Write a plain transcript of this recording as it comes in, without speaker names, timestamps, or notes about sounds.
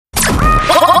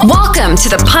Welcome to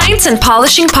the Pints and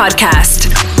Polishing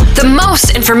Podcast, the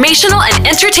most informational and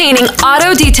entertaining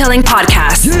auto detailing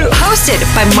podcast, hosted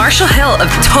by Marshall Hill of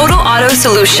Total Auto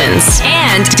Solutions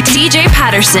and DJ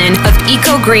Patterson of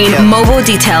Eco Green Mobile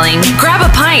Detailing. Grab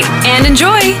a pint and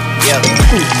enjoy.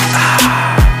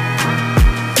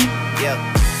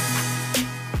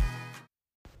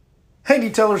 Hey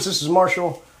detailers, this is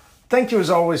Marshall. Thank you as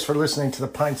always for listening to the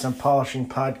Pints and Polishing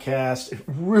Podcast. It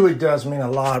really does mean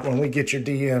a lot when we get your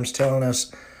DMs telling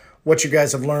us what you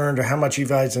guys have learned or how much you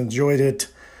guys enjoyed it.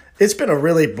 It's been a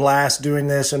really blast doing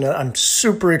this, and I'm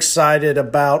super excited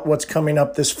about what's coming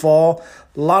up this fall.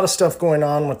 A lot of stuff going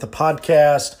on with the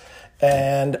podcast,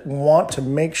 and want to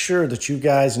make sure that you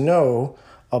guys know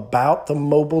about the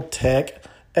Mobile Tech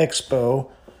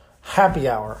Expo Happy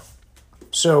Hour.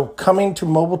 So coming to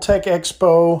Mobile Tech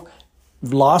Expo,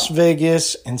 Las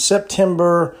Vegas in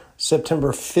September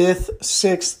 5th,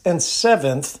 6th, and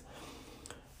 7th.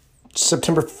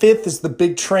 September 5th is the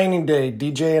big training day.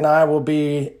 DJ and I will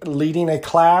be leading a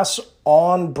class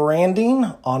on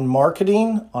branding, on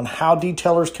marketing, on how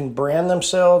detailers can brand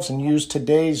themselves and use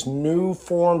today's new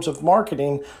forms of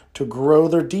marketing to grow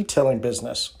their detailing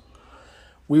business.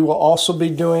 We will also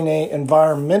be doing an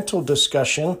environmental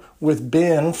discussion with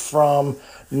Ben from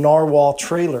Narwhal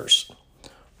Trailers.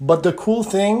 But the cool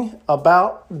thing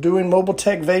about doing Mobile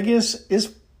Tech Vegas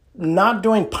is not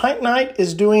doing Pint Night,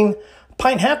 is doing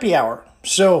Pint Happy Hour.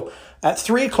 So at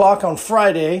 3 o'clock on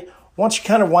Friday, once you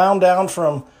kind of wound down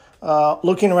from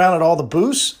looking around at all the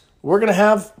booths, we're going to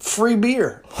have free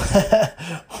beer.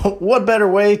 What better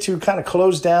way to kind of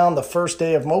close down the first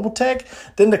day of Mobile Tech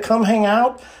than to come hang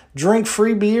out, drink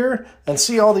free beer, and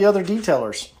see all the other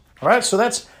detailers. All right, so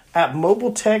that's at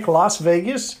Mobile Tech Las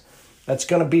Vegas. That's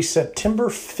going to be September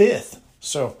 5th.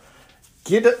 So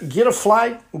get a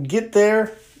flight, get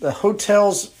there. The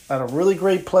hotel's at a really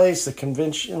great place. The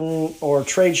convention or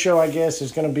trade show, I guess,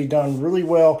 is going to be done really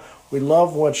well. We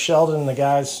love what Sheldon and the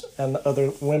guys and the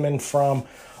other women from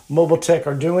Mobile Tech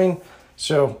are doing.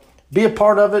 So be a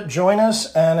part of it. Join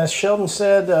us. And as Sheldon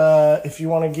said, if you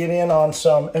want to get in on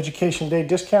some Education Day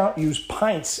discount, use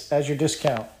Pints as your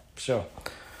discount. So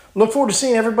look forward to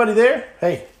seeing everybody there.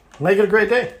 Hey, make it a great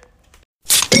day.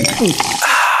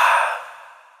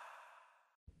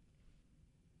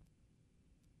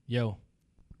 Yo.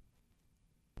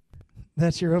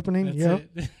 That's your opening? That's Yo.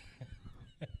 it.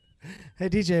 Hey,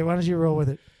 DJ, why don't you roll with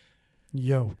it?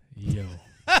 Yo.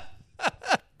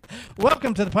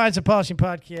 Welcome to the Pints and Polishing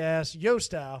Podcast, Yo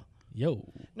style. Yo.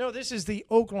 No, this is the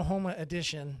Oklahoma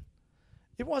edition.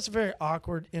 It was a very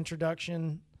awkward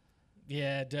introduction.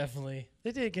 Yeah, definitely.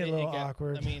 It did get a little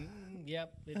awkward. I mean,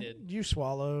 yep, it did. You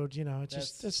swallowed,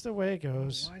 it's the way it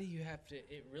goes. Why do you have to?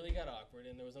 It really got awkward,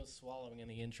 and there was no swallowing in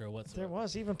the intro whatsoever. There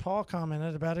was. Even Paul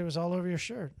commented about it was all over your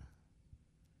shirt.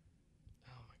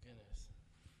 Oh, my goodness.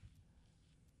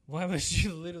 Why would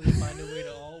you literally find a way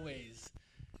to always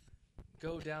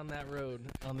go down that road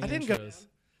on the intros? I didn't go.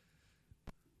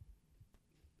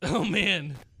 Oh,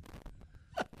 man.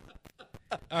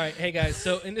 All right, hey, guys.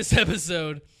 So in this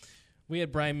episode, we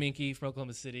had Brian Minke from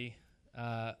Oklahoma City.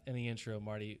 In the intro,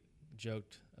 Marty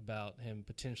joked about him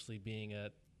potentially being a...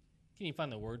 Can you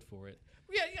find the word for it?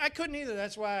 Yeah, I couldn't either.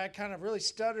 That's why I kind of really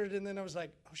stuttered, and then I was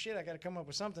like, oh, shit, I got to come up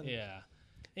with something. Yeah.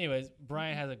 Anyways,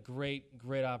 Brian has a great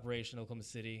operation in Oklahoma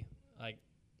City. Like,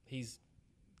 he's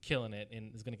killing it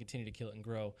and is going to continue to kill it and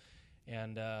grow.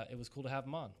 And it was cool to have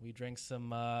him on. We drank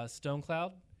some Stone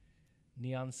Cloud,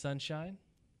 Neon Sunshine.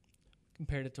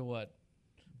 Compared it to what?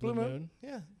 Blue Moon?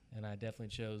 Yeah. And I definitely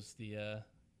chose the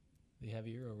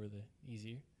heavier over the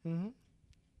easier.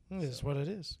 Mm-hmm. It is what it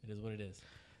is. It is what it is.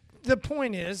 The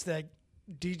point is that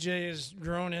DJ is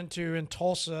grown into in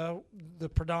Tulsa, the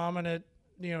predominant,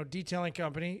 detailing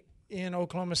company in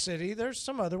Oklahoma City. There's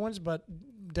some other ones, but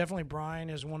definitely Brian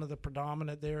is one of the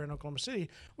predominant there in Oklahoma City,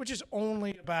 which is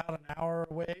only about an hour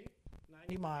away,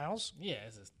 90 miles. Yeah.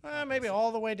 Maybe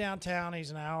all the way downtown, he's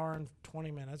an hour and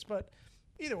 20 minutes. But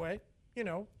either way,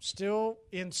 still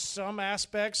in some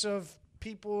aspects of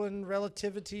people in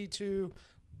relativity to,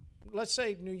 let's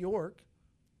say, New York.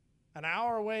 An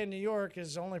hour away in New York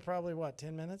is only probably,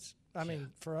 10 minutes? I mean,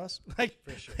 for us. For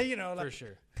sure. For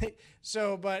sure.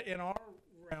 So, but in our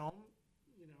realm,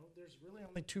 there's really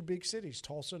only two big cities,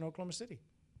 Tulsa and Oklahoma City.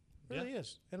 It really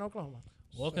is, in Oklahoma.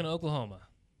 Welcome to Oklahoma.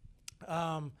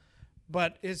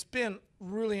 But it's been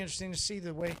really interesting to see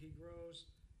the way he grows.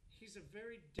 He's a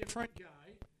very different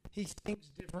guy. He thinks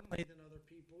differently than other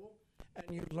people.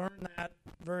 And you learn that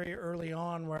very early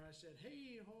on where I said,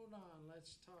 hey, hold on,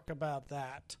 let's talk about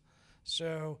that.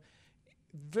 So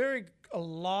a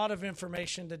lot of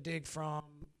information to dig from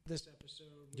this episode.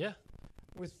 Yeah.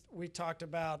 We talked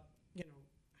about,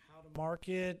 the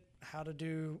market, how to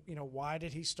do, why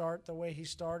did he start the way he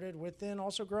started, with then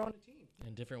also growing a team.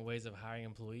 And different ways of hiring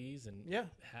employees and Yeah.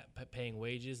 Paying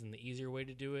wages, and the easier way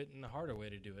to do it and the harder way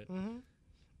to do it. Mm-hmm.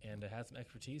 And had some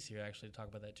expertise here actually to talk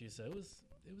about that too. So it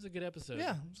was a good episode.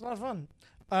 Yeah, it was a lot of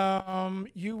fun.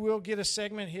 You will get a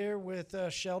segment here with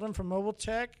Sheldon from Mobile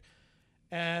Tech.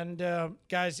 And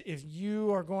guys, if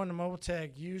you are going to Mobile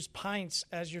Tech, use Pints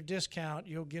as your discount.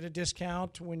 You'll get a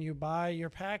discount when you buy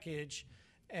your package.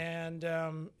 And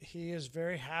he is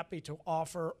very happy to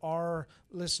offer our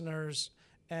listeners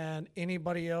and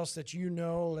anybody else that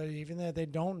even that they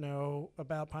don't know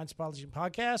about Pints Polishing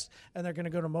Podcast, and they're going to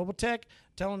go to Mobile Tech,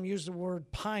 tell them use the word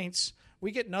Pints.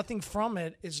 We get nothing from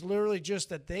it. It's literally just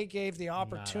that they gave the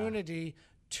opportunity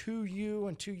to you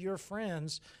and to your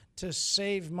friends to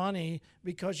save money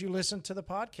because you listen to the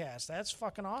podcast. That's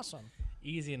fucking awesome.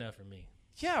 Easy enough for me.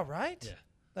 Yeah, right?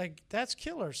 Yeah. That's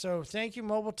killer. So thank you,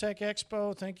 Mobile Tech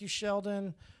Expo. Thank you,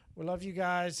 Sheldon. We love you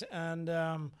guys.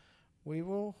 And we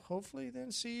will hopefully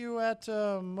then see you at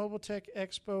Mobile Tech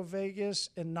Expo Vegas,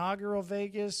 inaugural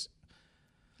Vegas.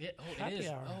 Yeah, happy it is.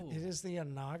 hour. Oh. It is the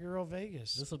inaugural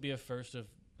Vegas. This will be a first of.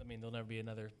 There'll never be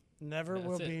another. Never That's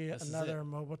will it. be This is another it.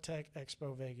 Mobile Tech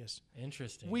Expo Vegas.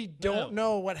 Interesting. We don't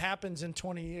know what happens in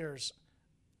 20 years.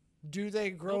 Do they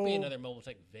grow? There'll be another Mobile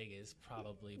Tech Vegas,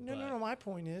 probably. No. My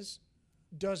point is,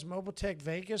 does Mobile Tech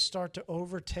Vegas start to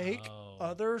overtake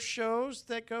other shows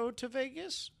that go to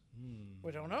Vegas?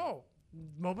 We don't know.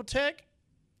 Mobile Tech,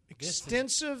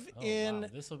 extensive in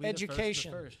this will be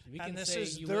education. The first. We And can this say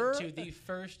is you their- went to the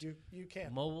first You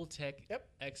can. Mobile Tech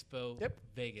Expo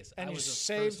Vegas. And I you was the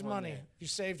saved first one money. there. You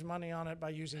saved money on it by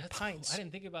using That's Pints. Cool. I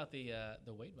didn't think about the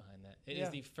weight behind that. It Yeah. is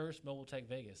the first Mobile Tech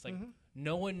Vegas.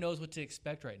 No one knows what to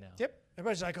expect right now. Yep.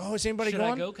 Everybody's like, oh, is anybody Should I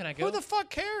going? go? Can I go? Who the fuck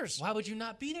cares? Why would you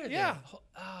not be there? Yeah.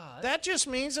 Then? That just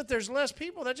means that there's less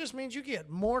people. That just means you get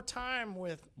more time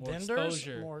with More vendors,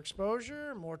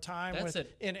 exposure. more time That's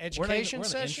it. in We're education not even, we're in the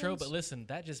sessions. intro, but listen,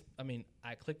 that just,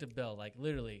 I clicked a bell. Like,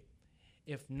 literally,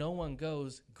 if no one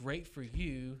goes, great for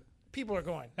you. People are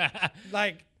going.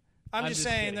 Like, I'm just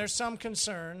saying kidding. there's some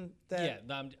concern that. Yeah,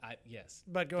 no, yes.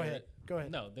 But go ahead.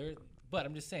 No, but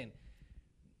I'm just saying,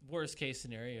 worst case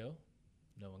scenario,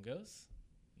 no one goes.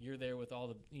 You're there with all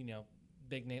the,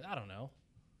 big names. I don't know.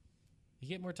 You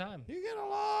get more time. You get a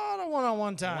lot of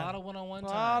one-on-one time. A lot of one-on-one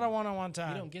time. A lot of one-on-one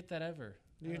time. You don't get that ever.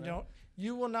 You don't.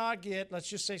 You will not get, let's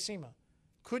just say SEMA.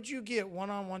 Could you get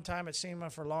one-on-one time at SEMA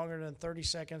for longer than 30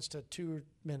 seconds to 2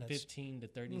 minutes? 15 to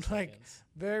 30 Like, seconds.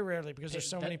 very rarely because there's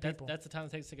so many people. That's the time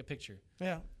it takes to take a picture.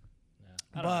 Yeah.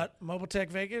 I don't know. But Mobile Tech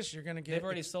Vegas, you're going to get. They've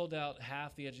already sold out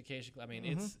half the education.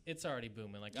 It's already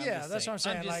booming. Like, yeah, that's what I'm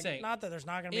saying. Like, not that there's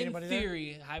not going to be anybody there. In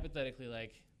theory, hypothetically,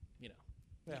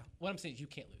 Yeah. What I'm saying is you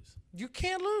can't lose. You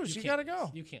can't lose. You got to go.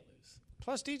 You can't lose.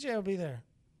 Plus, DJ will be there.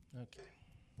 Okay.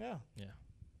 Yeah. Yeah.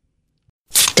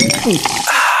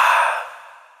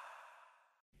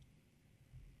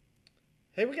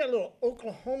 Hey, we got a little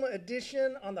Oklahoma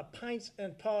edition on the Pints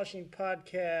and Polishing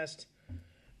podcast.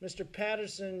 Mr.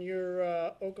 Patterson, your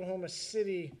Oklahoma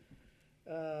City,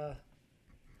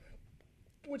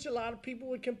 which a lot of people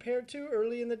would compare to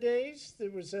early in the days.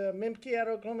 There was Mimke out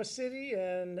of Oklahoma City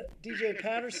and DJ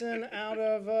Patterson out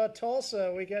of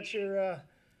Tulsa. We got your,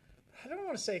 I don't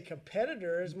want to say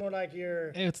competitor. It's more like your.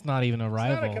 It's not even a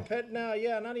rival. It's not a competitor. No,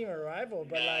 yeah, not even a rival,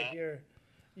 but like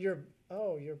your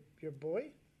boy.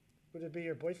 Would it be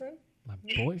your boyfriend? My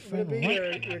boyfriend? Would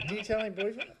it be your detailing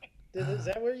boyfriend? Is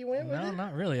that where you went with it? No,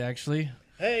 not really, actually.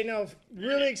 Hey, no,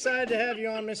 really excited to have you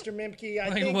on, Mr. Mimke. I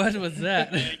think, what was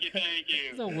that? Thank you.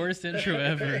 It's the worst intro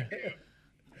ever.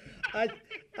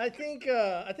 I think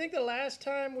the last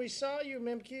time we saw you,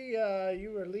 Mimke,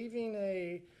 you were leaving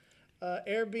a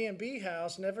Airbnb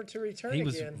house, never to return He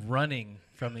was again. running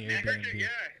from the Never Airbnb. to,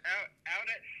 out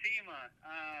at SEMA,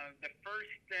 the first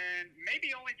and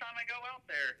maybe only time I go out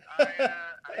there.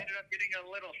 I ended up getting a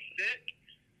little sick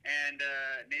and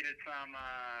needed some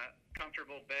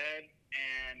comfortable bed,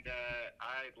 and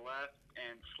I left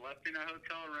and slept in a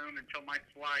hotel room until my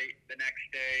flight the next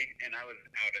day, and I was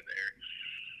out of there.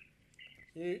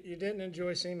 You didn't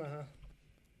enjoy SEMA, huh?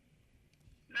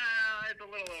 No, it's a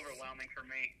little overwhelming for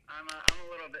me. I'm a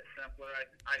little bit simpler,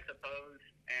 I suppose.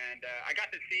 And I got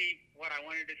to see what I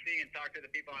wanted to see and talk to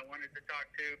the people I wanted to talk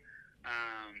to.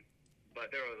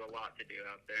 But there was a lot to do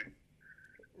out there.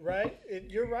 Right.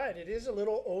 You're right. It is a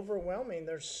little overwhelming.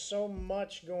 There's so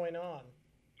much going on.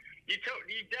 You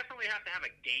definitely have to have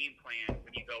a game plan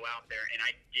when you go out there, and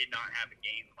I did not have a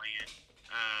game plan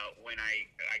when I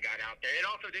got out there. It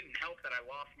also didn't help that I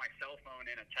lost my cell phone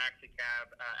in a taxi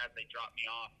cab as they dropped me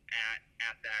off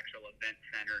at the actual event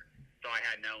center, so I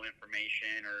had no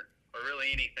information or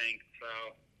really anything.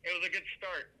 So it was a good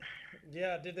start.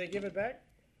 Yeah, did they give it back?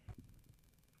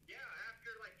 Yeah,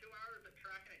 after like 2 hours of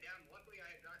tracking it down, luckily I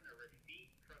had gotten a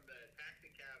receipt from the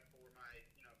taxi cab for my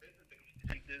business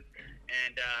expenses,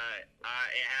 and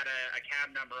it had a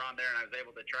cab number on there, and I was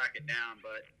able to track it down.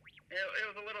 But it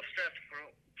was a little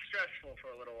stressful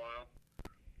for a little while.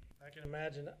 I can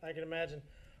imagine.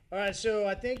 All right, so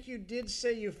I think you did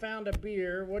say you found a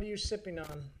beer. What are you sipping on?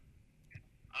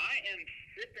 I am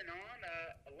sipping on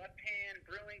a Left Hand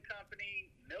Brewing Company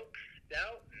Milk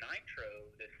Stout Nitro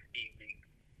this evening.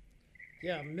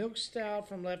 Yeah, milk stout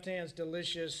from Left Hand's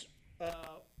delicious.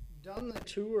 Done the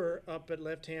tour up at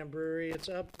Left Hand Brewery. It's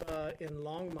up in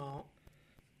Longmont.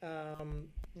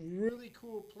 Really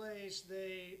cool place.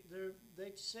 They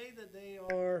say that they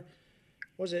are,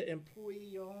 was it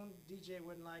employee owned? DJ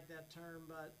wouldn't like that term,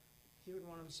 but he would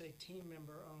want them to say team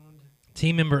member owned.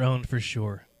 Team member owned for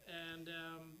sure. And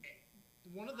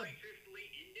one of the Righteously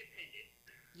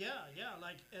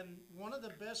independent. and one of the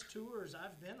best tours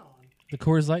I've been on. The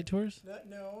Coors Light tours?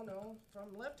 No,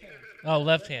 from Left Hand. Oh,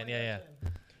 Left Hand, yeah.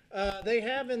 They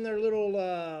have in their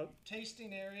little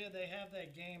tasting area, they have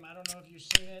that game, I don't know if you've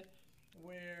seen it,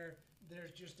 where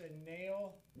there's just a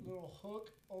nail, little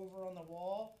hook over on the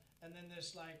wall, and then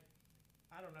this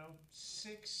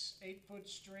 6-8 foot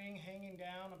string hanging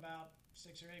down about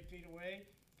 6 or 8 feet away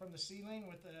from the ceiling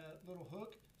with a little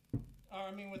hook,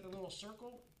 with a little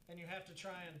circle, and you have to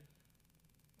try and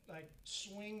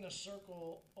swing the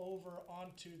circle over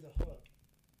onto the hook.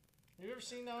 Have you ever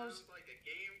seen those? Sounds like a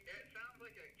game. It sounds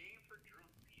like a game for drunk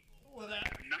people. Well,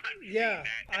 I've not seen yeah,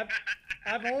 that.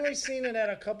 I've only seen it at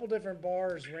a couple different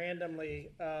bars randomly.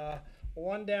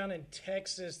 One down in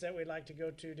Texas that we'd like to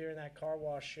go to during that car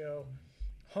wash show,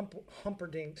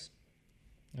 Humperdinks.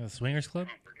 The Swingers Club?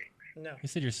 No, You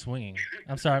said you're swinging.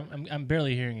 I'm sorry, I'm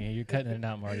barely hearing you. You're cutting it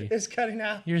out, Marty. it's cutting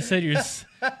out. You said you're.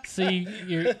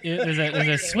 There's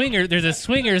a swinger. There's a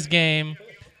swingers game.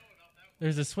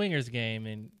 There's a swingers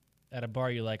game at a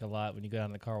bar you like a lot when you go down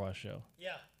to the car wash show.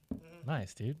 Yeah,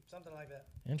 Nice, dude. something like that.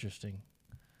 Interesting.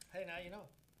 Hey, now you know.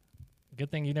 Good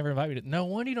thing you never invite me to. No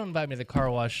wonder you don't invite me to the car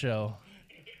wash show.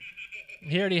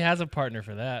 He already has a partner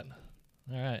for that.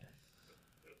 All right.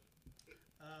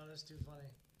 Oh, that's too funny.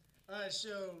 All right,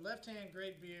 so Left Hand,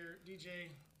 great beer. DJ,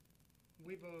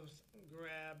 we both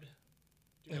grabbed.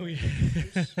 Do you have any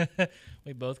juice?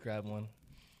 We both grabbed one.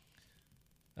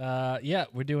 Yeah,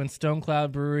 we're doing Stone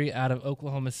Cloud Brewery out of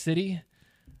Oklahoma City.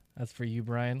 That's for you,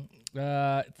 Brian.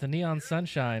 It's the Neon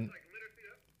Sunshine.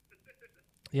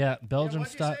 Yeah, Belgium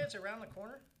What'd you style. say? It's around the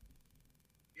corner?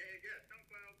 Yeah. Stone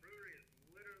Cloud Brewery is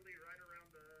literally right around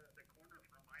the corner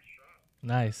from my shop.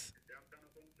 Nice. Downtown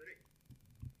Oklahoma City.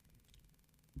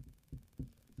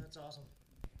 That's awesome.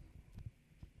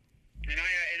 And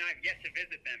I've yet to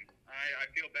visit them. I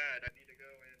feel bad. I need to go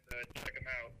and check them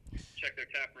out. Check their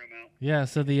tap room out. Yeah,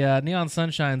 so the Neon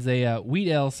Sunshine's a wheat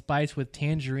ale spiced with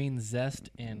tangerine zest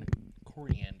and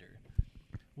coriander.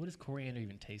 What does coriander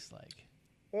even taste like?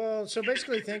 Well, so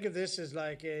basically think of this as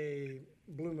like a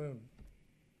Blue Moon.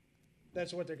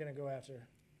 That's what they're going to go after.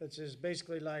 This is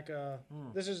basically like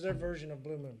this is their version of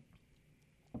Blue Moon.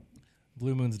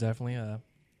 Blue Moon's definitely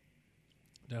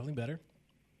better.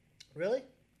 Really?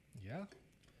 Yeah.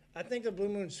 I think the Blue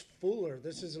Moon's fuller.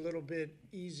 This is a little bit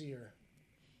easier.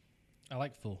 I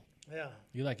like full. Yeah.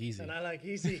 You like easy. And I like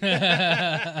easy.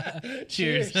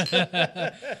 Cheers.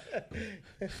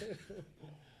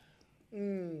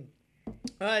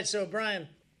 All right, so Brian,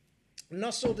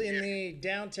 nestled in the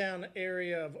downtown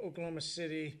area of Oklahoma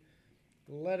City,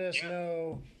 let us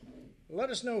know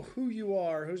who you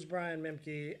are. Who's Brian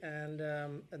Memke, and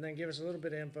then give us a little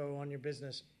bit of info on your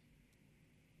business.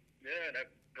 Yeah,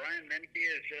 Brian Menke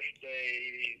is just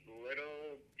a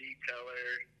little detailer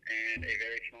and a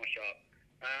very small shop.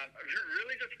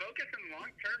 Really just focused on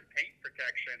long-term paint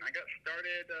protection. I got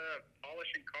started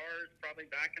polishing cars probably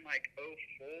back in like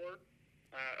 04,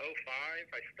 05.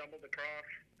 I stumbled across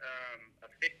a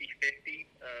 50/50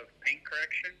 of paint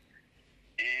correction,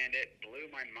 and it blew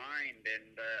my mind.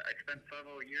 And I spent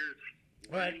several years.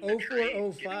 All right,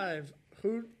 04, 05.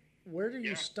 Where did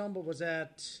you stumble? Was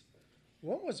that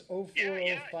what was 04,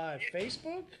 05?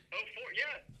 Facebook? 04,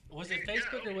 yeah. Was it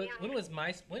Facebook or when was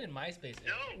when did MySpace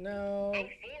end? No. 04,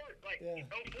 04,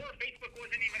 Facebook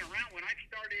wasn't even around. When I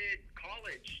started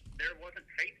college, there wasn't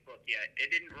Facebook yet.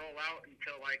 It didn't roll out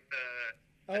until like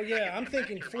the Oh yeah, I'm second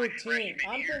thinking semester my 14.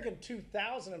 freshman I'm year. thinking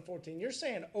 2014. You're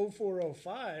saying 04,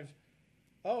 05.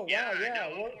 Oh Yeah, wow, yeah.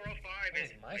 no, What- 04, 05 That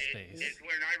was MySpace. is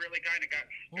when I really kind of got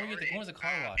started. When was the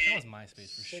car wash? That was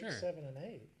MySpace for 6, sure. 7, and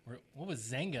 8. What was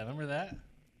Zanga? Remember that?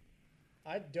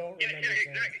 I don't Yeah, remember. yeah, saying.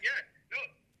 exactly. Yeah,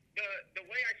 no, the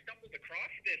way I stumbled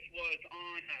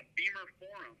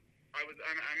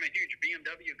I'm a huge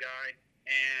BMW guy,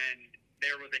 and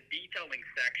there was a detailing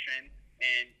section,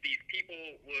 and these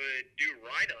people would do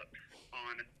write-ups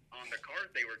on the cars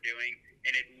they were doing,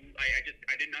 and I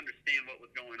didn't understand what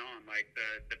was going on. Like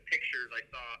the pictures I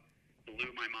saw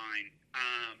blew my mind.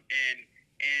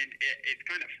 And it's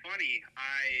kind of funny.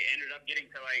 I ended up getting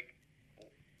to like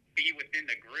be within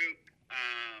the group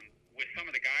with some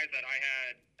of the guys that I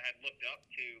had looked up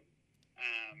to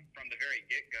from the very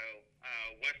get-go.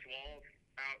 Wes Walls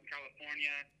out in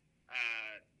California,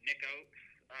 Nick Oakes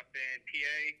up in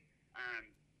PA.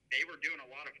 They were doing a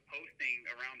lot of posting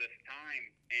around this time,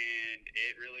 and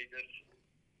it really just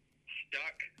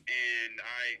stuck. And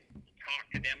I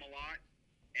talked to them a lot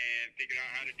and figured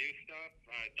out how to do stuff.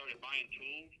 I started buying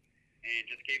tools and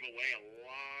just gave away a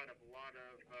lot of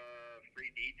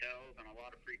free details and a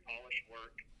lot of free polish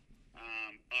work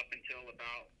up until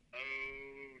about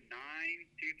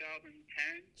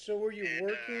 2010. So were you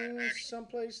working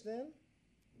someplace then?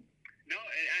 No,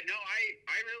 I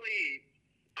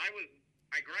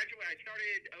graduated. I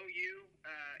started OU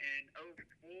in 04.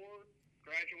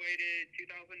 Graduated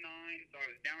 2009. So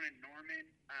I was down in Norman.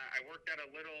 I worked at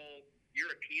a little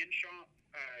European shop,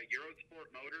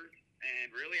 Eurosport Motors,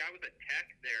 and really I was a tech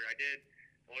there. I did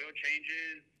oil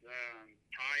changes,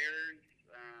 tires,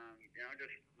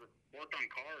 just worked on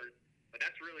cars. But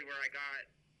that's really where I got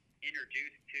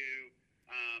introduced to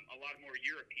a lot more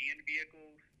European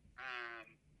vehicles,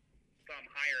 some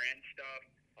higher end stuff,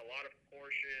 a lot of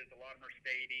Porsches, a lot of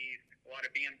Mercedes, a lot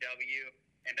of BMW,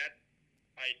 and that's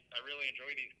I really enjoy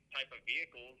these type of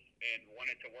vehicles and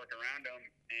wanted to work around them,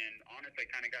 and honestly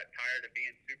kind of got tired of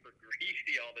being super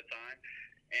greasy all the time,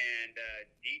 and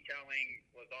detailing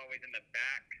was always in the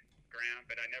background,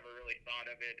 but I never really thought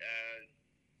of it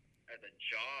as a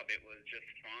job. It was just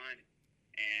fun,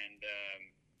 and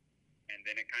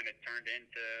then it kind of turned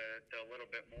into a little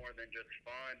bit more than just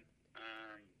fun.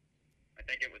 I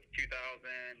think it was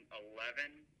 2011.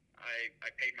 I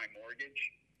paid my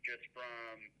mortgage just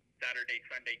from Saturday,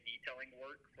 Sunday detailing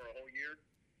work for a whole year,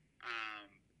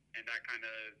 and that kind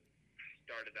of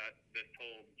started this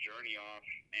whole journey off,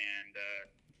 and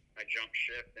I jumped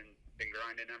ship and been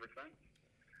grinding ever since.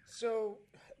 So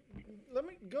let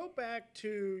me go back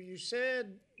to, you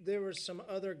said there were some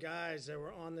other guys that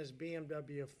were on this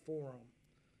BMW forum.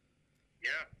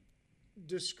 Yeah.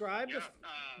 Describe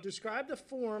the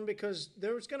forum, because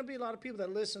there was going to be a lot of people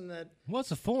that listen that... What's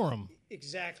a forum?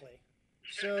 Exactly.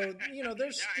 So,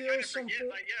 there's still some... I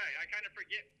kind of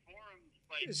forget forums.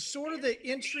 It's sort of the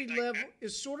entry level.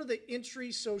 It's sort of the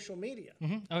entry social media.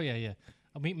 Mm-hmm. Oh yeah.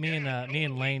 Me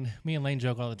and Lane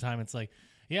joke all the time. It's like,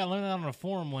 I learned that on a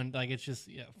forum when, like, it's just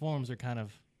forums are kind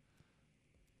of.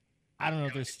 I don't know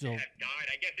if they're still. Died.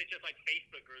 I guess it's just like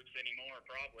Facebook groups anymore,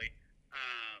 probably.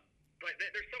 But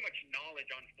there's so much knowledge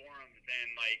on forums, and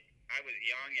like I was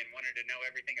young and wanted to know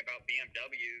everything about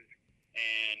BMWs,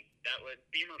 and that was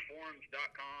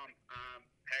BeamerForums.com.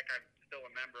 Heck, I'm still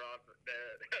a member of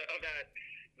that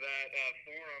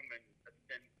forum, and it's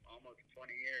been almost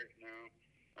 20 years now.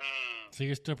 So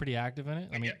you're still pretty active in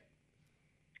it? I mean,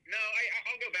 no,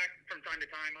 I'll go back from time to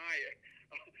time. I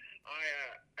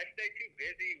stay too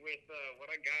busy with what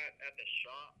I got at the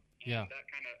shop. And that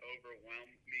kind of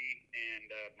overwhelmed me and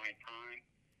my time.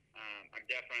 I'm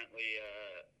definitely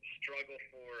struggle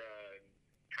for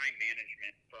time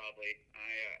management. Probably,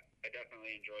 I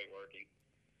definitely enjoy working.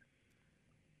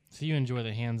 So you enjoy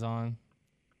the hands-on?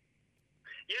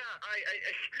 Yeah, I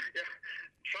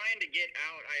trying to get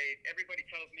out. Everybody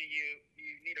tells me you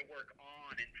need to work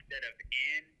on instead of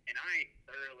in, and I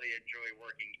thoroughly enjoy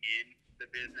working in the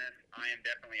business. I am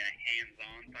definitely a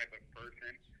hands-on type of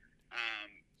person.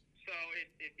 So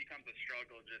it becomes a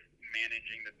struggle just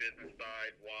managing the business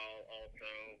side while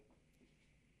also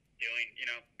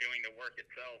doing the work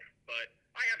itself. But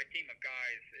I have a team of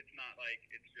guys. It's not like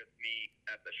it's just me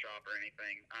at the shop or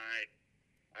anything. I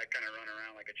kind of run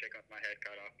around like a chicken with my head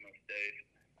cut off most days.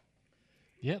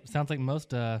 Yep, sounds like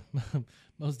most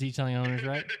most detailing owners,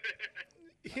 right?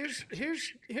 Here's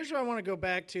where I want to go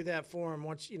back to that forum.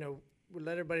 Once we'll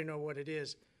let everybody know what it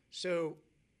is. So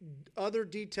other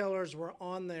detailers were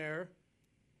on there.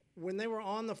 When they were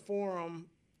on the forum,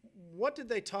 what did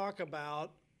they talk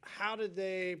about? How did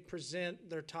they present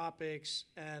their topics?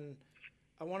 And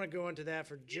I want to go into that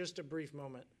for just a brief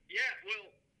moment. Yeah, well,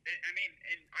 I mean,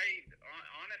 and I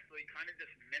honestly kind of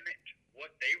just mimicked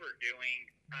what they were doing.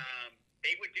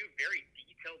 They would do very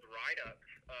detailed write-ups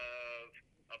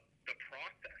of the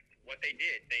process, what they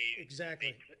did.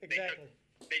 Exactly. They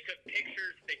took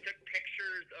pictures. They took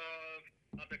pictures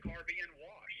of the car being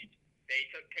washed. They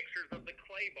took pictures of the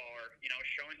clay bar,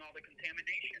 showing all the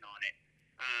contamination on it.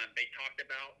 They talked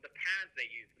about the pads they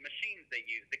use, the machines they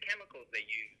use, the chemicals they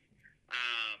use.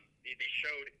 They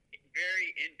showed very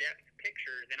in-depth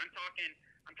pictures, and I'm talking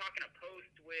a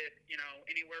post with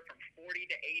anywhere from 40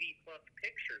 to 80 plus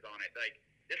pictures on it. Like,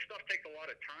 this stuff takes a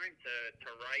lot of time to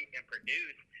write and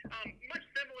produce. Much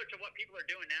similar to what people are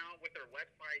doing now with their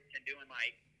websites and doing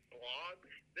like blogs.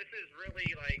 This is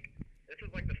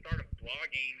like the start of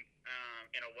blogging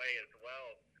in a way as well.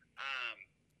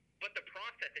 But the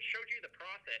process, it showed you the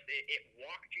process. It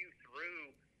walked you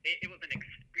through. It was an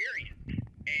experience,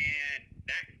 and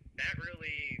that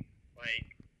really like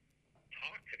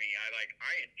talked to me.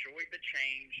 I enjoyed the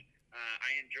change.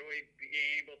 I enjoyed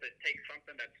being able to take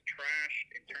something that's trash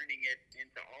and turning it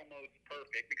into almost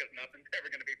perfect, because nothing's ever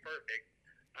going to be perfect.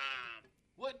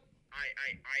 What?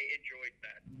 I enjoyed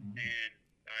that, and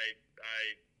I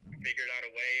figured out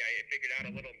a way. I figured out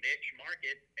a little niche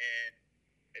market, and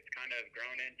it's kind of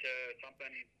grown into something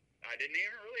I didn't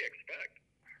even really expect.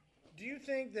 Do you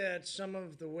think that some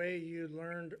of the way you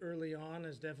learned early on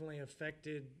has definitely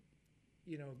affected,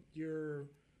 your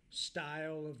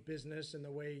style of business and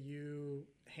the way you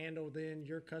handle then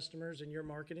your customers and your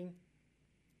marketing?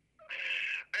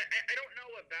 I don't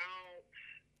know about,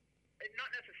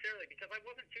 not necessarily, because I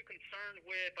wasn't too concerned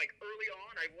with, like, early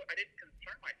on, I didn't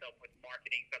concern myself with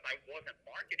marketing because I wasn't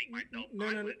marketing myself.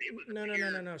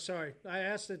 No. Sorry. I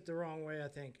asked it the wrong way, I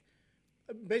think.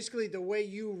 Basically, the way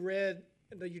you read,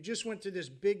 you just went through this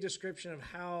big description of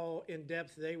how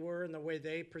in-depth they were and the way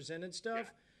they presented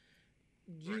stuff.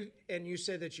 Yeah. And you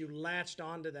said that you latched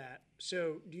onto that.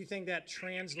 So do you think that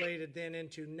translated then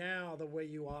into now the way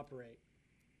you operate?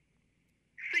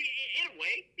 See, in a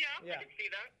way, yeah. I can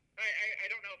see that. I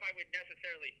don't know if I would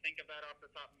necessarily think of that off the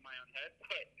top of my own head,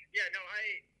 but yeah, no,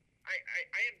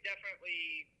 I am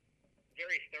definitely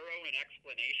very thorough in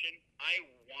explanation. I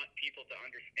want people to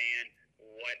understand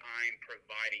what I'm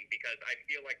providing, because I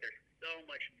feel like there's so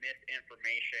much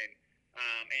misinformation.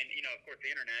 And, of course,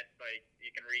 the internet, like, you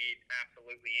can read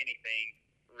absolutely anything,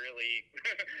 really,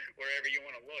 wherever you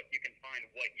want to look, you can find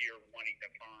what you're wanting to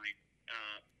find,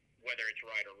 whether it's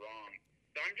right or wrong.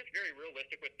 So I'm just very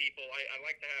realistic with people. I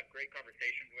like to have great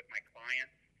conversations with my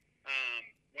clients.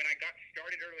 When I got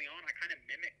started early on, I kind of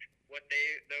mimicked what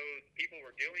those people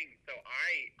were doing. So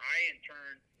I in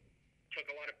turn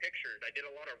took a lot of pictures. I did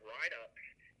a lot of write-ups.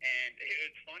 And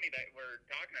it's funny that we're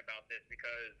talking about this,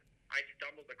 because I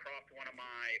stumbled across one of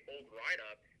my old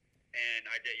write-ups, and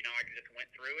I just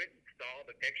went through it and saw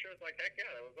the pictures. Like, heck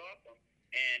yeah, that was awesome.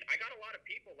 And I got a lot of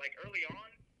people, like, early on,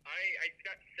 I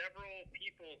got several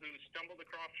people who stumbled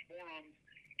across forums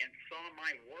and saw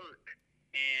my work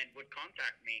and would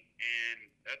contact me,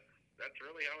 and that's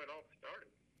really how it all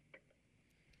started.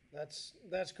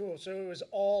 That's cool. So it was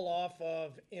all off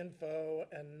of info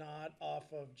and not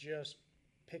off of just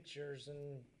pictures,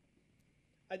 and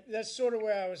that's sort of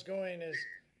where I was going, is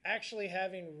actually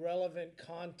having relevant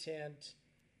content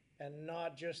and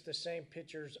not just the same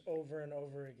pictures over and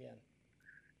over again.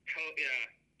 Yeah.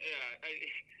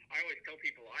 I always tell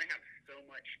people I have so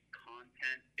much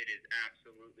content, it is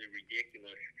absolutely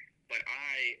ridiculous. But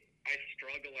I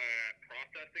struggle at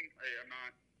processing.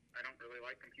 I don't really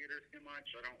like computers too much.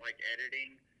 I don't like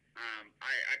editing.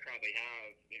 I probably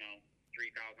have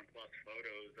 3,000 plus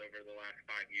photos over the last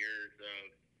 5 years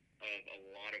of a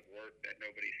lot of work that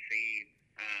nobody's seen.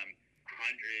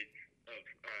 Hundreds of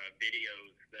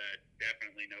videos that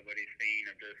definitely nobody's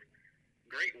seen, of just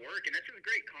great work. And this is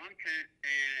great content,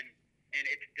 and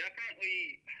it's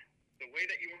definitely the way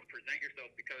that you want to present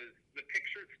yourself, because the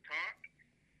pictures talk,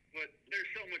 but there's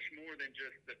so much more than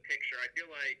just the picture. I feel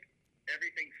like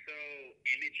everything's so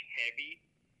image heavy.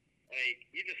 Like,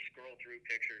 you just scroll through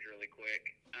pictures really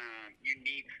quick. You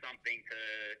need something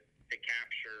to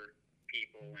capture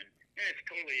people, and it's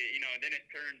totally, then it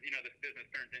turns, this business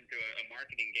turns into a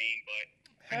marketing game, but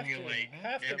I feel like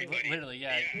everybody, literally,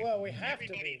 yeah. Well, we have to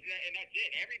be. And that's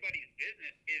it. Everybody's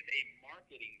business is a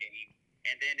marketing game,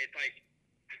 and then it's like,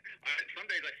 some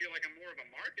days I feel like I'm more of a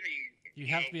marketing. You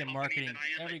have to be a marketing.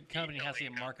 Every company has to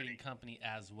be a marketing company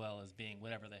as well as being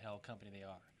whatever the hell company they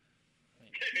are.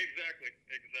 Exactly.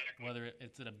 Whether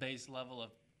it's at a base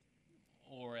level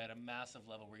or at a massive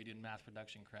level where you're doing mass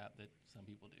production crap that some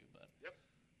people do. But yep.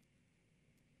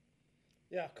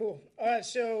 Yeah, cool. All right,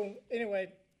 so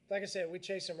anyway, like I said, we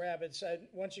chased some rabbits.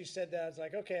 Once you said that, I was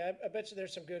like, okay, I bet you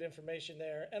there's some good information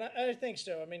there. And I think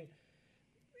so. I mean,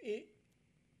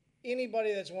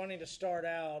 anybody that's wanting to start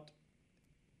out,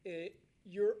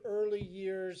 your early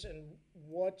years and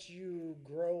what you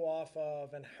grow off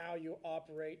of and how you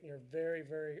operate in your very,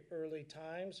 very early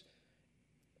times.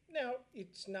 Now,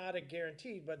 it's not a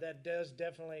guarantee, but that does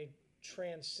definitely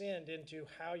transcend into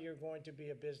how you're going to be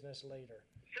a business later?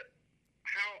 So,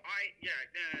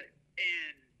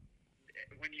 and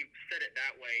when you said it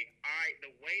that way, the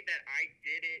way that I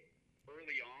did it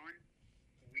early on,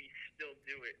 we still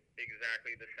do it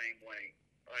exactly the same way.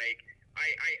 Like,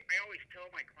 I always tell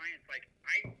my clients, like,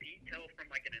 I detail from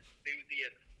like an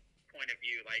enthusiast point of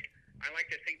view. Like, I like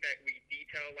to think that we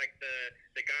detail like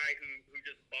the guy who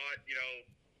just bought,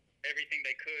 everything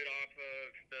they could off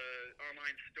of the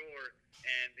online store,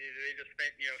 and they just spent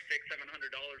 $600-700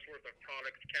 worth of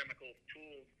products, chemicals,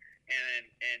 tools,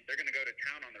 and they're going to go to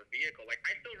town on their vehicle. Like,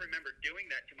 I still remember doing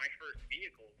that to my first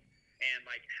vehicles, and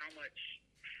like how much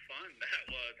fun that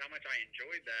was, how much I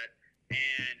enjoyed that,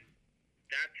 and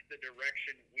that's the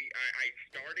direction I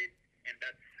started, and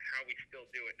that's how we still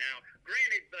do it now.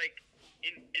 Granted, like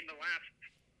in the last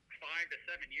 5 to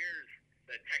 7 years,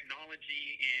 the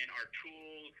technology in our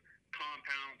tools,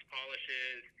 compounds,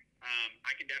 polishes,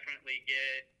 I can definitely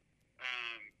get.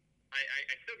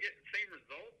 I still get the same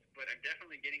results, but I'm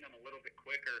definitely getting them a little bit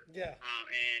quicker. Yeah.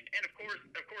 And of course,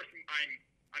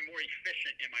 I'm more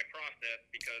efficient in my process,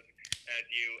 because as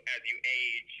you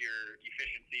age, your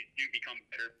efficiencies do become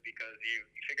better because you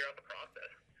figure out the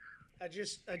process. I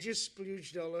just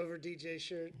splooged all over DJ's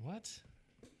shirt. What?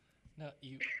 No,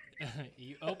 you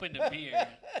you opened a beer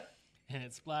and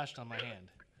it splashed on my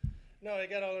hand. No, it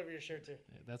got all over your shirt too.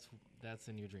 That's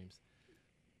in your dreams.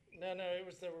 No, it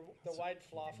was the white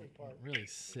floppy part. Really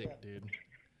sick, dude.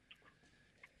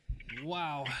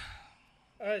 Wow.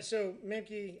 All right, so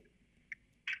Memke,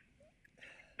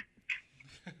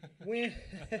 when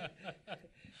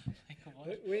what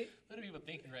are people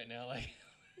thinking right now? Like,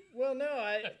 well, no,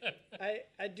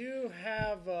 I do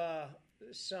have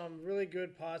some really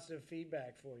good positive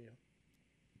feedback for you.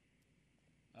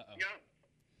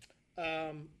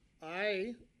 Yeah.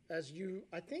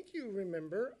 I think you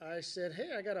remember, I said,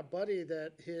 hey, I got a buddy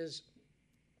that his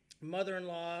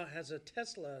mother-in-law has a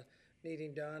Tesla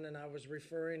needing done, and I was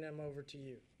referring him over to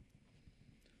you.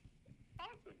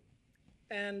 Awesome.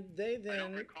 And I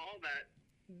don't recall that.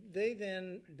 They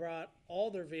then brought all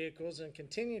their vehicles and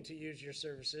continue to use your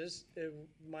services.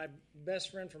 My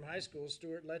best friend from high school,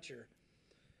 Stuart Letcher.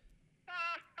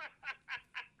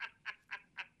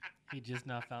 he just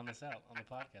now found this out on the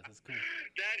podcast. That's cool.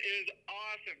 That is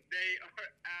awesome. They are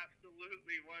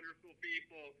absolutely wonderful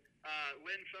people.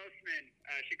 Lynn Sussman,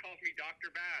 she calls me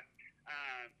Dr. Bass.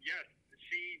 Yes,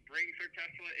 she brings her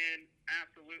Tesla in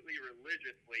absolutely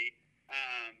religiously.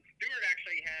 Stuart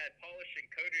actually had polished and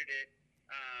coated it,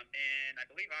 and I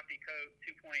believe OptiCoat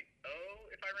 2.0,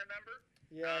 if I remember.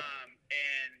 Yeah.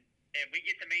 And we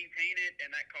get to maintain it,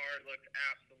 and that car looks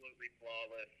absolutely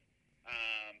flawless.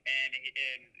 And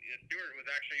Stuart was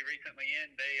actually recently in.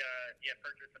 He had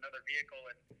purchased another vehicle,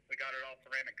 and we got it all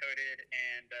ceramic coated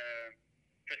and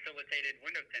facilitated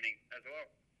window tinting as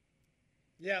well.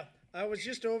 Yeah, I was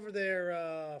just over there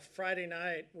Friday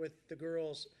night with the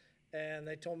girls, and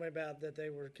they told me about that they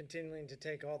were continuing to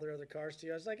take all their other cars to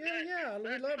you. I was like, we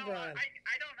love Brian.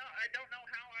 I don't know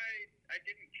how I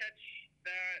didn't catch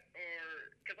that,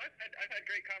 or because I've had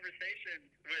great conversations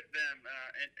with them,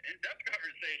 in-depth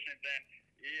conversations, and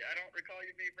I don't recall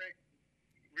you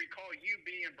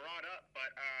being brought up, but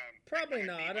probably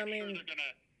not. I'm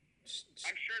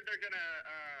sure they're gonna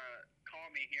call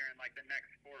me here in like the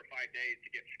next 4 or 5 days to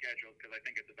get scheduled, because I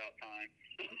think it's about time.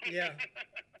 Yeah.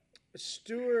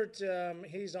 Stuart,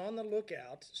 he's on the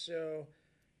lookout. So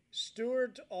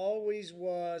Stuart always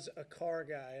was a car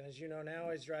guy, and as you know now,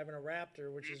 he's driving a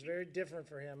Raptor, which is very different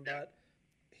for him. Yeah. But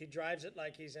he drives it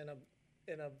like he's in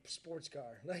a sports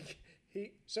car. Like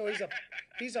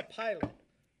he's a pilot,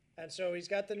 and so he's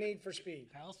got the need for speed.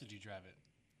 How else would you drive it?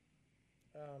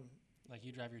 Like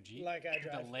you drive your Jeep? Like I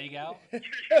drive. With the leg out?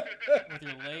 With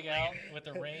your leg out? With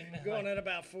the rain? Going at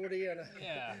about 40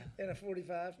 Yeah. in a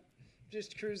 45,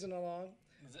 just cruising along.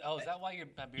 Is that why your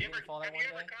beard didn't fall that one day?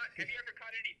 Have you ever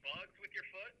caught any bugs with your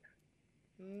foot?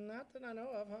 Not that I know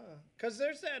of, huh? Because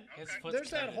there's that His foot's there's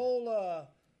that covered. whole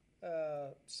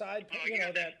side, Oh, you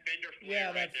know that fender flare yeah,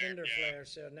 right that there. fender Yeah. flare.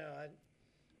 So no,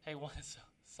 Hey,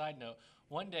 side note.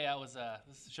 One day I was,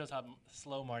 this shows how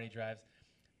slow Marty drives.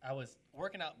 I was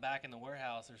working out back in the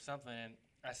warehouse or something, and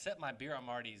I set my beer on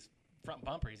Marty's front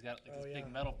bumper. He's got like, this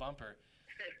big metal bumper.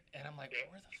 And I'm like,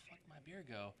 where the fuck did my beer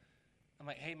go? I'm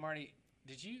like, hey, Marty,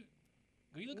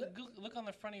 will you look on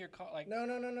the front of your car? Like,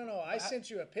 no. I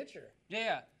sent you a picture.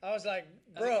 Yeah. I was like,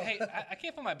 I was bro. like, hey, I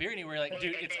can't find my beer anywhere. Like,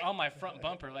 dude, it's on my front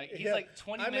bumper. Like, he's Yeah, like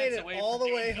 20 I minutes made it away all from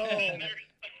the way home,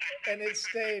 and it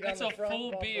stayed That's on the a front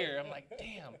full bumper. beer. I'm like,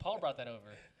 damn, Paul brought that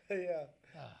over. Yeah.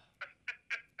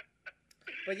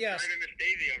 But yes, Driving Miss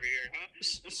Daisy over here,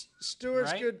 huh?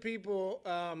 Stewart's Right? good people.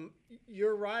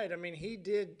 You're right. I mean, he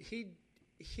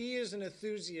is an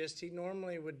enthusiast. He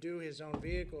normally would do his own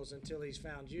vehicles until he's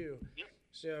found you. Yep.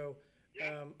 So,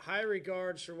 Yep. high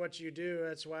regards for what you do.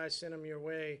 That's why I sent him your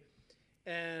way.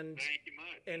 And Thank you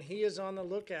much. and he is on the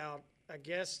lookout. I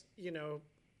guess,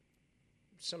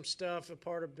 some stuff, a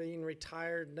part of being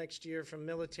retired next year from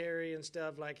military and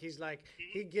stuff. Like, he's like,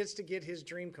 he gets to get his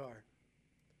dream car.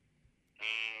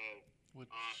 Oh, Would,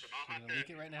 awesome. should I leak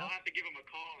it right now? I'll have to give him a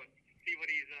call and see what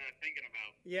he's thinking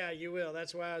about. Yeah, you will.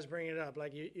 That's why I was bringing it up.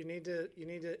 Like, you need to,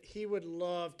 he would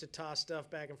love to toss stuff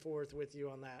back and forth with you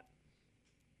on that.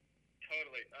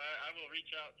 Totally. I will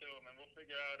reach out to him and we'll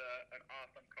figure out an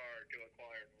awesome car to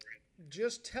acquire for him.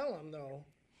 Just tell him, though,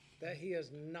 that he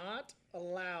is not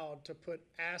allowed to put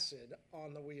acid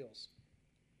on the wheels.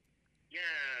 Yeah,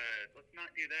 let's not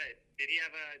do that. Did he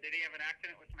have an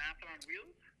accident with some acid on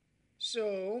wheels?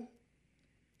 So,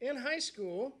 in high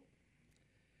school,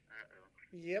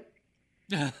 Uh-oh. yep.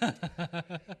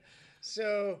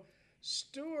 So,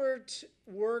 Stewart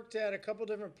worked at a couple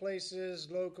different places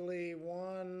locally.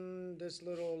 One, this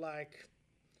little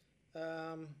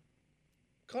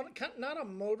not a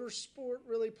motorsport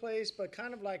really place, but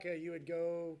kind of like you would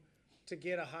go to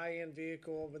get a high-end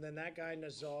vehicle. But then that guy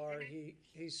Nazar,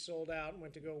 he sold out and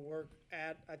went to go work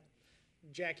at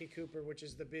Jackie Cooper, which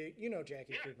is the big,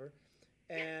 Jackie Cooper,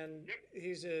 and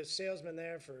he's a salesman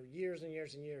there for years and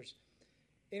years and years.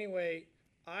 Anyway,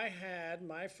 I had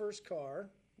my first car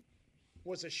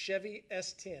was a Chevy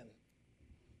S10,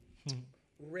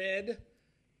 red,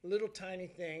 little tiny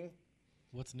thing,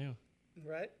 What's new?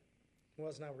 right? Well,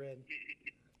 it's not red.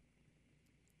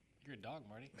 You're a dog,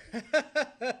 Marty.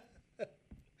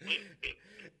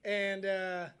 And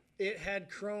it had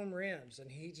chrome rims, and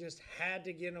he just had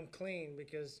to get them clean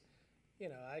because,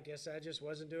 I guess I just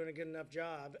wasn't doing a good enough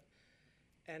job.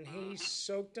 And he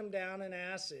soaked them down in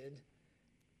acid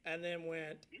and then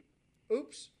went,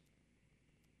 oops,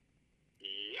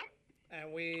 Yep.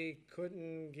 and we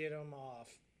couldn't get them off.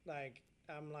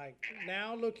 I'm like,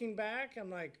 now looking back, I'm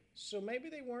like, so maybe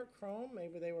they weren't chrome,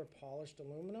 maybe they were polished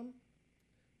aluminum.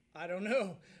 I don't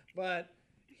know, but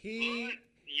he...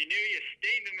 You knew you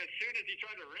stained him as soon as you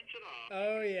tried to rinse it off.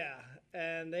 Oh, yeah.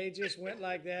 And they just went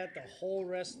like that the whole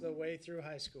rest of the way through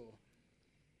high school.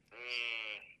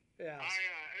 Yeah.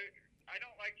 I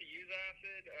don't like to use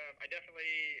acid.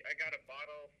 I got a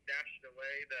bottle stashed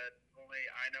away that only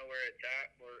I know where it's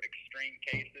at for extreme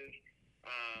cases.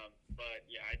 But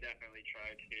yeah, I definitely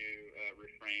try to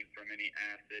refrain from any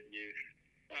acid use.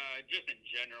 Just in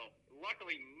general.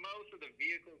 Luckily, most of the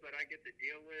vehicles that I get to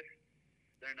deal with,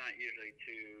 they're not usually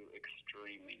too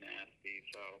extremely nasty.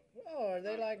 So. Oh, are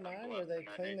they like I'm mine glad where they for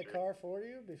that clean the nature. car for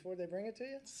you before they bring it to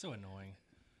you? It's so annoying.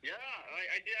 Yeah,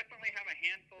 I definitely have a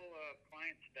handful of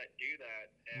clients that do that.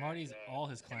 And, Marty's all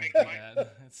his it clients makes do my-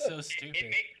 that. It's so It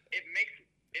stupid.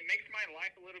 makes my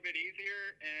life a little bit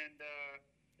easier, and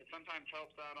it sometimes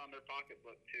helps out on their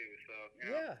pocketbook too. So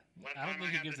Yeah. less I don't time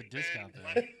think he have gives to a discount, spend,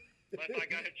 though. less I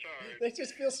got to charge. They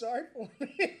just feel sorry for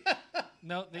me.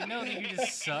 No, they know that you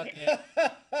just suck at the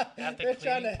They're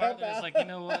trying cleaning to part. help They're just out. like, you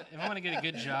know what? If I want to get a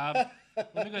good job,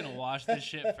 let me go ahead and wash this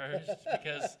shit first.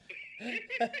 Because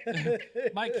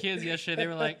my kids yesterday, they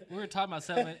were like, we were talking about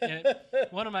something, and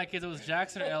one of my kids, it was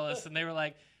Jackson or Ellis, and they were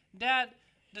like, Dad,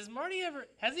 has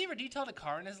he ever detailed a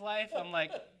car in his life? I'm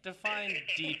like, define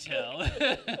detail.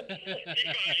 Exactly.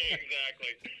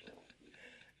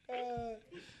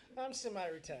 I'm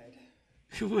semi-retired.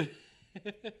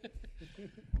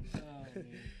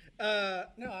 Oh,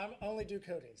 No, I only do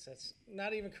coatings. That's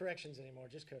not even corrections anymore,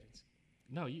 just coatings.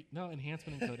 No,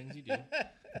 enhancement and coatings, you do.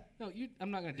 No,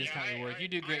 I'm not going to discount your work. You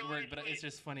do great work, but it's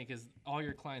just funny because all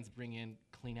your clients bring in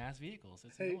clean-ass vehicles.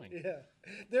 It's annoying. Yeah.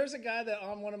 There's a guy that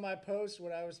on one of my posts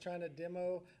when I was trying to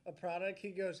demo a product,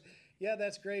 he goes, yeah,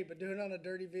 that's great, but do it on a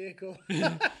dirty vehicle.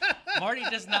 Marty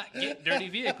does not get dirty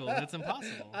vehicles. It's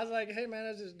impossible. I was like, hey, man,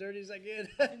 that's as dirty as I get.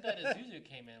 I think that Isuzu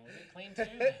came in. Was it clean too?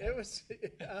 It was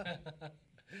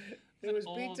it was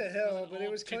beat to hell, but it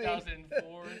was clean.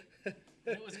 2004.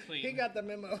 It was clean. He got the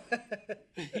memo.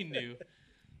 He knew.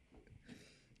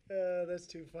 That's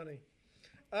too funny.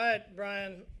 All right,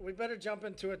 Brian, we better jump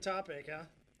into a topic, huh?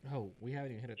 Oh, we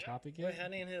haven't even hit a topic We yet?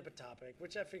 hadn't even hit up a topic,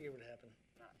 which I figured would happen.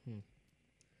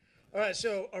 All right,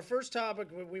 so our first topic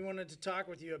we wanted to talk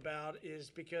with you about is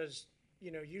because,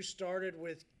 you started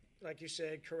with, like you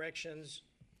said, corrections.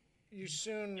 You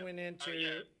soon went into,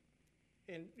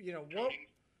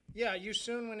 Coatings. you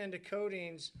soon went into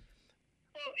coatings.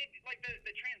 Well,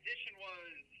 the transition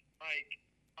was like,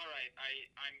 all right,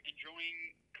 I'm enjoying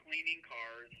cleaning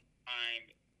cars. I'm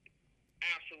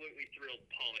absolutely thrilled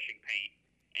polishing paint,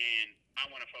 and I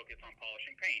want to focus on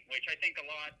polishing paint, which I think a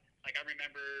lot. Like I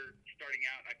remember starting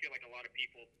out, I feel like a lot of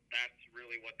people, that's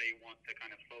really what they want to kind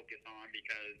of focus on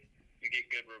because you get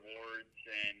good rewards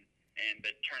and the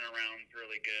turnaround's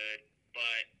really good.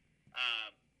 But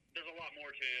there's a lot more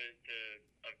to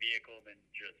a vehicle than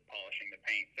just polishing the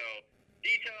paint. So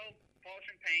detail,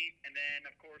 polishing paint, and then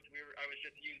of course I was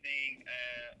just using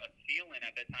a sealant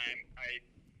at that time.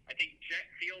 I think Jet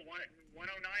Seal 109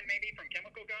 maybe from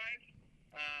Chemical Guys.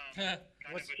 Kind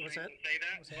What's of ashamed that? to say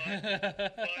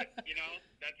that, but you know,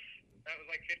 that was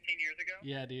like 15 years ago.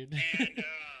 Yeah, dude. And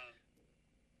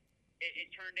it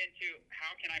turned into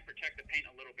how can I protect the paint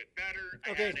a little bit better?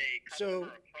 Okay, I had a so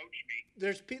customer approach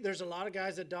me. there's a lot of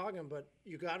guys that dog him, but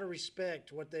you got to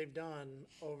respect what they've done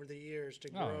over the years to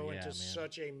grow yeah, into man.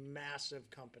 such a massive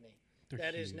company They're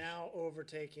that is huge. now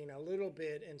overtaking a little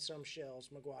bit in some shells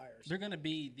Meguiar's. They're going to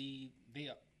be they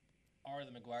are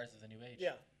the McGuire's of the new age.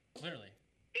 Yeah. Literally.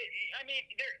 I mean,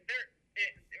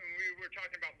 we were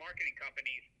talking about marketing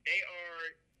companies. They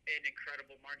are an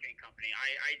incredible marketing company.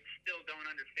 I still don't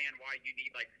understand why you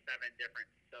need like 7 different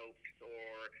soaps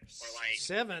or like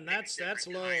 7. That's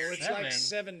different low. tires. It's like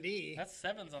 7. 7D. That's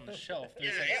 7's on the shelf.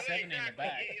 There's Yeah, like 70 in the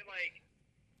back. Like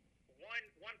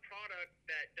one product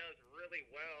that does really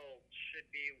well should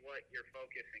be what you're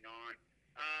focusing on.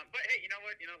 But hey, you know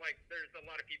what? Like there's a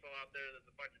lot of people out there. There's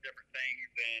a bunch of different things,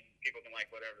 and people can like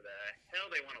whatever the hell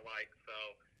they want to like. So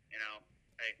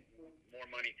hey, more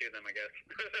money to them, I guess.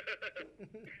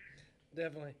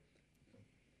 Definitely.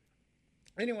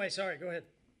 Anyway, sorry. Go ahead.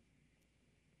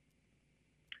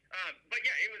 But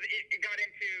yeah, it got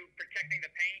into protecting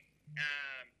the paint.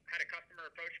 Had a customer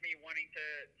approach me wanting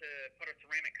to put a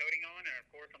ceramic coating on, and of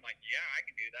course I'm like, yeah, I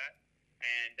can do that.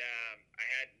 And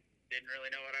didn't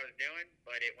really know what I was doing,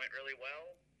 but it went really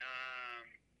well.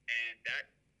 And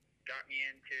that got me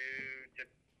into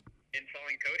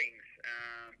installing coatings.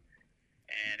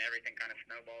 And everything kind of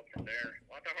snowballed from there.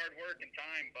 Lots of hard work and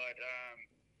time, but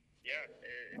yeah,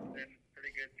 it's been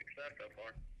pretty good success so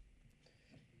far.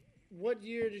 What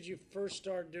year did you first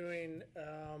start doing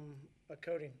a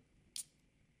coating?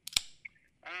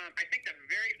 I think the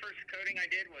very first coating I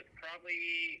did was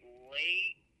probably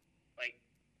late, like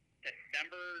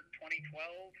December 2012,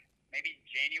 maybe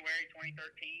January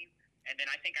 2013, and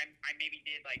then I think I maybe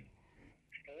did like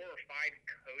 4 or 5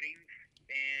 coatings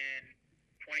in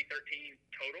 2013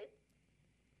 total,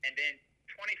 and then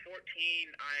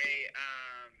 2014 I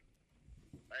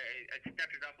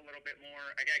stepped it up a little bit more.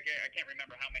 I can't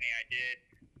remember how many I did,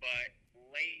 but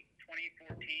late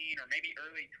 2014 or maybe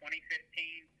early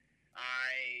 2015,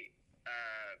 I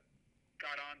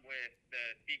got on with the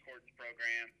C-Cords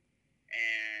program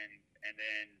and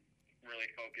then really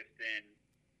focused in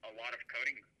a lot of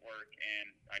coating work,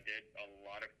 and I did a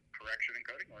lot of correction and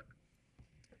coating work.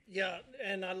 Yeah,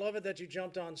 and I love it that you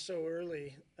jumped on so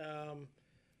early.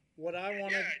 What I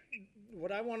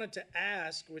wanted to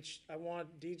ask, which I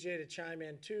want DJ to chime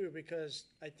in too, because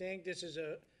I think this is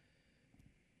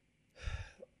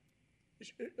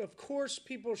of course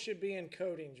people should be in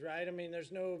coatings, right? I mean,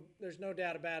 there's no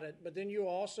doubt about it. But then you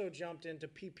also jumped into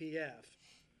PPF.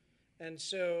 And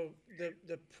so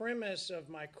the premise of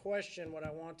my question, what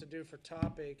I want to do for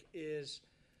topic, is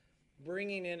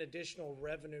bringing in additional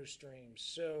revenue streams.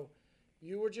 So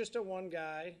you were just a one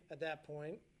guy at that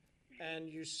point, and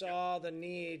you saw the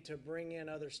need to bring in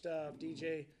other stuff.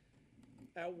 DJ,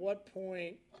 at what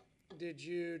point did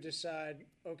you decide,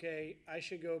 okay, I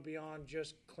should go beyond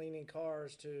just cleaning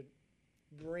cars to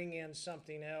bring in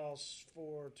something else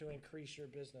to increase your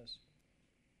business?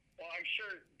 Well, I'm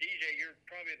sure, DJ, you're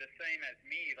probably the same as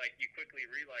me. Like, you quickly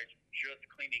realize just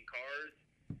cleaning cars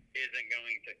isn't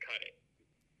going to cut it.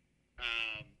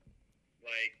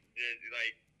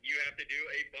 Like you have to do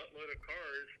a buttload of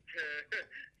cars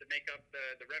to make up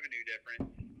the revenue difference.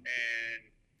 And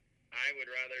I would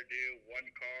rather do one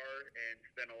car and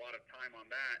spend a lot of time on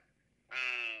that.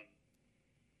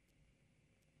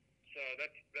 So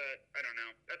I don't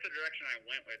know. That's the direction I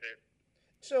went with it.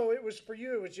 So it was for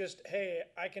you, it was just, hey,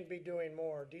 I can be doing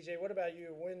more. DJ, what about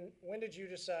you? When did you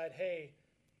decide, hey,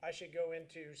 I should go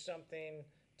into something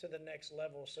to the next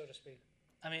level, so to speak?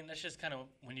 I mean, that's just kind of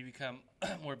when you become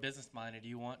more business-minded.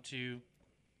 You want to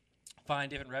find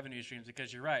different revenue streams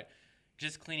because you're right.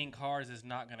 Just cleaning cars is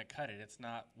not going to cut it. It's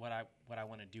not what I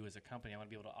want to do as a company. I want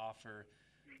to be able to offer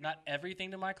not everything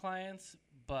to my clients,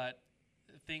 but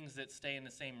things that stay in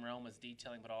the same realm as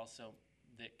detailing, but also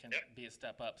that can be a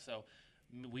step up. So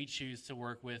we choose to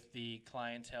work with the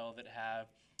clientele that have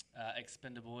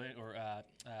expendable or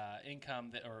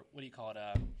income that, or what do you call it?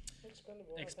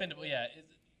 Expendable. Expendable, yeah.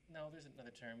 no, there's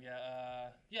another term.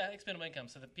 Yeah, expendable income.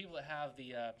 So the people that have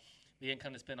the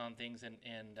income to spend on things and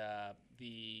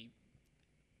the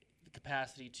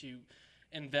capacity to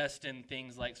invest in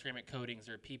things like ceramic coatings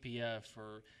or PPF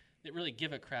or that really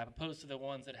give a crap, opposed to the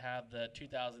ones that have the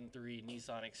 2003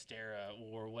 Nissan Xterra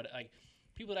or what, like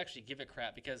people that actually give a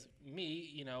crap. Because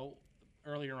me,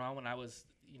 earlier on when I was,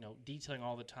 detailing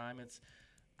all the time,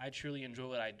 I truly enjoy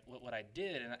what I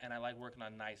did, and I like working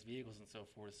on nice vehicles and so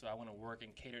forth. So I want to work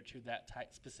and cater to that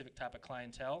specific type of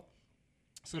clientele.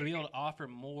 So to be able to offer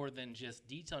more than just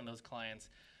detailing those clients,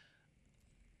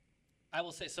 I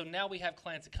will say, so now we have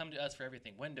clients that come to us for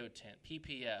everything: window tint,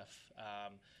 PPF,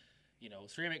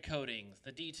 ceramic coatings,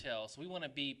 the details. So we want to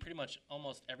be pretty much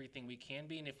almost everything we can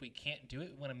be, and if we can't do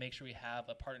it, we want to make sure we have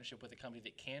a partnership with a company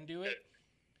that can do it,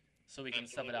 so we can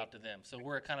sub it out to them. So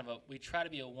we're we try to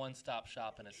be a one-stop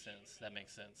shop in a sense. That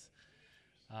makes sense.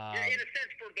 Yeah, in a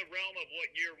sense, for the realm of what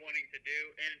you're wanting to do,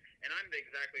 and I'm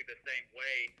exactly the same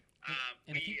way.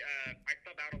 I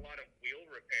sub out a lot of wheel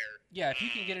repair. Yeah, if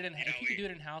you can get it in, if you can do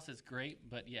it in house, it's great.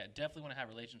 But yeah, definitely want to have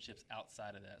relationships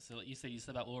outside of that. So you say you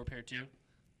sub out wheel repair too?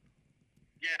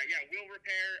 Yeah, wheel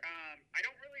repair. I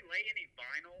don't really lay any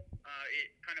vinyl.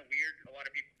 It's kind of weird. A lot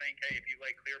of people think, hey, if you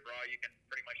lay clear bra, you can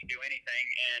pretty much do anything.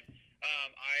 And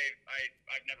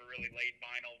I've never really laid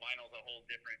vinyl. Vinyl's a whole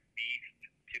different beast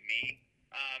to me.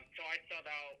 So I sub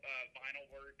out vinyl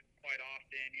work quite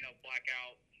often.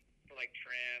 Blackouts for like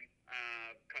trim.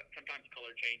 Sometimes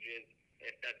color changes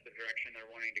if that's the direction they're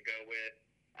wanting to go with.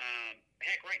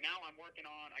 Heck, right now I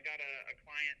got a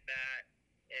client that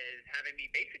is having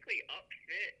me basically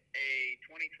upfit a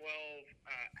 2012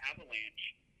 Avalanche.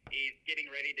 He's getting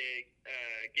ready to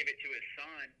give it to his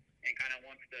son and kind of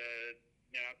wants to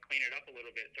clean it up a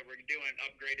little bit. So we're doing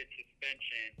upgraded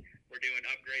suspension. We're doing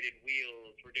upgraded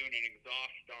wheels. We're doing an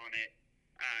exhaust on it.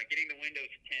 Getting the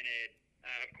windows tinted.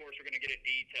 Of course, we're going to get it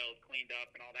detailed, cleaned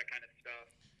up, and all that kind of stuff.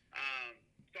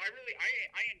 So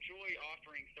I enjoy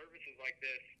offering services like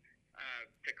this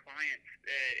to clients.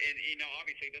 And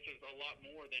obviously, this is a lot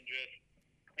more than just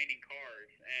cleaning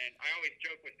cars. And I always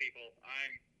joke with people,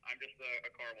 I'm just a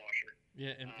car washer.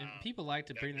 Yeah, and people like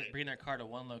to bring their car to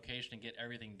one location and get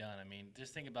everything done. I mean,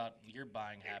 just think about your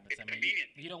buying habits. It's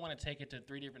convenient. You don't want to take it to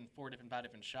 3 different, 4 different, 5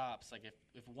 different shops. Like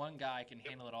if one guy can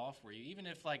handle it all for you, even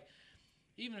if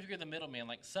you're the middleman,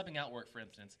 like subbing out work, for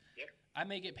instance, I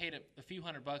may get paid a few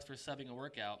 $100 for subbing a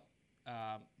workout,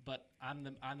 but I'm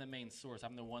the main source.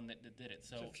 I'm the one that did it.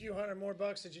 So a few $100 more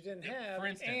that you didn't have, for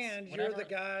instance, and you're the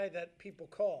guy that people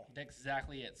call. That's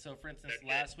exactly it. So, for instance,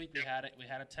 last week we had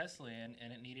a Tesla in,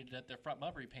 and it needed the front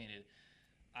bumper repainted.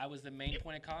 I was the main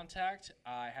point of contact.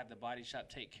 I had the body shop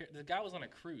take care. The guy was on a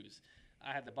cruise.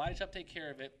 I had the body shop take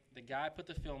care of it. The guy put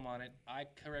the film on it. I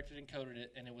corrected and coded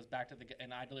it, and it was back to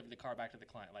and I delivered the car back to the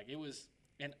client. Like it was,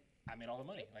 and I made all the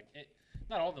money. Like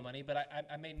not all the money, but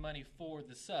I made money for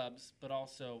the subs, but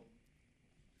also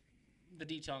the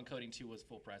detail and coding too was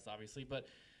full price, obviously. But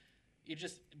it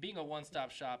just being a one-stop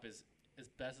shop is as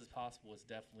best as possible is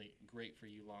definitely great for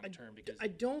you long term. Because I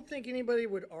don't think anybody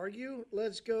would argue.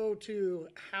 Let's go to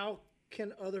how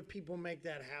can other people make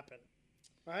that happen.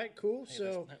 All right, cool. Hey,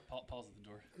 so Paul's at the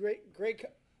door. Great.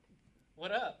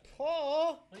 What up,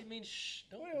 Paul? What do you mean? Shh.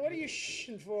 What are you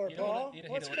shhing for, Paul?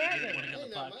 What's cracking? Hey,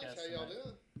 not much. How y'all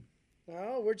doing?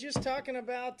 No, we're just talking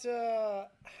about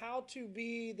how to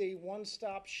be the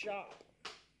one-stop shop.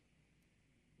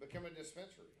 Become a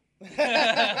dispensary.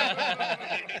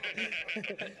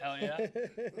 Hell yeah.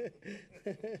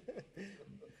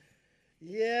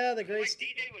 Yeah, the great.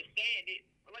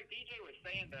 Like DJ was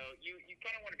saying, though, you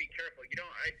kind of want to be careful. You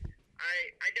don't.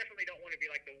 I definitely don't want to be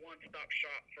like the one-stop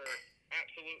shop for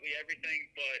absolutely everything.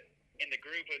 But in the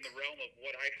group, in the realm of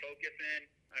what I focus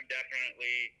in, I'm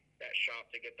definitely that shop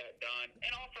to get that done.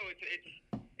 And also, it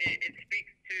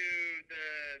speaks to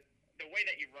the way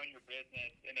that you run your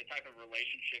business and the type of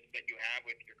relationships that you have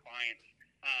with your clients.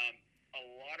 A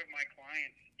lot of my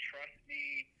clients trust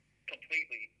me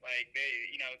completely. Like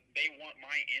they want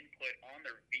my input on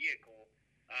their vehicle.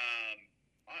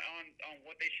 On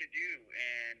what they should do,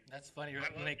 and that's funny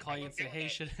when they call you and say, "Hey,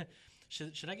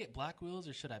 should I get black wheels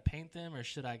or should I paint them or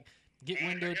should I get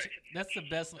window?" That's the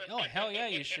best. Oh hell yeah,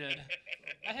 you should.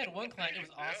 I had one client; it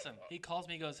was awesome. He calls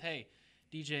me, he goes, "Hey,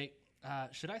 DJ,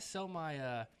 should I sell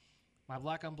my my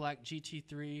black on black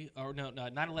GT3 or no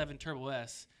 911 Turbo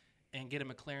S and get a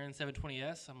McLaren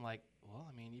 720S?" I'm like, "Well,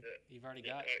 I mean, you've already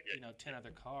got 10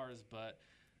 other cars, but."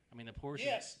 I mean, the Porsche.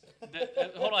 Yes.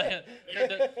 Hold on.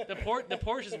 The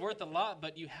Porsche is worth a lot,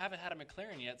 but you haven't had a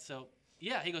McLaren yet. So,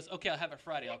 yeah. He goes, okay, I'll have it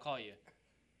Friday. I'll call you.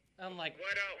 I'm like,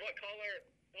 what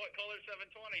color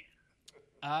 720?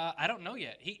 I don't know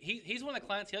yet. He's one of the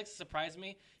clients. He likes to surprise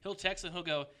me. He'll text and he'll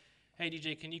go, "Hey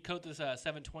DJ, can you coat this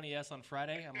 720S on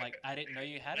Friday?" I'm like, "I didn't know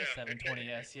you had a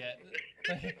 720S yet."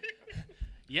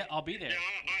 Yeah, I'll be there. Yeah,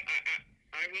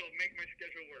 I will make my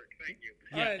schedule work. Thank you.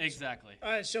 Yeah, All right. exactly.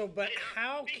 All right, so but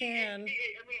how can? I'm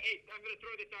going to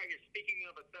throw this out here. Speaking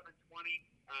of a 720,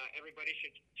 everybody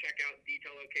should check out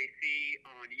Detail OKC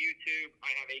on YouTube. I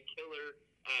have a killer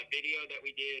video that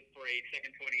we did for a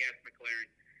 720S McLaren.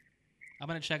 I'm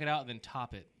gonna check it out and then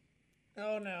top it.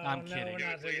 Oh no! I'm kidding. We're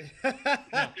not doing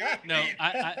it. No,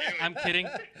 I'm kidding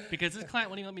because this client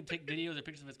won't even let me take videos or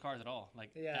pictures of his cars at all,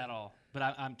 at all. But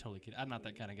I'm totally kidding. I'm not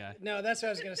that kind of guy. No, that's what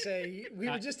I was gonna say. We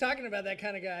were just talking about that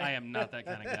kind of guy. I am not that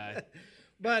kind of guy.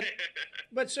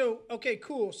 But so okay,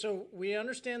 cool. So we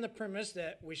understand the premise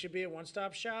that we should be a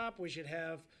one-stop shop. We should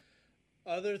have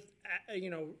other,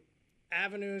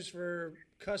 avenues for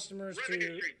customers Revenue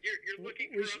to. streams. You're looking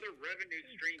for other revenue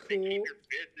streams to Cool. keep your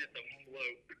business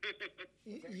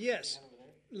afloat. Yes.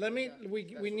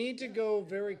 We need to go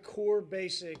very core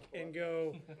basic and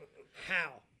go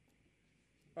how.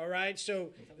 All right.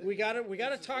 So we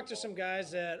gotta talk to some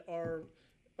guys that are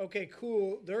okay,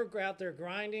 cool. They're out there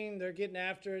grinding, they're getting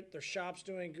after it, their shop's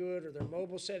doing good or their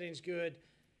mobile setting's good.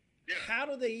 Yeah. How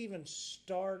do they even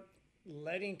start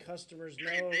letting customers know?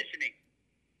 Transitioning.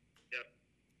 Yep.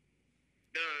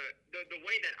 The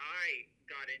way that I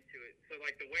got into it, so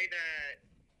like the way that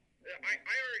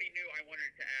I already knew I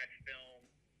wanted to add film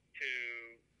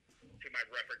to my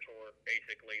repertoire,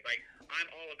 basically. Like, I'm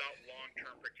all about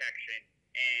long-term protection,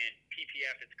 and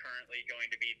PPF is currently going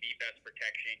to be the best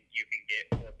protection you can get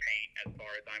for paint as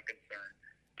far as I'm concerned.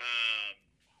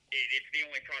 It's the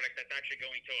only product that's actually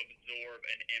going to absorb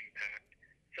an impact.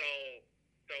 So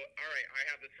all right, I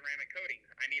have the ceramic coatings.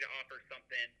 I need to offer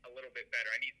something a little bit better.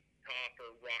 I need to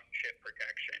offer rock chip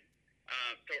protection.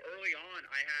 So early on,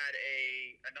 I had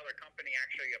another company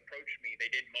actually approach me.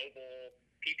 They did mobile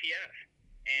PPF,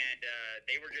 and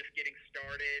they were just getting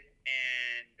started,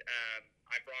 and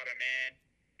I brought them in.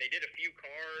 They did a few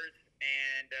cars,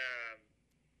 and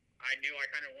I knew I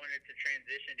kind of wanted to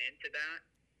transition into that,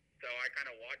 so I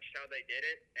kind of watched how they did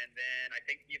it, and then I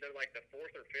think either like the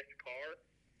fourth or fifth car,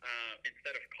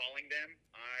 instead of calling them,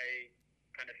 I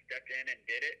kind of stepped in and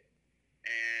did it,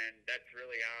 and that's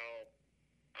really how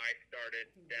I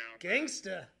started down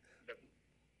Gangsta.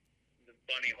 the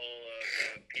bunny hole of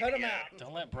PPF. Cut 'em out.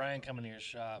 Don't let Brian come into your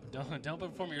shop. Don't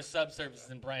perform your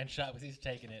subservices in Brian's shop because he's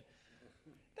taking it.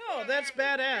 No, that's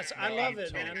badass. I No, love I'm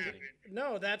it, totally man. kidding.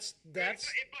 No, that's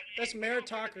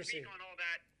meritocracy. On all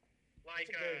that, like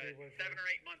That's a very good word for 7 or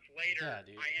 8 months later, Yeah,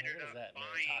 dude. I ended What is up that,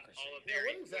 buying meritocracy? all of Yeah, their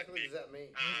what exactly does that mean?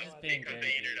 He's just being because very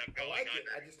they ended up I going like it.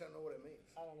 under. I just don't know what it means.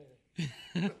 I don't either.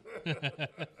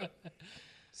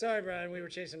 Sorry, Brian. We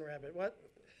were chasing a rabbit. What?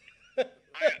 What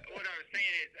I was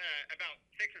saying is, about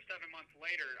 6 or 7 months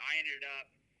later, I ended up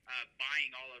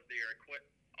buying all of their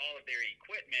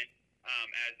equipment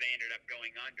as they ended up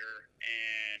going under,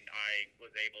 and I was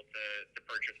able to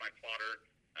purchase my plotter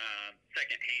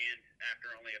secondhand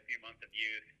after only a few months of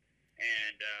use,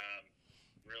 and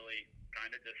really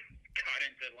kind of just got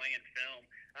into laying film.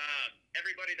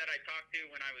 Everybody that I talked to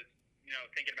when I was,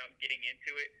 thinking about getting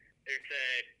into it, they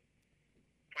said,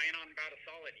 plan on about a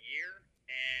solid year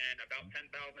and about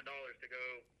 $10,000 to go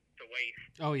to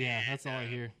waste. Oh yeah, And, that's all I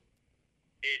hear.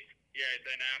 It's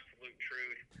an absolute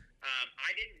truth.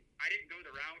 I didn't go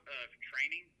the route of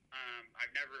training.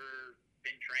 I've never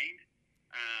been trained.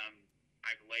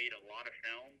 I've laid a lot of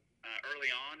film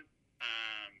early on.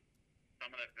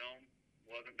 Some of that film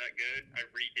wasn't that good. I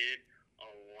redid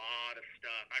a lot of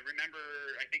stuff. I remember,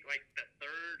 I think like the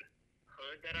third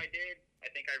hood that I did, I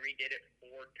think I redid it 4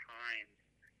 times.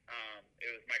 It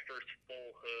was my first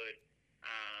full hood.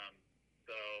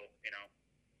 So,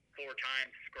 4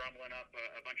 times scrumbling up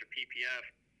a bunch of PPF.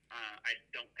 I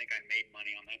don't think I made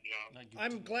money on that job.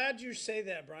 I'm glad you say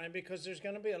that, Brian, because there's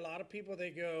going to be a lot of people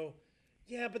that go,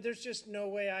 yeah, but there's just no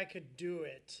way I could do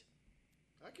it.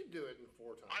 I could do it in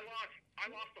 4 times. I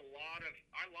lost a lot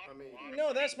of.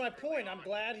 No, that's my point. I'm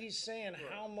glad he's saying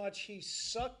how much he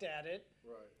sucked at it.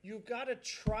 Right. You've got to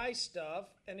try stuff,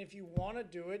 and if you want to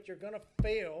do it, you're going to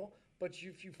fail. But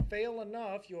if you fail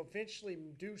enough, you'll eventually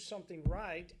do something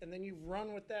right, and then you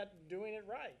run with that doing it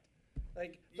right.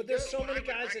 But there's so many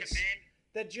guys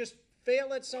that just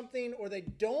fail at something or they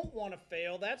don't want to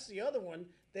fail. That's the other one.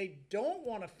 They don't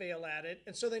want to fail at it,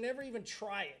 and so they never even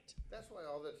try it. That's why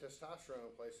all the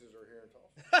testosterone places are here in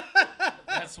Tulsa.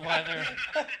 That's why they're.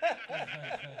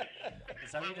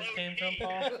 Is that where you just came from,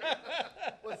 Paul?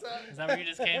 What's that? Is that where you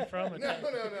just came from? No.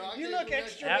 I You came look from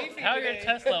extra next- leafy How are your today.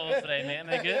 test levels today, man?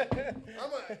 They good?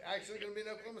 I'm actually going to be in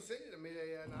Oklahoma City to meet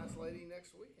a nice lady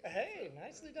next weekend. Hey,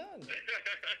 nicely done.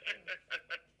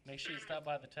 Make sure you stop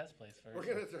by the test place first. We're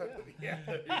going to try to, yeah.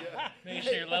 Make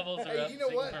sure your levels are Hey, up you know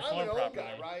so you what? can I'm perform an old properly.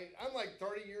 guy, right? I'm like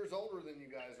 30 years older than you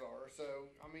guys are. So,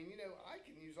 I mean, I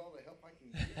can use all the help I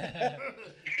can get.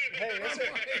 Hey,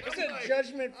 it's a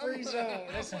judgment-free zone.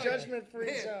 It's a judgment-free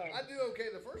Man, zone. I do okay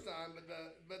the first time, but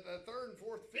the third and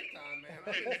fourth, fifth time, man,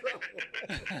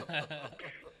 I'm in trouble.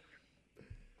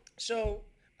 So,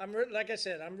 like I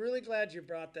said, I'm really glad you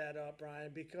brought that up,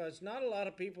 Brian, because not a lot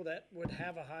of people that would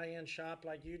have a high-end shop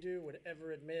like you do would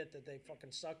ever admit that they fucking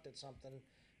sucked at something,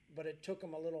 but it took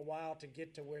them a little while to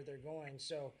get to where they're going.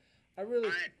 So, I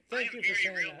really thank you for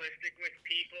saying I'm very that. realistic with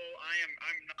people.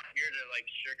 I'm not here to like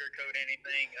sugarcoat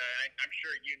anything. I'm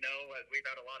sure you know, we've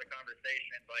had a lot of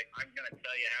conversations. Like I'm gonna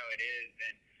tell you how it is,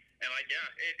 and like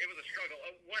it was a struggle.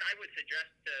 What I would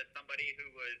suggest to somebody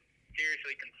who was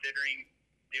seriously considering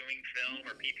doing film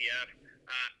or PPF,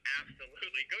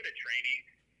 absolutely go to training.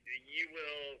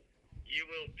 You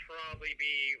will probably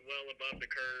be well above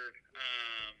the curve.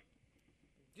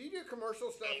 Do you do commercial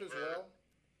stuff as well?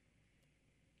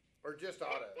 Or just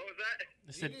auto? What was that?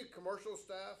 Do you do commercial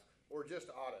stuff or just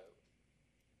auto?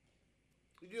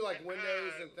 You do like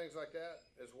windows and things like that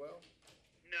as well?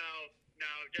 No,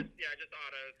 just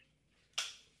autos.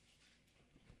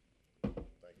 Thank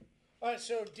you. All right,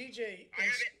 so DJ, I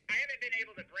haven't been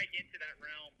able to break into that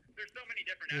realm. There's so many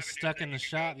different You're avenues stuck that in the you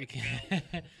can shop. go You with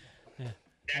can't. film.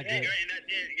 I get it. And that's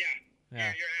it. Yeah.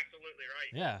 Yeah. You're absolutely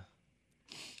right. Yeah.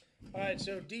 all right,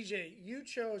 so DJ, you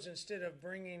chose instead of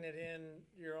bringing it in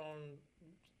your own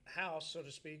house, so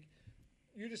to speak,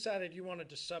 you decided you wanted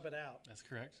to sub it out. That's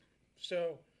correct.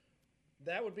 So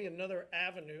that would be another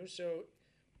avenue. So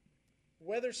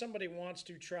whether somebody wants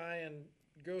to try and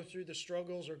go through the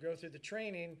struggles or go through the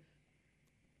training,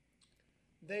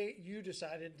 you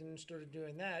decided instead of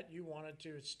doing that, you wanted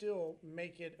to still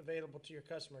make it available to your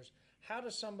customers. How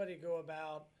does somebody go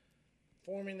about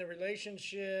forming the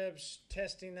relationships,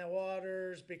 testing the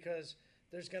waters? Because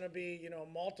there's going to be,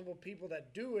 multiple people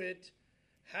that do it.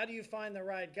 How do you find the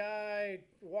right guy?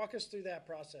 Walk us through that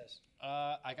process.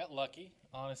 I got lucky,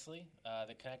 honestly.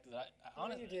 The connected.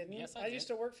 You didn't. Yes, I I did. used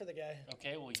to work for the guy.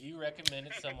 Okay, well, you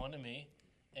recommended someone to me,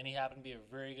 and he happened to be a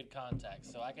very good contact.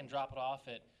 So I can drop it off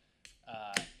at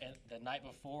and the night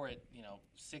before at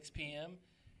 6 p.m.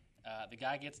 The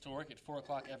guy gets to work at 4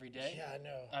 o'clock every day. Yeah, I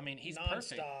know. I mean, he's Nonstop.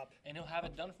 perfect, and he'll have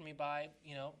it done for me by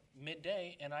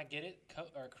midday, and I get it,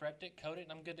 correct it, code it,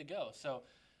 and I'm good to go. So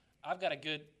I've got a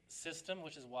good system,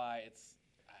 which is why it's.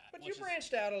 But you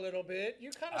branched out a little bit.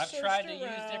 You kind of I've searched tried to around,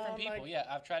 use different people. like- Yeah,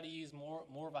 I've tried to use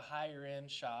more of a higher end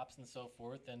shops and so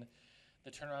forth, and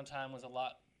the turnaround time was a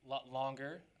lot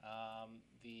longer.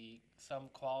 Some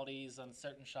qualities on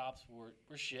certain shops were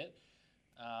shit.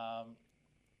 I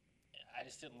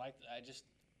just didn't like.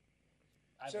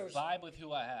 I So- vibe with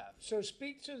who I have. So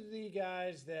speak to the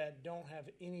guys that don't have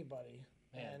anybody,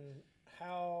 Man. and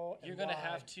how and You're gonna why.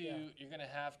 have to. Yeah. You're gonna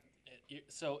have.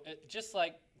 Just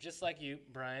like you,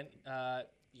 Brian.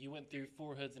 You went through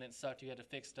 4 hoods and it sucked. You had to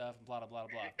fix stuff and blah blah blah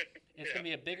blah. It's gonna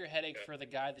be a bigger headache for the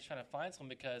guy that's trying to find someone,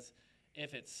 because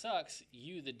if it sucks,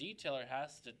 you, the detailer,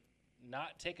 has to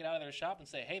not take it out of their shop and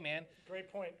say, "Hey, man, Great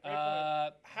point. Great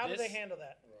Uh, point. How do they this- handle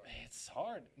that? it's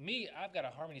hard." Me, I've got a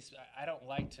harmony. I don't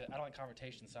like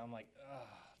confrontation, so I'm like,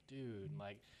 dude,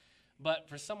 like. But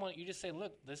for someone, you just say,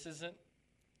 "Look, this isn't."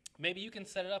 Maybe you can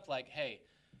set it up like, "Hey."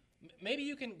 Maybe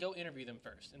you can go interview them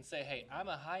first and say, "Hey, I'm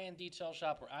a high-end detail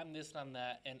shop, or I'm this and I'm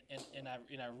that, and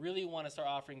I really want to start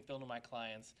offering film to my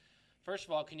clients. First of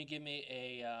all, can you give me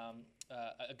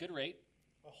a good rate,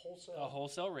 A wholesale. a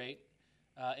wholesale rate?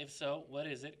 If so, what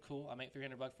is it? Cool. I make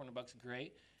 $300, $400.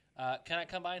 Great. Can I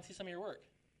come by and see some of your work?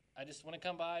 I just want to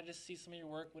come by, just see some of your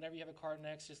work. Whenever you have a card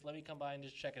next, just let me come by and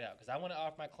just check it out, because I want to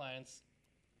offer my clients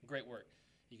great work.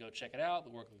 You go check it out. The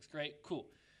work looks great. Cool.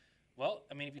 Well,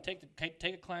 I mean, if you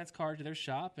take a client's card to their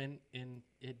shop and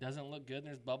it doesn't look good, and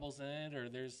there's bubbles in it, or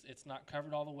it's not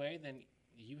covered all the way, then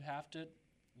you have to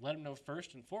let them know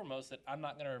first and foremost that I'm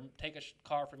not going to take a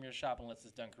car from your shop unless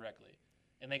it's done correctly.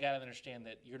 And they got to understand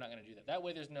that you're not going to do that. That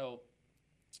way there's no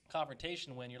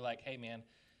confrontation when you're like, "Hey, man,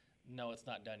 no, it's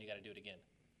not done. You got to do it again."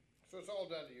 So it's all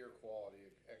done to your quality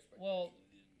expectations. Well,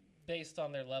 based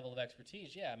on their level of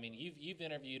expertise, yeah. I mean, you've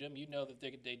interviewed them. You know that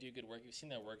they do good work. You've seen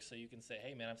their work, so you can say,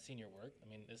 hey, man, I've seen your work. I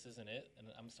mean, this isn't it, and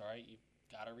I'm sorry, you've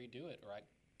got to redo it, or I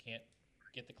can't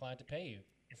get the client to pay you,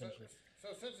 essentially. So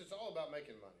since it's all about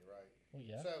making money, right? Well,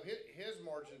 yeah. So his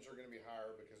margins are going to be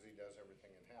higher because he does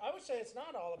everything in house. I would say it's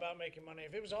not all about making money.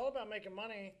 If it was all about making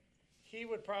money, he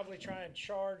would probably try and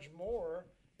charge more.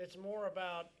 It's more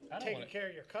about taking care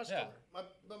of your customer. Yeah.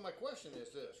 But my question is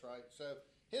this, right? So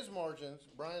his margins,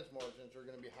 Brian's margins, are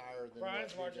going to be higher than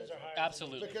Brian's what he margins does. are higher.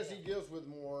 Absolutely. Because he deals with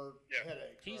more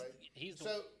headaches, right?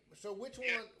 So which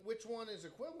one is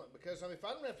equivalent? Because I mean, if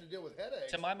I don't have to deal with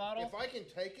headaches, To my model, if I can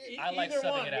take it, I like Either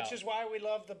subbing one, it out. which is why we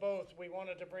love the both. We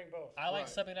wanted to bring both. I like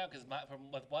Right. subbing it out because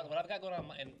with what I've got going on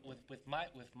with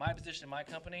my position in my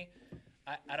company,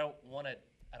 I don't want to.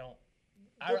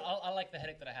 I like the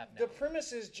headache that I have now. The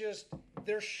premise is just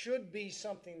there should be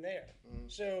something there.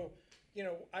 So,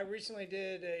 I recently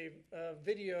did a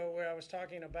video where I was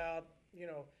talking about,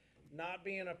 not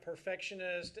being a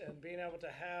perfectionist and being able to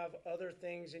have other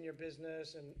things in your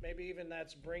business, and maybe even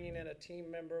that's bringing in a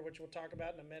team member, which we'll talk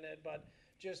about in a minute, but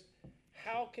just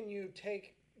how can you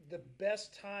take the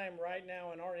best time right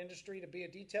now in our industry to be a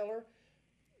detailer?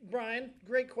 Brian,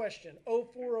 great question.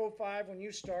 04, 05, when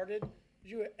you started, did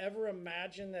you ever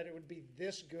imagine that it would be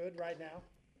this good right now?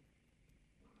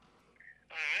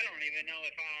 I don't even know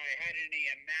if I had any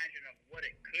imagine of what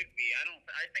it could be.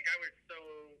 I think I was so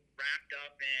wrapped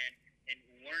up in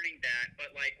learning that.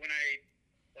 But like when I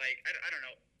don't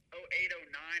know, 08,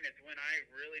 09 is when I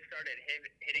really started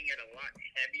hitting it a lot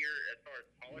heavier as far as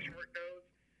polish work goes.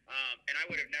 And I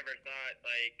would have never thought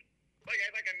like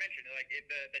I mentioned,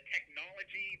 the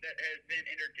technology that has been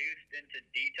introduced into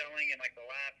detailing in like the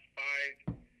last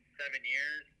 5-7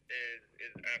 years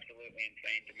is absolutely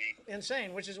insane to me.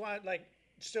 Insane, which is why,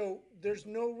 so there's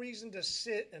no reason to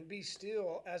sit and be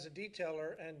still as a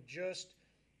detailer and just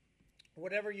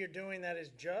whatever you're doing that is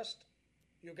just,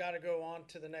 you got to go on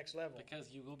to the next level.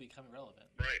 Because you will become irrelevant.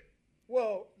 Right.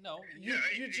 Well, No. you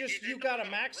got to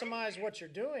maximize what you're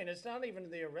doing. It's not even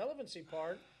the irrelevancy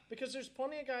part, because there's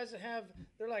plenty of guys that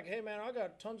they're like, hey man, I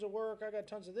got tons of work, I got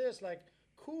tons of this. Like,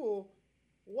 cool.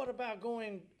 What about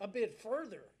going a bit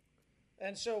further?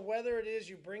 And so whether it is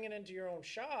you bring it into your own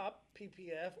shop,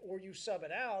 PPF, or you sub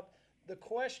it out, the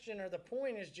question or the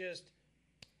point is just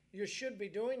you should be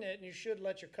doing it, and you should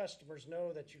let your customers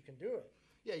know that you can do it.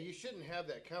 yeah, you shouldn't have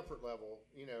that comfort level,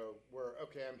 where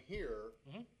okay, I'm here.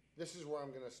 Mm-hmm. This is where I'm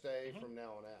going to stay from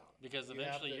now on out. Because You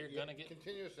have eventually you're going to get.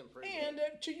 continuous improvement. And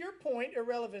to your point,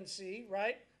 irrelevancy,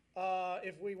 right?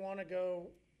 If we want to go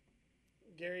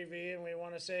Gary Vee and we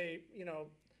want to say,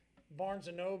 Barnes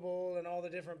 & Noble and all the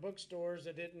different bookstores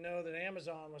that didn't know that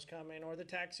Amazon was coming, or the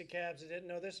taxi cabs that didn't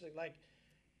know this. Like,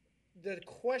 the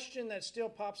question that still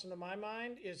pops into my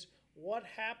mind is what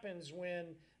happens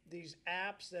when these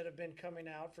apps that have been coming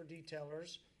out for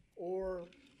detailers, or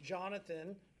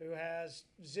Jonathan, who has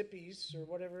Zippies or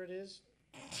whatever it is.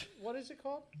 What is it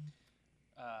called?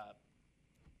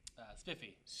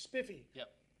 Spiffy. Spiffy.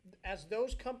 Yep. As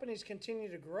those companies continue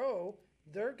to grow,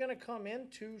 they're going to come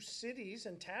into cities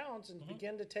and towns and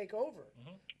begin to take over,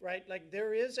 right? Like,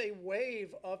 there is a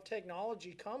wave of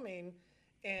technology coming,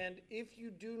 and if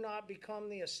you do not become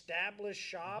the established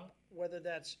shop, whether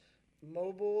that's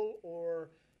mobile or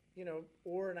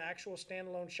or an actual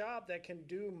standalone shop that can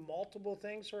do multiple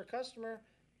things for a customer,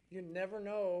 you never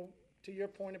know. To your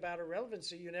point about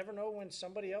irrelevancy, you never know when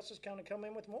somebody else is going to come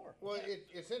in with more. Well,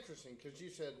 it's interesting because you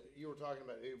said you were talking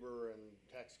about Uber and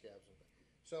taxi cabs and things.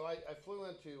 So I flew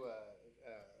into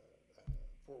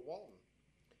Fort Walton,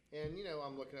 and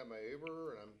I'm looking at my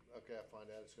Uber, and I find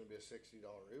out it's going to be a $60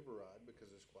 Uber ride because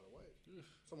it's quite a ways.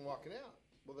 So I'm walking out.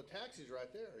 Well, the taxi's right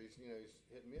there. He's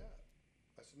hitting me up.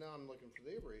 I said, now I'm looking for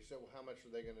the Uber. He said, well, how much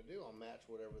are they going to do? I'll match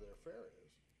whatever their fare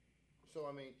is. So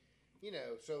I mean,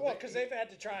 because they've had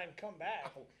to try and come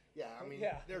back. Yeah, I mean,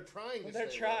 Yeah. they're trying to.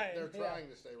 They're stay trying, They're yeah. trying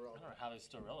to stay I relevant. don't know how they're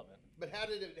still relevant. But how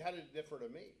did it differ to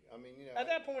me? I mean, At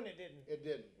that point, it didn't. it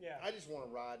didn't. Yeah. I just want to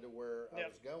ride to where I Yep.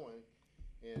 was going,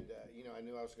 and I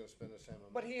knew I was going to spend the same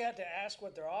amount. But he had to ask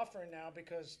what they're offering now,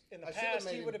 because in the I should've past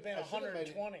he made would have been I should've made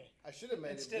it- 120 I should have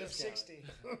made instead it of discounted. 60.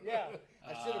 Yeah,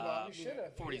 I should have bought. you should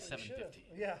have. $47.50.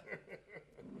 Yeah.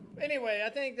 Anyway, I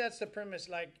think that's the premise.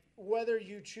 Like, whether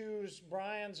you choose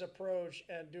Brian's approach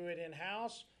and do it in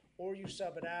house or you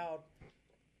sub it out,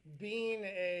 being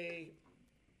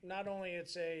not only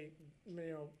it's a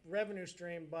revenue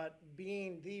stream, but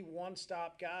being the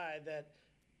one-stop guy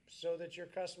so that your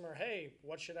customer, hey,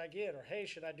 what should I get? Or hey,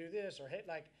 should I do this? Or hey,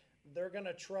 like, they're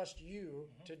gonna trust you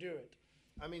to do it.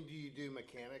 I mean, do you do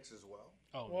mechanics as well?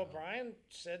 Oh, Well, no. Brian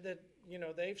said that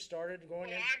they've started going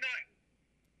Well, in.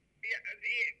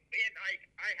 and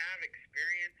I have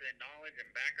experience and knowledge and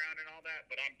background and all that,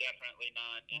 but I'm definitely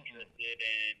not interested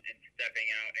in stepping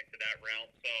out into that realm.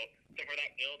 So for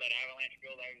that build, that Avalanche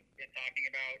build I've been talking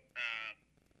about,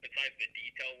 besides the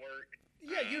detail work,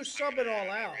 Yeah, you sub it all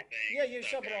out. everything Yeah, you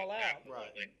subbed sub it all out.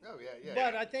 Right. absolutely. Oh yeah.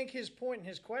 But I think his point and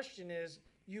his question is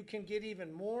you can get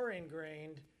even more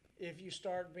ingrained if you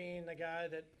start being the guy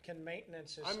that can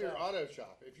maintenance his I'm stuff. your auto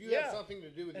shop. If you Yeah. have something to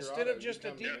do with Instead your auto, of just you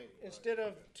a come to me. instead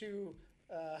of to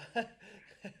But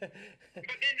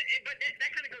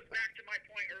that kind of goes back to my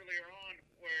point earlier on,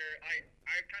 where I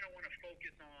kind of want to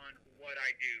focus on what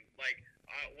I do. Like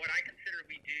what I consider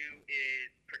we do is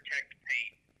protect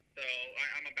paint. So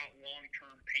I'm about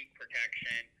long-term paint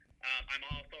protection. I'm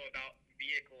also about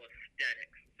vehicle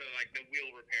aesthetics. So like the wheel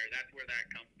repair, that's where that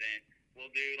comes in.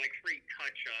 We'll do like free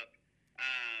touch-up,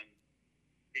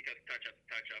 because touch-up's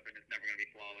touch-up and it's never going to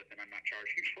be flawless, and I'm not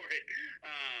charging for it.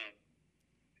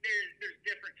 There's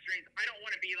different streams. I don't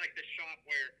want to be like the shop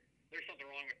where there's something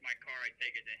wrong with my car, I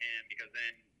take it to him, because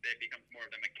then it becomes more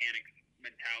of the mechanic's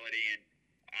mentality, and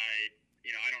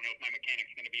I don't know if my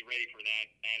mechanic's going to be ready for that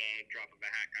at a drop of a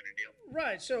hat kind of deal.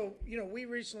 Right. So, we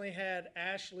recently had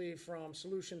Ashley from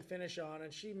Solution Finish on,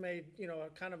 and she made,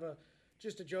 a kind of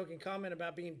just a joking comment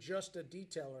about being just a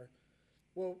detailer.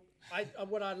 Well,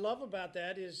 what I love about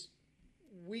that is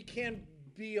we can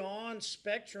beyond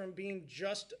spectrum being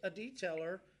just a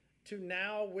detailer to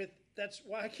now that's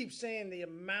why I keep saying the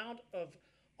amount of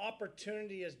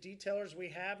opportunity as detailers we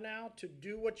have now to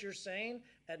do what you're saying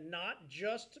and not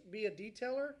just be a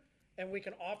detailer, and we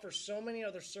can offer so many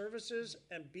other services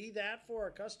and be that for our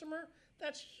customer.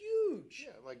 That's huge.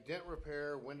 Yeah, like dent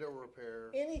repair, window repair,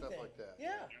 Anything. stuff like that.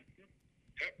 Yeah.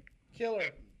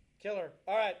 Killer.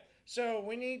 All right. So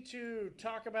we need to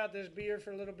talk about this beer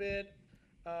for a little bit.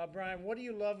 Brian, what do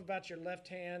you love about your left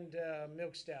hand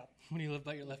milk stout? What do you love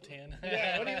about your left hand?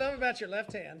 Yeah, what do you love about your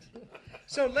left hand?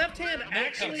 So left hand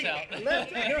actually, comes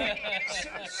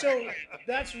out. so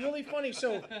that's really funny.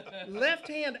 So left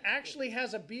hand actually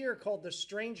has a beer called the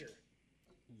Stranger.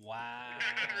 Wow.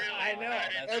 I know.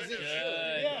 That's As it good.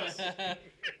 should. Yes.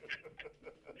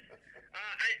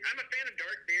 I'm a fan of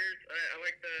dark beers. I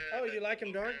like the. Oh, you like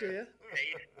them dark, do you?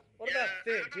 Taste. What about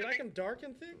thick? Do you like them dark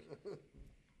and thick?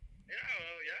 Yeah,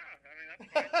 well, yeah. I mean, that's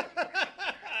fine.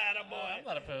 Attaboy. I'm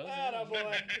not opposed.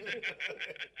 Attaboy.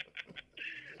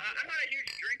 I'm not a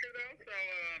huge drinker though, so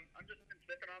I'm just been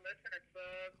sipping on this, and it's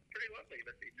pretty lovely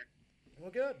this evening.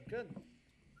 Well, good.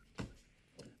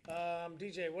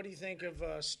 DJ, what do you think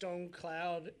of Stone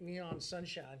Cloud Neon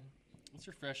Sunshine? It's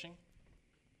refreshing.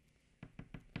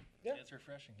 Yeah. It's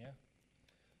refreshing, yeah.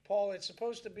 Paul, it's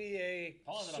supposed to be a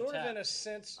Paul has it on sort of tap. in a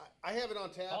sense. I have it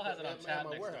on tap, Paul has it on at tap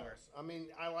my next door. warehouse. I mean,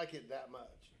 I like it that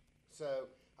much. So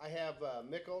I have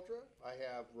Mick Ultra, I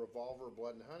have Revolver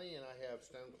Blood and Honey, and I have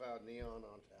Stone Cloud Neon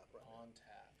on tap right now. On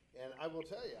tap. And I will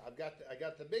tell you, I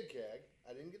got the big keg.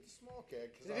 I didn't get the small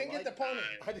keg. You didn't get the pony.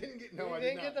 I didn't get. No, You I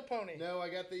didn't did get not. the pony. No, I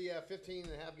got the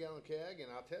 15.5 gallon keg, and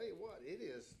I'll tell you what,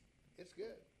 it's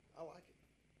good. I like it.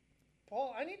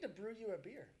 Paul, I need to brew you a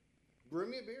beer. Brew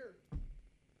me a beer.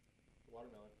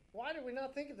 Watermelon. Why did we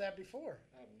not think of that before?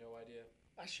 I have no idea.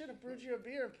 I should have brewed you a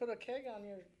beer and put a keg on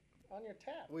your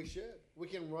tap. We should. We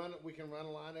can run a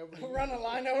line over. to you. Run a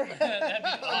line over. That'd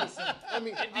be awesome. I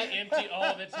mean, It'd be empty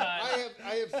all the time.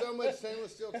 I have so much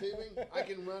stainless steel tubing. I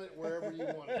can run it wherever you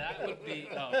want it. That would be,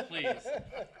 oh, please.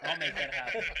 I'll make that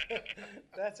happen.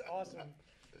 That's awesome.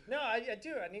 No, I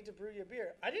do. I need to brew you a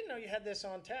beer. I didn't know you had this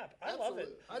on tap. I love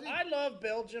it. Absolutely. I love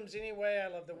Belgiums anyway. I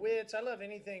love the wits. I love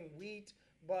anything wheat.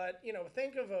 But,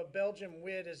 think of a Belgian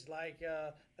wit as like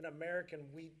an American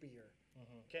wheat beer.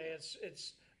 Okay,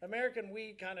 it's American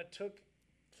wheat kind of took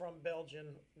from Belgian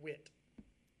wit,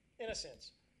 in a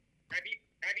sense. Have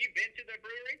you been to the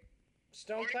brewery?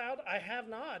 Stone Cloud, I have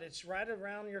not. It's right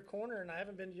around your corner, and I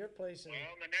haven't been to your place in, Well,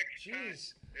 the next time.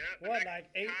 jeez, Yeah, the what, next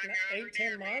like time you're over 10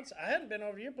 near me. months? I hadn't been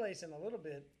over to your place in a little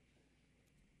bit.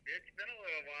 It's been a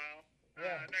little while.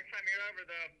 Yeah. Next time you're over,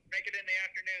 though, make it in the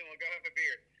afternoon. We'll go have a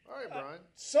beer. All right, Brian.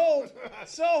 Sold.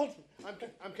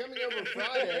 I'm coming over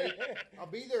Friday. I'll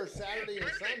be there Saturday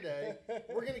and Sunday.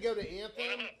 We're gonna go to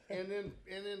Anthem and then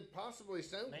possibly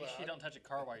Stone Make sure you Cloud. don't touch a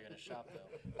car while you're in a shop,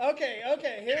 though. Okay,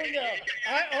 here we go.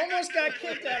 I almost got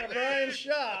kicked out of Brian's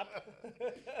shop.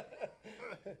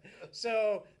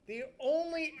 So the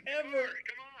only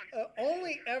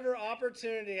ever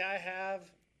opportunity I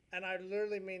have, and I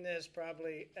literally mean this,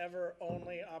 probably ever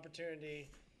only opportunity,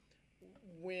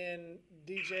 when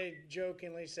DJ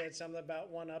jokingly said something about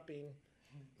one-upping,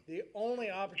 the only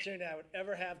opportunity I would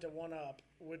ever have to one-up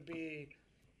would be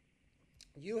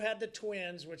you had the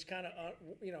twins, which kind of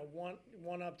one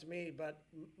upped me, but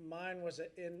mine was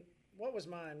what was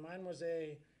mine? Mine was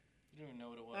a. You don't even know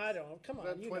what it was. I don't. Come on,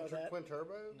 That you know that. twin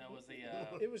turbo? No, it was the.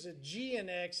 It was a G and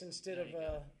X instead There of you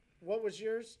go. what was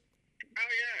yours? Oh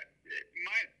yeah,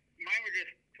 mine were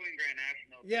just Twin Grand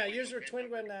Nationals. Yeah, yours were Twin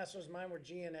Grand Nationals. Mine were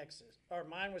G and X's, or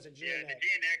mine was a G Yeah, and the X.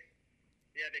 GNX.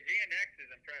 Yeah, the GNX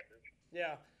is impressive.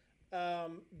 Yeah,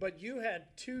 but you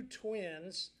had two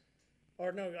twins,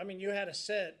 or no? I mean, you had a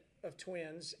set of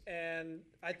twins, and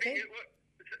I think.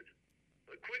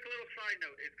 A quick little side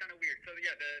note, it's kind of weird. So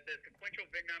yeah, the sequential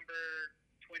VIN number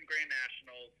Twin Grand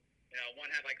Nationals,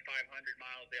 one had like 500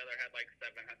 miles, the other had like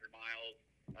 700 miles,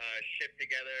 shipped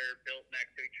together, built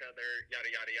next to each other,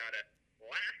 yada, yada, yada.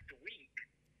 Last week,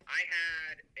 I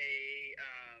had a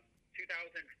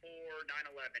 2004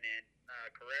 911 in,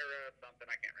 Carrera something,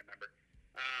 I can't remember.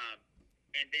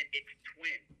 And then it's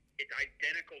twin. It's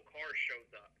identical car shows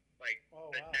up, like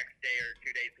the next day or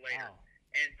 2 days later. Wow.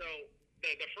 And so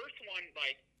the first one,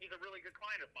 like, he's a really good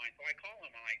client of mine. So I call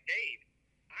him. I'm like, Dave,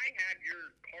 I have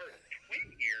your car's twin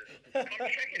here. Come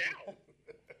check it out.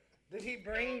 Did he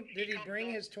bring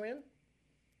his twin?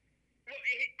 Well,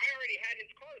 I already had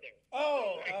his car there.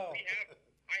 Oh, So, oh.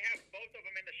 I have both of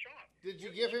them in the shop. Did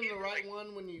you give him the right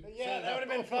one when you? Yeah, sent it that would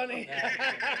have been out? funny. I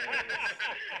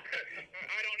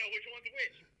don't know which one's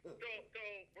which. So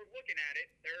we're looking at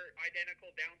it. They're identical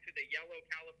down to the yellow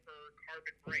caliper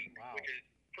carbon brake, Wow. which is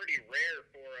pretty rare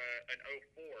for an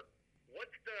 04.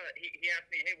 What's he asked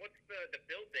me, hey, what's the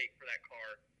build date for that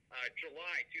car?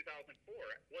 July 2004.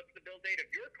 What's the build date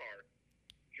of your car?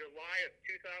 July of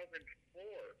 2004.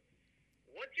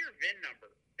 What's your VIN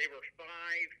number? They were 5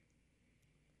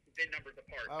 VIN numbers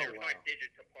apart. Oh, They were wow. 5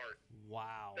 digits apart.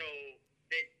 Wow. So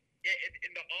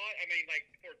in the odd, I mean, like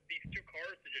for these two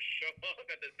cars to just show up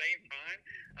at the same time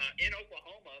in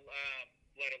Oklahoma,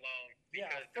 let alone Yeah,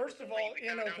 because first of all,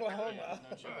 in Oklahoma.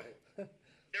 No joke.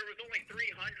 there was only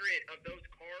 300 of those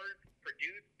cars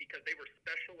produced because they were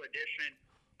special edition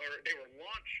or they were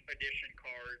launch edition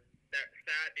cars that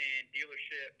sat in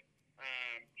dealership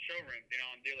showrooms,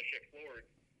 on dealership floors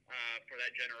for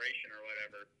that generation or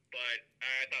whatever. But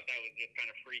I thought that was just kind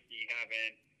of freaky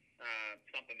having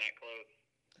something that close.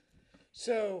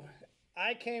 So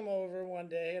I came over one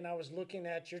day and I was looking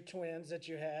at your twins that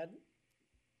you had.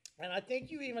 And I think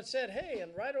you even said, hey,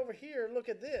 and right over here, look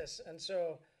at this. And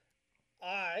so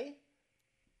I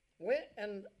went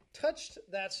and touched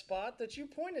that spot that you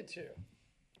pointed to.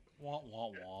 Wah, wah,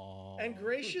 wah. And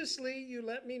graciously, you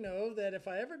let me know that if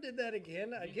I ever did that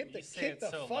again, I'd get You the say kick it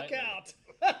the so fuck lightly. out.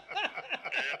 And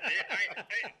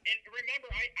remember,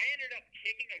 I ended up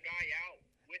kicking a guy out.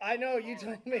 With I know, the you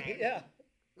car. told me, yeah.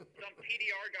 Some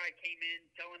PDR guy came in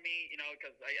telling me,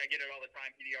 because I get it all the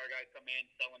time. PDR guys come in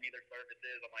selling me their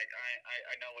services. I'm like,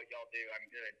 I know what y'all do. I'm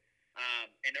good.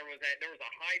 And there was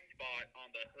a high spot on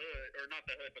the hood, or not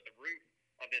the hood, but the roof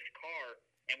of this car,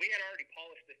 and we had already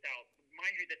polished this out. Mind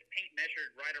you, this paint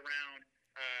measured right around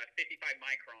 55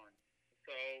 microns,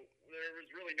 so there was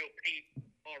really no paint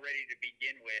already to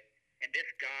begin with. And this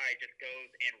guy just goes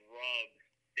and rubs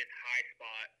this high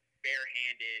spot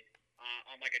barehanded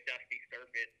on like a dusty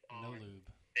surface No on lube.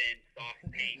 thin soft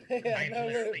paint. Yeah, I no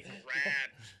literally lube.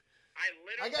 grabbed.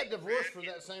 I got divorced for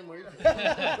that same reason. I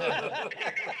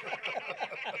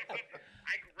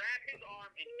grab his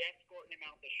arm and escort him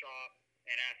out the shop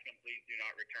and ask him, please do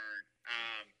not return.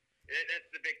 That's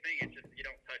the big thing. It's just you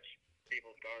don't touch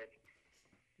people's cars.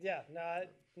 Yeah, now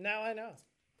I know.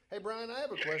 Hey, Brian, I have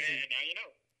a question. And now you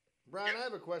know. Brian, I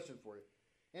have a question for you.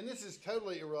 And this is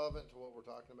totally irrelevant to what we're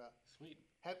talking about. Sweet.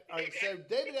 All right, so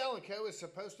David Allen Coe is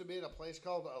supposed to be at a place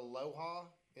called Aloha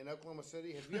in Oklahoma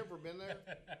City. Have you ever been there?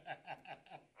 I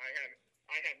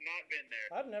have not been there.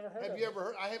 I've never heard of Have it. you ever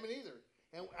heard? I haven't either.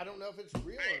 And I don't know if it's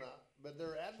real or not, but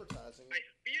they're advertising I it.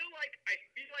 feel like I've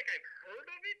heard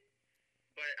of it,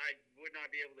 but I would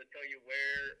not be able to tell you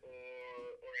where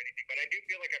or anything. But I do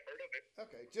feel like I've heard of it.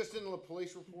 Okay, just in the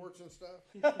police reports and stuff.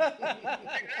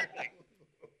 Exactly.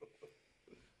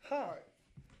 Huh. All right.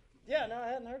 Yeah, no, I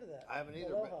hadn't heard of that. I haven't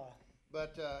either, Aloha.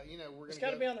 But we're It's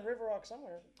going got to be on the River Rock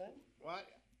somewhere, right? Well,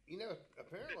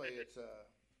 apparently it's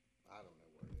I don't know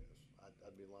where it is.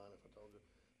 I'd be lying if I told you.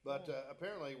 But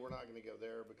apparently we're not going to go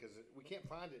there because we can't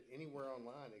find it anywhere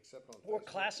online except on Or Facebook.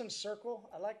 Classen Circle.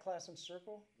 I like Classen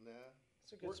Circle. No.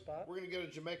 It's a good spot. We're going to go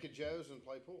to Jamaica Joe's and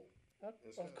play pool. Of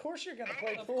course you're going to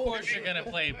play Of pool. course you're going to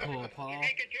play pool, Paul.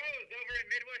 Jamaica Joe's over in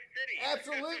Midwest City.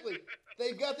 Absolutely.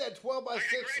 They've got that 12 by 6.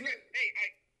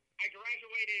 I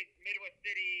graduated Midwest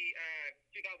City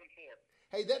 2004.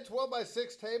 Hey, that 12 by 6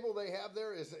 table they have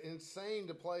there is insane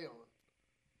to play on.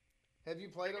 Have you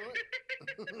played on it?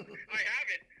 I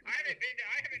haven't been to.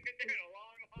 I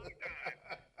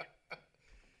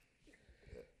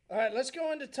All right, let's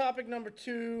go into topic number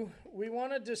 2. We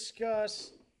want to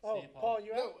discuss. Oh, See, Paul,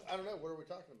 you No, out? I don't know. What are we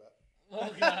talking about? Oh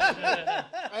God.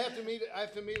 I have to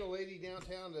meet a lady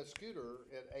downtown to scooter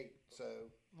at 8. So,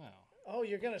 Wow. Oh,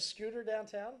 you're gonna scooter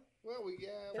downtown? well, Isn't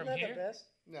From that here? the best?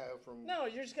 from No,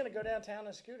 you're just gonna go downtown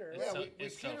and scooter. It's yeah, so- we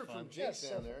it's so scootered fun. from Jinx Yeah,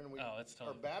 down so- there, and It's our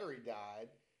totally battery died,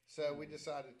 so we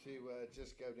decided to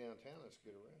just go downtown and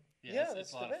scoot around. Yeah, that's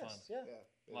it's a lot the of fun. best. Yeah. Yeah,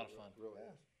 A lot of fun. Really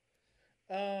is.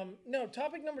 No,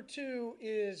 topic number 2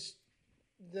 is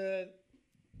the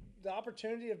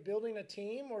opportunity of building a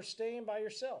team or staying by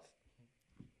yourself.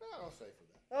 No, I'll stay for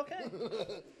that. Okay.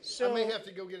 So I may have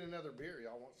to go get another beer.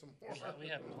 Y'all want some more? We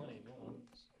have plenty. Go on.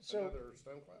 so Another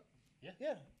stone clap?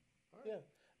 yeah. Yeah.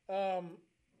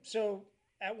 So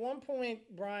at one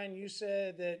point, Brian, you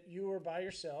said that you were by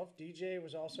yourself. DJ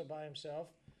was also by himself.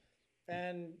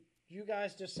 And you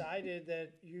guys decided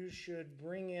that you should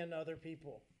bring in other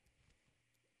people.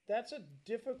 That's a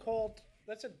difficult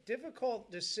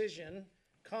decision.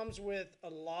 Comes with a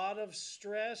lot of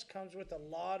stress, comes with a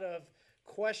lot of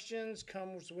questions,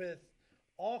 comes with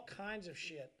all kinds of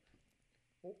shit.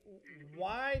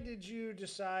 Why did you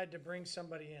decide to bring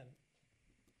somebody in?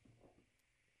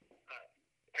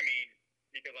 I mean,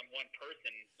 because I'm one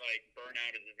person, like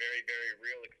burnout is very, very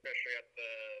real, especially at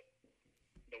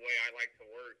the way I like to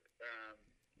work.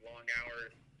 Long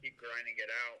hours, keep grinding it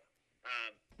out.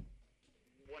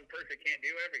 One person can't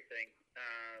do everything.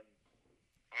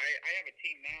 I have a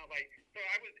team now. Like, so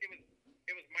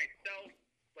it was myself.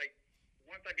 Like,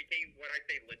 once I became what I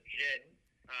say legit,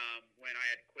 when I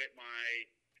had quit my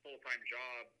full-time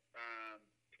job,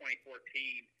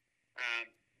 2014.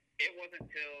 It wasn't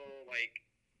until like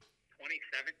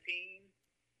 2017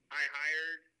 I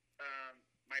hired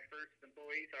my first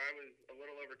employee. So I was a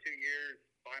little over 2 years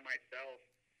by myself,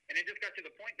 and it just got to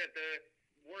the point that the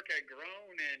work had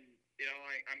grown, and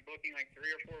I'm booking like 3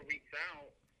 or 4 weeks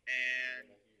out, and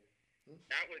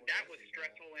that was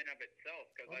stressful in of itself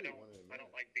because I don't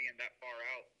like being that far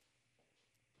out.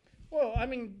 Well, I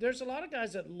mean, there's a lot of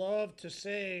guys that love to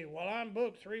say, well, I'm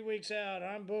booked 3 weeks out,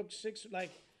 I'm booked 6, like,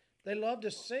 they love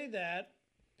to say that,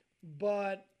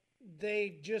 but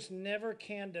they just never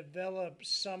can develop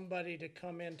somebody to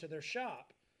come into their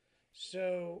shop.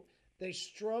 So they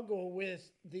struggle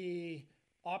with the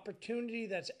opportunity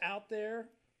that's out there,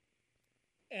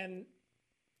 and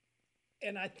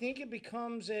I think it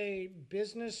becomes a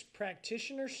business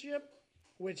practitionership,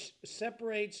 which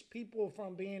separates people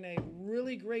from being a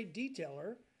really great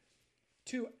detailer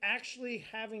to actually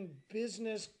having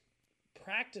business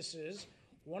practices.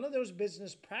 One of those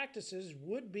business practices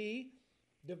would be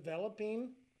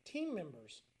developing team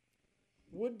members,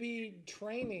 would be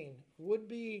training, would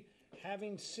be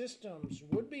having systems,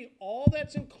 would be all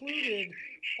that's included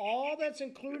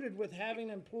with having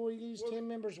employees, team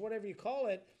members, whatever you call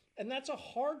it. And that's a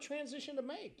hard transition to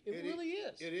make. It really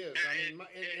is. It is. I mean,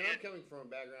 and I'm coming from a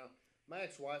background. My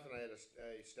ex-wife and I had a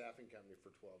staffing company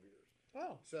for 12 years.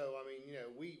 Oh, So, I mean,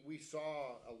 we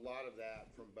saw a lot of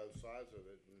that from both sides of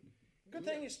it. And, good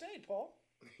thing you stayed, Paul.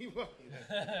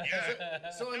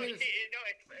 so, I mean,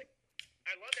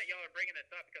 I love that y'all are bringing this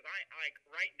up because I like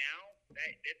right now.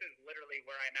 This is literally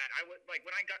where I'm at. I was like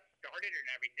when I got started and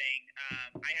everything.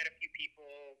 I had a few people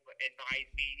advise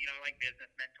me, like business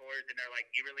mentors, and they're like,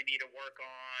 "You really need to work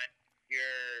on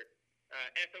your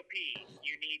SOPs.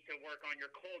 You need to work on your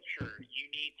culture. You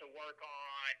need to work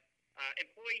on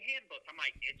employee handbooks." I'm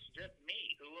like, it's just me.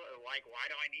 Why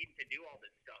do I need to do all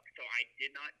this stuff? So I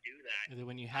did not do that. And then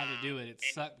when you had to do it, it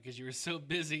sucked because you were so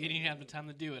busy and you didn't have the time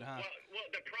to do it, huh? Well,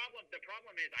 the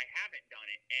problem is I haven't done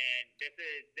it, and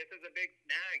this is a big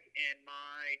snag in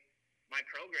my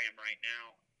program right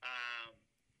now.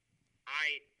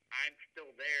 I'm still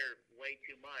there way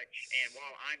too much, and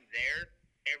while I'm there,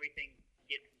 everything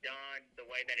gets done the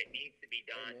way that it needs to be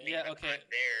done. Yeah, because okay. I'm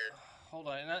there. Hold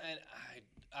on,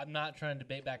 I'm not trying to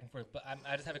debate back and forth, but I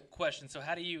just have a question. So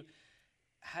how do you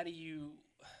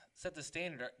set the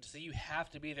standard? So you have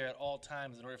to be there at all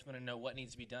times in order for them to know what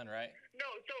needs to be done, right? No,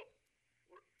 so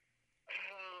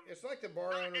it's like the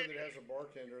bar owner that has a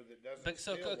bartender that doesn't. But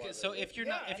so steal okay, while so they're if you're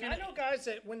Yeah, not, if and you're I not, know guys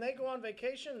that when they go on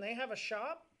vacation, they have a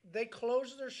shop. They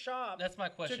close their shop. that's my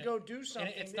question. To go do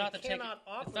something. And it's They not to take, cannot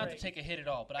it's not to operate. take a hit at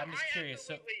all. But I'm just curious.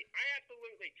 So I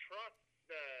absolutely trust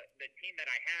the team that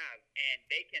I have, and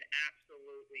they can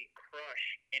absolutely crush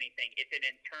anything. It's an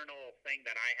internal thing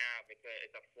that I have. It's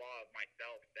a flaw of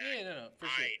myself that yeah, no, for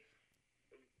sure.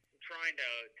 I'm trying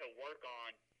to work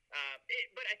on.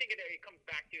 But I think it comes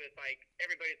back to it's like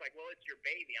everybody's like, well, it's your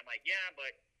baby. I'm like, yeah,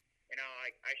 but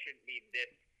I shouldn't be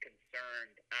this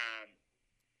concerned. I'm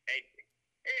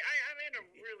in a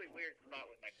really weird spot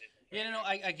with my business. Yeah, no,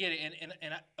 I get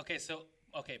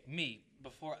it, me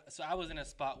before. So I was in a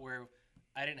spot where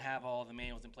I didn't have all the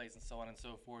manuals in place and so on and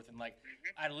so forth, and like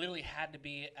I literally had to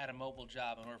be at a mobile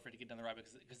job in order for it to get done the right way,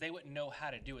 because they wouldn't know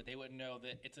how to do it. They wouldn't know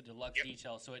that it's a deluxe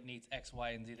detail, so it needs X, Y,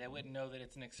 and Z. They wouldn't know that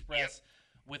it's an express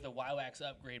with a WiWAX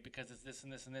upgrade because it's this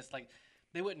and this and this. Like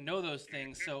they wouldn't know those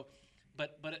things. So,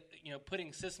 but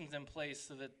putting systems in place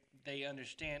so that they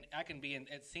understand. I can be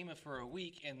at SEMA for a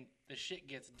week and the shit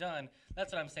gets done.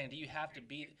 That's what I'm saying. Do you have to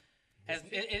be?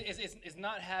 Is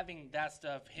not having that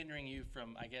stuff hindering you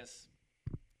from, I guess,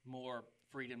 more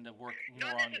freedom to work more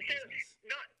on your business?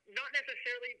 Not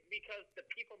necessarily, because the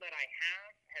people that I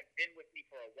have been with me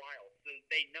for a while, so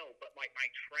they know. But like my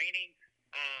training,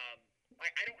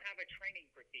 I don't have a training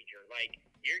procedure. Like,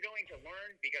 you're going to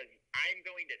learn because I'm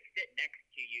going to sit next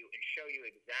to you and show you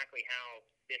exactly how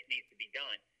this needs to be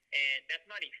done, and that's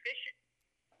not efficient.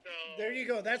 So there you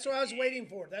go. That's what I was waiting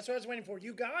for.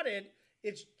 You got it.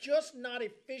 It's just not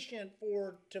efficient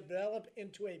for develop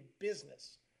into a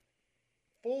business.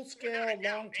 Full-scale,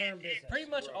 long-term business. Pretty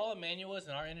much all a manual is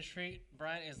in our industry,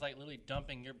 Brian, is like literally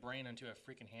dumping your brain into a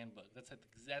freaking handbook.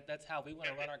 That's how we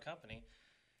want to run our company.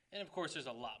 And, of course, there's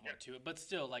a lot more to it. But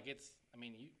still, like, it's, I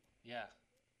mean, yeah.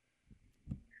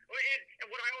 Well, and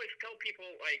what I always tell people,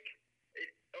 like,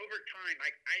 over time,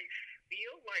 I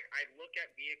feel like I look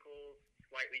at vehicles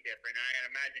slightly different. And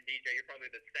I imagine, DJ, you're probably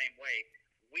the same way.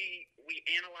 We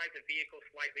analyze a vehicle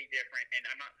slightly different, and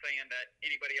I'm not saying that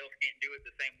anybody else can't do it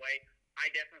the same way. I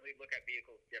definitely look at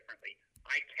vehicles differently.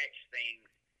 I catch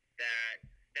things that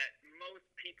most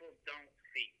people don't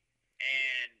see,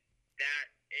 and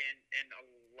a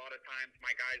lot of times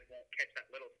my guys won't catch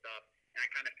that little stuff, and I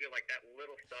kind of feel like that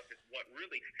little stuff is what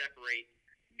really separates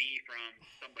me from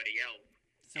somebody else.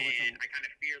 And I kind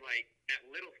of fear like that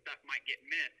little stuff might get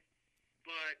missed,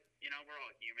 but we're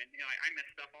all human. I miss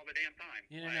stuff all the damn time.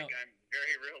 I'm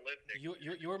very realistic.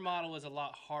 Your model is a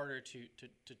lot harder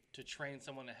to train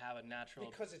someone to have a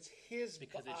natural, because it's his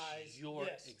because eyes. It's your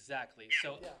exactly. Yeah.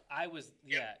 So I was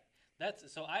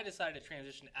that's so I decided to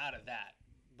transition out of that,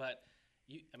 but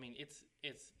I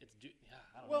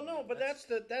don't well, know. no, but that's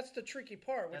the tricky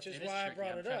part, which is why I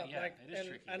brought it up. Yeah, it is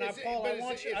tricky. And Paul, I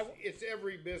want you. It's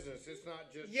every business. It's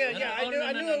not just.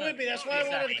 I knew it would be. That's why I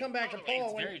wanted to come back to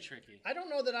Paul. It's very tricky. I don't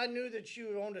know that I knew that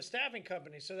you owned a staffing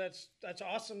company, so that's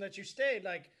awesome that you stayed.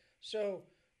 So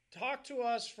talk to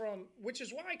us which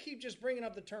is why I keep just bringing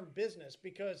up the term business,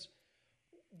 because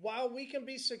while we can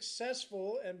be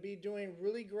successful and be doing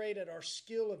really great at our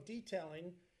skill of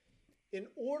detailing, in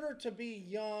order to be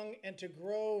young and to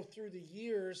grow through the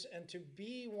years and to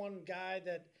be one guy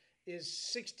that is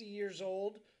 60 years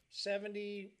old,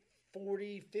 70,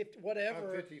 40, 50,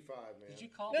 whatever. I'm 55, man. Did you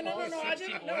call No, I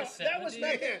didn't. No, that was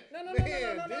nothing.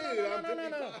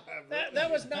 No. That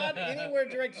was not anywhere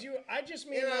directed to you. I just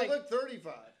mean, I look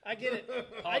 35. I get it.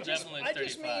 Paul definitely I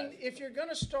just 35. mean, if you're going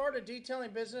to start a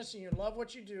detailing business and you love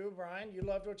what you do, Brian, you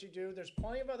loved what you do. There's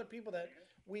plenty of other people that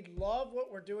we love what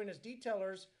we're doing as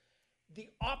detailers. The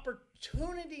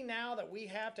opportunity now that we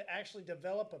have to actually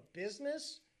develop a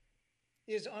business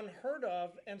is unheard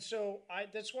of. And so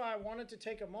that's why I wanted to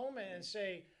take a moment and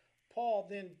say, Paul,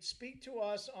 then speak to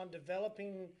us on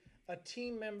developing a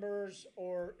team members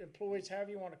or employees,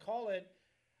 however you want to call it.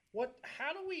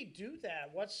 How do we do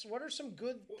that? What are some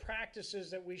good practices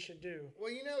that we should do?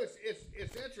 Well,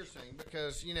 it's interesting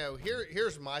because,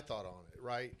 here's my thought on it,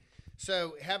 right?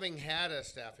 So having had a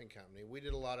staffing company, we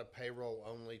did a lot of payroll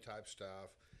only type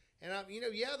stuff. And,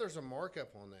 there's a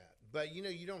markup on that. But,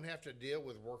 you don't have to deal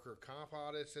with worker comp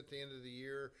audits at the end of the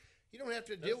year. You don't have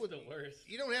to deal with the worst.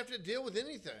 You don't have to deal with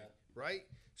anything, right?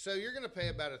 So you're going to pay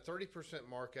about a 30%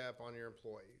 markup on your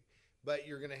employee. But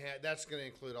you're going to that's going to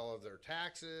include all of their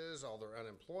taxes, all their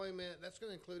unemployment. That's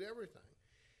going to include everything.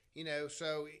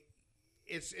 So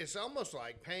it's almost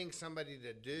like paying somebody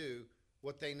to do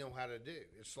what they know how to do.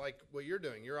 It's like what you're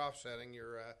doing. You're offsetting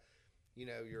your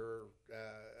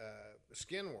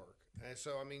skin work. And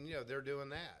so, they're doing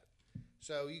that.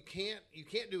 So you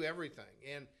can't do everything.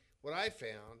 And what I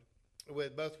found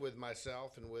with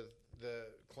myself and with the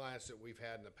clients that we've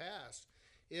had in the past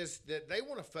is that they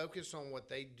want to focus on what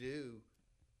they do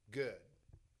good.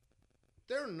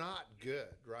 They're not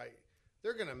good, right?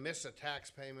 They're going to miss a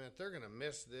tax payment. They're going to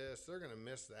miss this. They're going to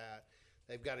miss that.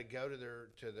 They've got to go to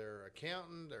their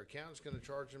accountant. Their accountant's going to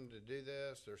charge them to do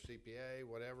this, their CPA,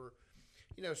 whatever.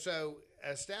 So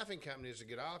a staffing company is a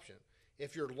good option.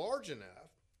 If you're large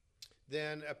enough,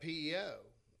 then a PEO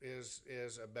is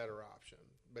a better option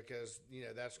because,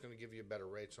 that's going to give you better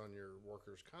rates on your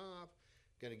workers' comp,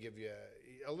 going to give you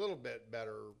a little bit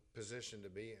better position to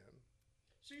be in.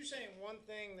 So you're saying one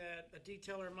thing that a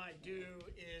detailer might do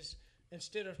is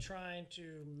instead of trying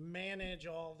to manage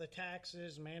all the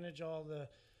taxes, manage all the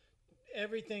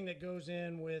everything that goes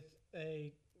in with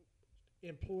a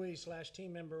employee /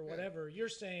 team member or whatever, you're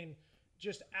saying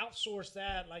just outsource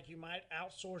that like you might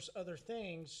outsource other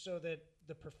things so that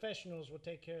the professionals will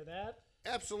take care of that.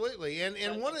 Absolutely,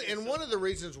 and one of the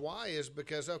reasons why is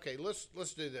because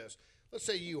let's do this. Let's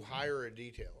say you hire a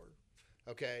detailer.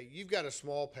 Okay, you've got a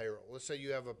small payroll. Let's say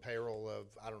you have a payroll of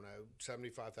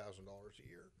 $75,000 a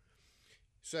year.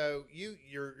 So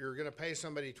you're going to pay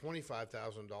somebody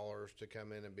 $25,000 to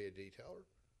come in and be a detailer.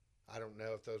 I don't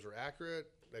know if those are accurate.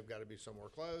 They've got to be somewhere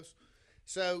close.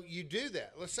 So you do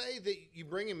that. Let's say that you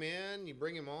bring him in, you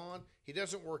bring him on. He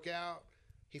doesn't work out.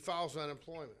 He files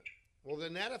unemployment. Well,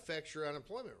 then that affects your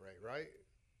unemployment rate, right?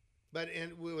 But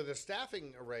with a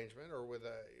staffing arrangement or with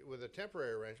a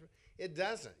temporary arrangement, it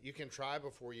doesn't. You can try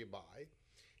before you buy.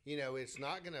 It's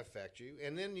not going to affect you.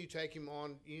 And then you take him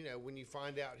on, when you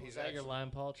find out he's actually... your line,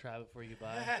 Paul? Try before you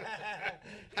buy.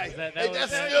 I'm not going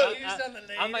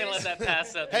to let that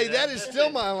pass up. Hey, that is still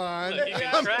my line. Look, you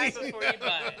can try before you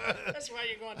buy. That's why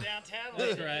you're going downtown.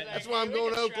 That's right. That's why I'm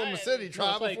going to Oklahoma City.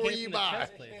 Try before you buy.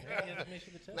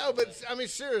 No, but,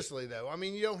 seriously, though.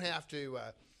 You don't have to,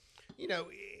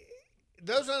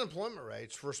 those unemployment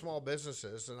rates for small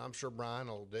businesses, and I'm sure Brian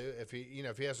will do if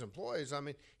he has employees.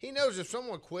 He knows if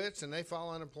someone quits and they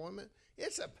file unemployment,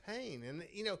 it's a pain. And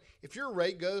if your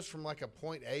rate goes from like a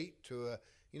 0.8 to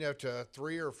a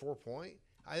 3 or 4 point,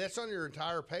 that's on your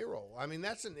entire payroll.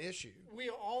 That's an issue.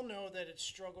 We all know that it's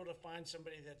struggle to find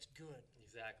somebody that's good.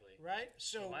 Exactly. Right.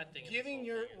 So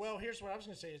here's what I was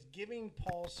going to say: is giving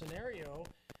Paul's scenario,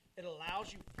 it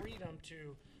allows you freedom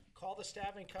to call the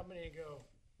staffing company and go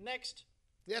next.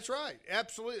 That's right,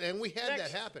 absolutely, and we had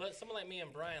that happen. But someone like me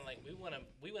and Brian, we want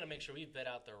to make sure we vet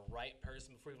out the right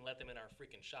person before we even let them in our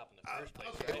freaking shop in the first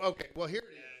place. Okay, right? Okay. Well, here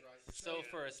it is. Right. So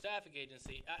for a staffing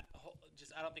agency,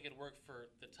 I don't think it'd work for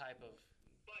the type of.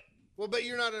 But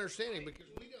you're not understanding because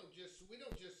we don't just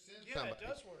send somebody. Yeah,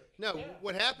 it does work. No,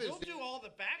 what happens? We'll do all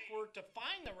the back work to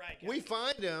find the right guy. We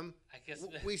find them. I guess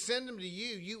we send them to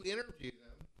you. You interview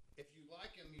them. If you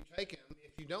like them, you take them.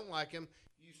 If you don't like them,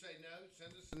 you say no.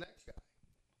 Send us the next guy.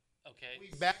 Okay. We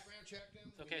background check them.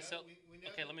 Okay,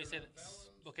 let me say that.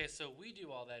 Okay, so we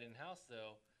do all that in house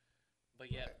though,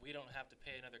 but yet we don't have to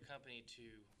pay another company to.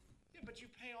 Yeah, but you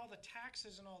pay all the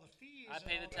taxes and all the fees. I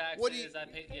pay the taxes.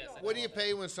 What do you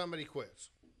pay when somebody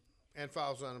quits and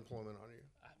files unemployment on you?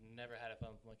 I've never had a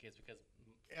phone with my kids because.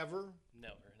 Ever?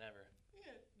 Never.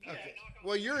 Yeah. Okay.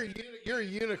 Well, you're a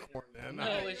unicorn then.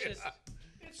 No, it's just.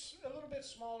 It's a little bit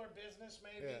smaller business,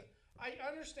 maybe. Yeah. I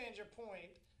understand your point,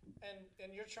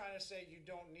 and you're trying to say you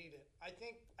don't need it. I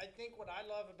think what I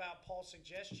love about Paul's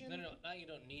suggestion. No, not you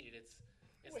don't need it.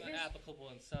 It's not applicable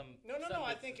in some. No.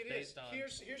 I think it is. On,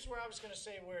 here's where I was going to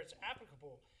say where it's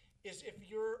applicable is if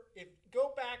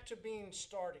go back to being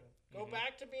starting, go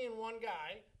back to being one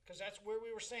guy because that's where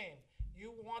we were saying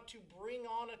you want to bring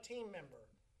on a team member.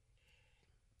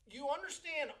 You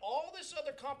understand all this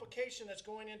other complication that's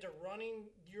going into running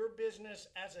your business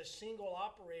as a single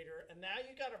operator, and now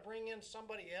you got to bring in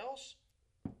somebody else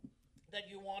that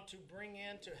you want to bring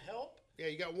in to help. Yeah,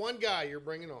 you got one guy you're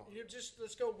bringing on.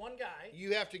 Let's go one guy.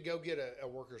 You have to go get a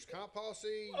workers' comp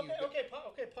policy. Okay,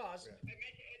 pause. Yeah.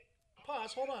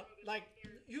 Pause, hold on. Like,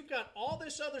 you've got all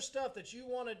this other stuff that you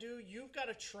want to do. You've got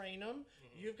to train them.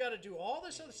 You've got to do all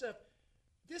this other stuff.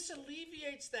 This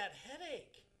alleviates that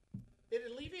headache. It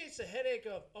alleviates the headache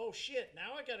of, oh, shit,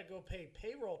 now I got to go pay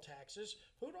payroll taxes.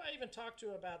 Who do I even talk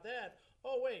to about that?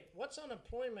 Oh, wait, what's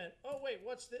unemployment? Oh, wait,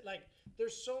 what's that? Like,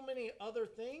 there's so many other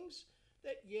things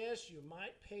that, yes, you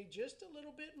might pay just a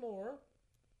little bit more.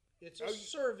 It's a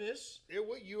service. You'll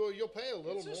pay a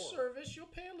little more. It's a service. You'll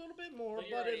pay a little bit more,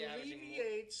 but it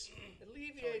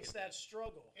alleviates that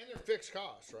struggle. And they're fixed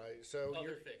costs, right? So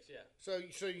they're fixed, yeah.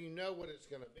 So you know what it's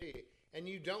going to be. And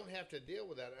you don't have to deal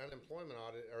with that unemployment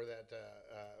audit or that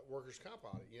workers' comp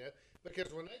audit,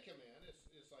 because when they come in,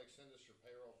 it's like send us your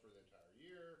payroll for the entire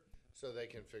year so they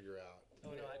can figure out.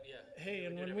 Oh, no, yeah. Hey,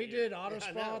 and when we did Auto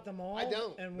Spa at the mall, I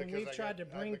don't, and when we've tried to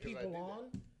bring people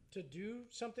on to do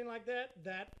something like that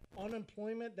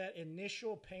unemployment, that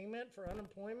initial payment for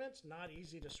unemployment's not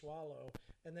easy to swallow.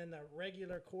 And then the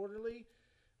regular quarterly,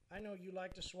 I know you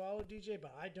like to swallow, DJ,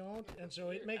 but I don't, and so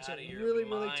it makes it really,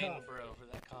 really tough. Bro, for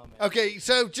that comment. Okay,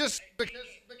 so just because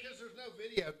there's no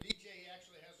video, DJ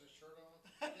actually has his shirt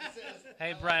on. It says,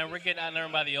 hey, Brian, we're getting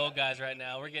outnumbered by the old guys right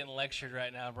now. We're getting lectured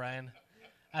right now, Brian.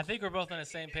 I think we're both on the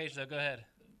same page, though. Go ahead.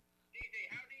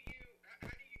 DJ, how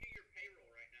do you do your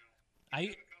payroll right now? Do you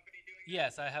have a company doing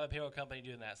Yes, I have a payroll company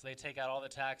doing that. So they take out all the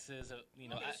taxes. You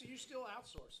know, Okay, so you still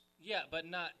outsource. yeah, but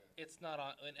not. It's not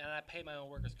on. And I pay my own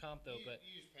workers' comp though. But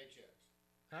You use paychecks.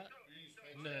 huh? You use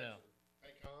paychecks. No. or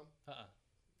Paycom.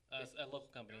 A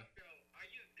local company. Gusto. I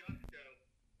use Gusto,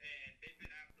 and they've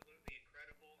been absolutely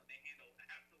incredible, and they handle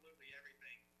absolutely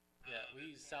everything. Yeah,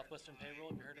 we use Southwestern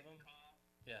Payroll. Have you heard of them?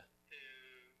 Yeah.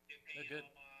 To pay They're good.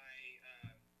 all my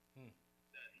the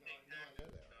No, state I know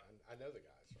taxes. that. I know the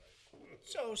guys, right?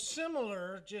 So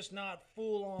similar, just not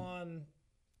full on.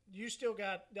 You still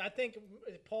got. I think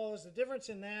Paul is the difference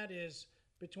in that is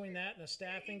between that and a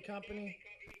staffing company.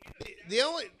 The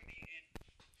only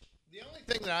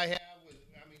thing that I have with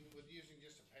using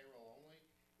just a payroll only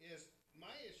is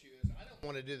my issue is I don't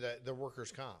want to do the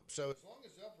workers' comp. So as long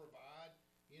as they'll provide,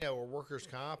 a workers'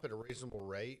 comp at a reasonable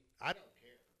rate, I don't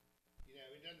care.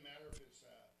 It doesn't matter if it's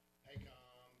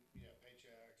Paycom,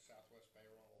 Paychex, Southwest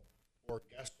Payroll, or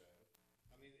Gusto.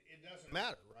 I mean, it doesn't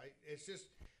matter, right? It's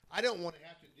just I don't want to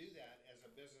have to do that as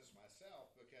a business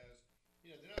myself because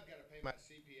then I've got to pay my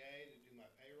CPA to do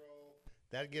my payroll.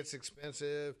 That gets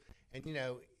expensive. And,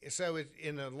 so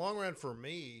in the long run for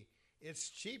me, it's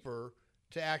cheaper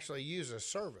to actually use a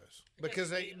service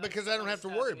because I don't have to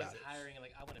worry about it. Hiring,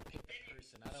 like I want to pick the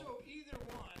person. I don't. So either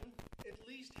one, at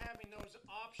least having those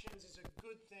options is a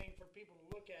good thing for people to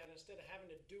look at instead of having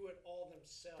to do it all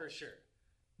themselves. For sure.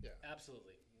 Yeah.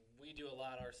 Absolutely. We do a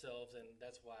lot ourselves, and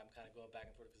that's why I'm kind of going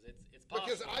back and forth because it's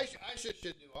possible. Because I should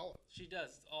do all of it. She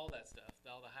does all that stuff,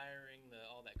 all the hiring,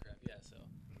 all that crap. Yeah. So.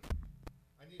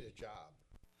 I need a job.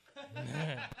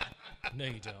 No,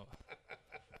 you don't.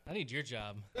 I need your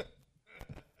job. All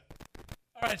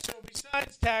right, so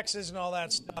besides taxes and all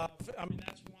that stuff, I mean,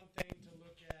 that's one thing to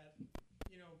look at.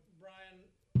 Brian,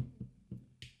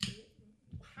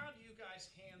 how do you guys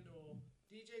handle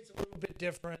DJ's a little bit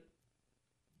different.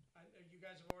 You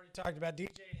guys have already talked about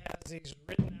DJ has these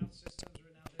written out systems,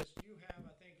 written out this. You have,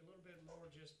 I think, a little bit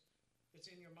more just it's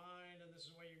in your mind and this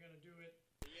is the way you're going to do it.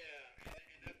 Yeah,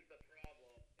 and that's the problem.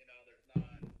 I don't have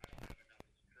enough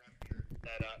structure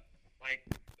set up. Like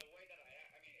the way that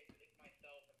I mean, it's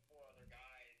myself and 4 other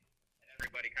guys, and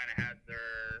everybody kind of has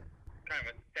their kind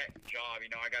of a set job.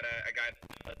 I got a guy that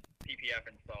does PPF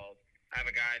installs. I have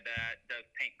a guy that does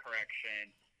paint correction.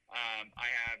 I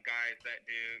have guys that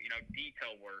do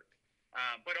detail work.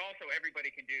 But also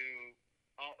everybody can do.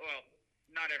 Well,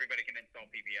 not everybody can install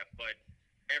PPF, but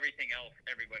everything else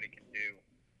everybody can do.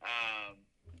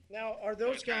 Now, are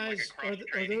those So it's guys kind of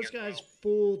like a are those cross-training as guys well.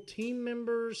 full team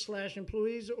members /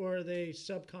 employees, or are they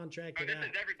subcontracted This out?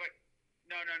 is everybody.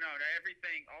 No.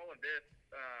 Everything, all of this.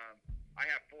 I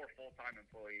have 4 full-time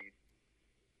employees.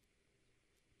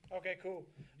 Okay, cool.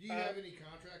 Do you have any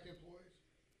contract employees?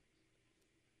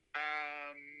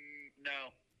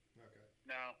 No. Okay.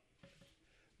 No.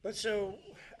 But so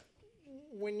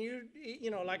when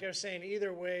like I was saying,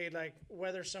 either way, like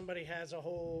whether somebody has a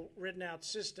whole written out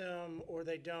system or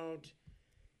they don't,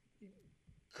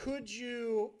 could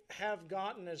you have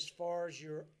gotten as far as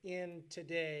you're in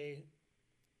today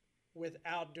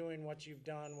without doing what you've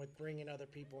done with bringing other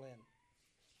people in?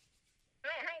 No,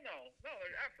 hell no. No,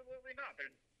 there's absolutely not.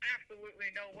 There's absolutely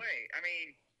no way. I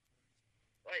mean,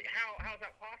 like, how's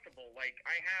that possible? Like,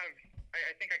 I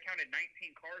think I counted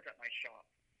 19 cars at my shop.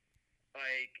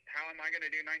 Like, how am I going to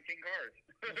do 19 cars?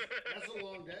 That's a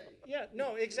long day. Yeah,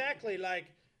 no, exactly.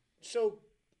 Like, so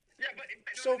Yeah, but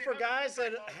So for the guys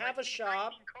other that part, have a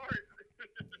shop,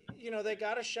 19 cars. they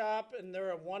got a shop and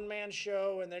they're a one-man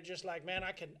show and they're just like, man,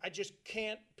 I just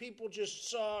can't, people just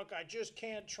suck. I just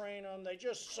can't train them. They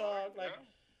just suck. Like,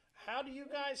 how do you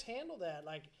guys handle that?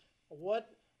 Like,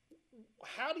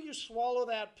 how do you swallow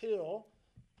that pill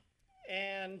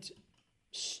and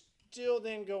still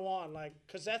then go on? Like,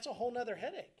 cause that's a whole nother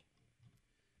headache.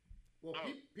 Well,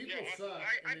 people yeah, suck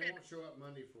I and they did- won't show up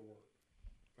Monday for work.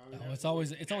 I mean, Oh,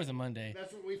 that's it's always a Monday.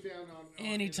 That's what we found on.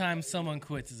 Anytime someone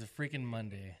quits is a freaking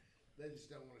Monday. They just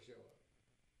don't want to show up.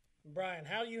 Brian,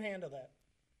 how do you handle that?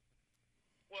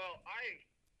 Well, I've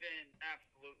been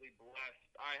absolutely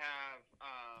blessed. I have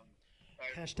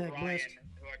Hashtag Ryan, blessed.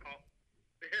 who I call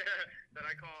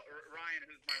Ryan,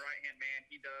 who's my right hand man.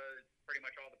 He does pretty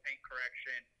much all the paint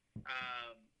correction.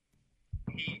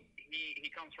 He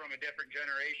comes from a different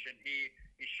generation. He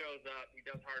shows up. He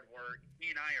does hard work. He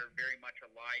and I are very much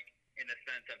alike in the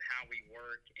sense of how we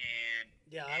work, and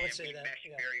Yeah, I would say we that, mesh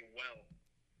yeah. very well.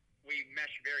 We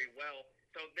mesh very well.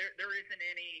 So there isn't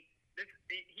any.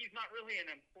 He's not really an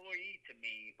employee to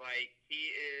me. Like, he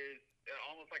is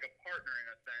almost like a partner in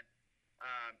a sense.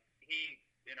 He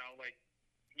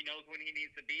knows when he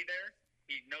needs to be there.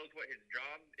 He knows what his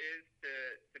job is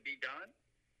to be done.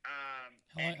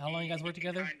 How long you guys work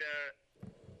together?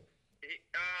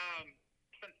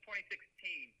 Since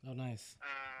 2016. Oh, nice.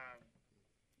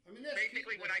 I mean, that's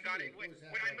Basically, key, when that's I got key. it, when Always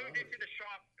have I to have moved into others.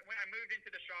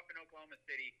 the shop, in Oklahoma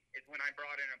City is when I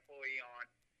brought an employee on,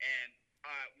 and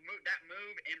that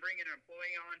move and bringing an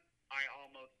employee on, I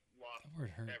almost lost That word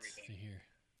hurts everything. to hear.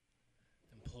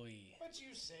 Employee. But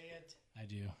you say it. I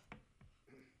do.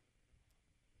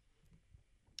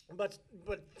 But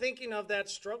thinking of that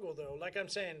struggle though, like I'm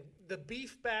saying, the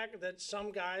beef back that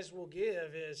some guys will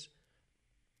give is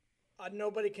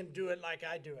nobody can do it like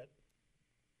I do it.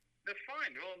 That's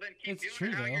fine. Well, then keep It's doing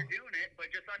true, it how though. you're doing it, but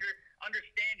just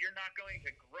understand you're not going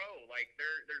to grow. Like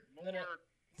there's more No.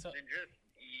 So, than just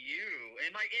you. And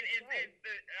like,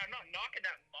 I'm not knocking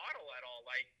that model at all.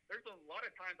 Like, there's a lot of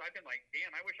times I've been like,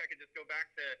 damn, I wish I could just go back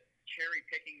to cherry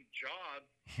picking jobs.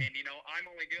 And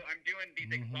I'm doing these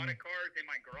exotic cars in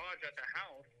my garage at the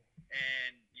house,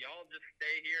 and y'all just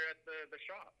stay here at the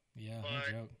shop. yeah, no But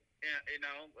joke.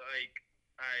 like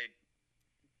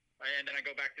and then I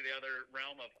go back to the other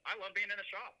realm of I love being in the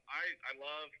shop. I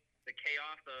love the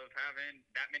chaos of having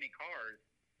that many cars.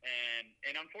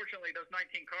 And unfortunately, those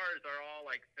 19 cars are all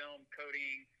like film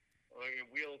coating,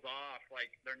 wheels off. Like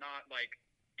they're not like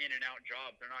in and out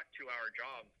jobs. They're not 2-hour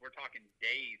jobs. We're talking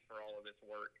days for all of this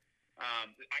work.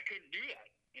 I couldn't do that,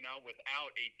 without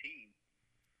a team.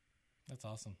 That's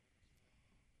awesome.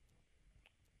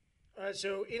 All right.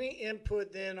 So any input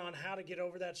then on how to get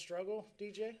over that struggle,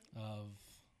 DJ? Of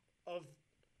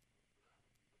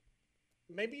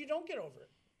maybe you don't get over it.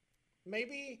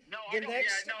 Maybe No, the I don't.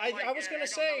 next. Yeah, no, I was going to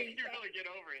say. you really get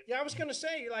over it. Yeah, I was going to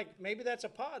say, like, maybe that's a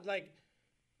pod. Like,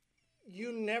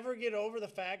 you never get over the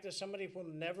fact that somebody will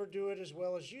never do it as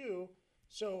well as you.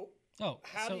 So,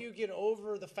 how do you get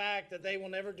over the fact that they will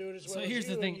never do it as well as here's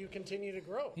you the thing. and you continue to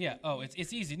grow? Yeah. Oh,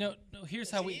 it's easy. No.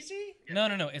 Here's how we. Easy? No.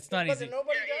 It's not But easy.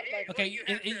 nobody Yeah, does. Like, Okay,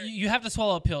 you have to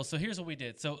swallow a pill. So here's what we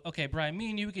did. So, okay, Brian,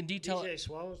 me and you, we can detail. DJ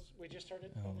swallows. We just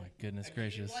started. Oh my goodness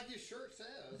gracious! Like his shirt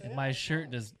says. My shirt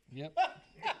does. Yep.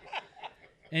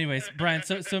 Anyways, Brian,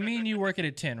 so me and you work at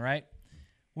a 10, right?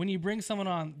 When you bring someone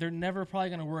on, they're never probably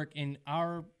going to work in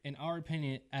our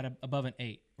opinion at above an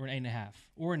 8 or an 8.5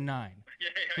 or a 9.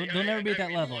 They'll never be at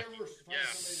that level. Never find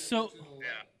So- somebody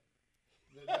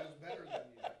that does better than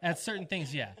you. At certain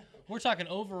things, yeah. We're talking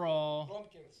overall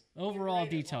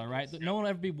detail, right? No one will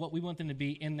ever be what we want them to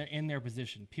be in their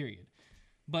position. Period.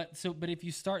 But if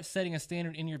you start setting a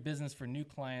standard in your business for new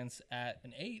clients at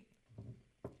an 8,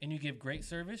 and you give great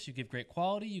service, you give great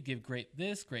quality, you give great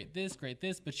this,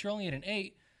 but you're only at an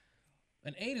 8.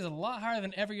 An 8 is a lot higher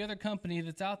than every other company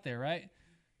that's out there, right?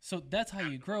 So that's how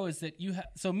you grow. Is that you?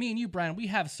 So me and you, Brian, we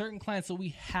have certain clients that we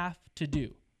have to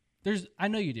do. I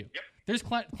know you do. Yep. There's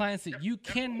clients that you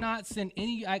cannot send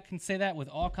any. I can say that with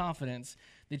all confidence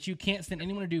that you can't send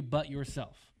anyone to do but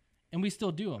yourself, and we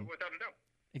still do them. Without a doubt.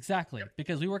 Exactly,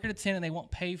 because we work at a 10 and they won't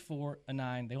pay for a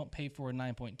 9. They won't pay for a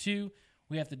 9.2.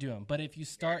 We have to do them. But if you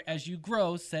start as you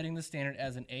grow, setting the standard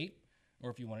as an 8, or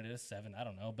if you wanted it as 7, I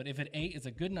don't know. But if an 8 is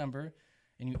a good number,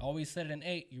 and you always set it an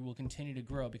 8, you will continue to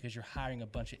grow because you're hiring a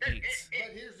bunch of 8s.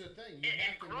 But here's the thing: you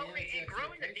have to manage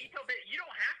growing the expectations. detail business, you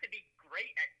don't have to be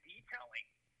great at detailing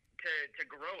to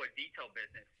grow a detail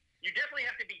business. You definitely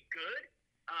have to be good.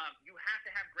 You have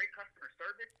to have great customer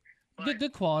service. But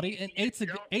Good quality, and 8's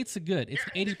a good. It's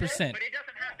 80%. But it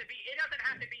doesn't have to be. It doesn't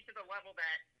have to be to the level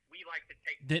that we like to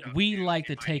take. That stuff we to like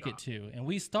to in my take shop. it to, and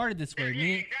we started this way.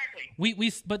 Yeah,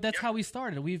 exactly. But that's how we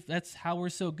started. That's how we're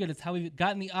so good. It's how we've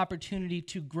gotten the opportunity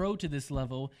to grow to this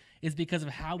level is because of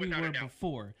how we Without a were doubt.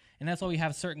 before, and that's why we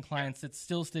have certain clients that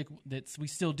still stick. That we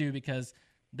still do because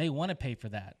they want to pay for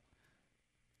that.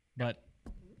 But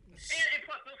And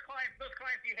plus, those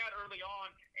clients you had early on,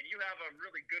 and you have a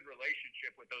really good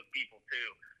relationship with those people too.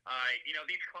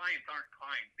 These clients aren't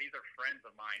clients; these are friends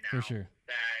of mine now. For sure.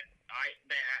 That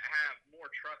have more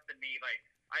trust in me.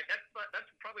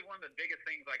 That's probably one of the biggest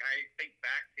things. Like I think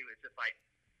back to is just like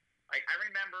I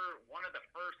remember one of the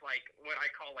first what I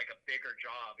call a bigger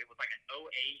job. It was like an 08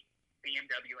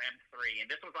 BMW M3, and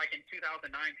this was in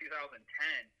 2009, 2010.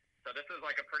 So this was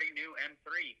a pretty new M3.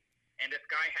 And this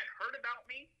guy had heard about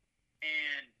me,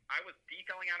 and I was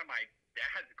detailing out of my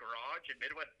dad's garage in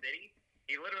Midwest City.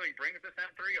 He literally brings this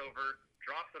M3 over,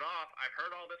 drops it off. I've heard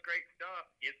all this great stuff,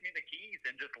 gives me the keys,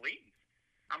 and just leaves.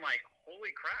 I'm like, holy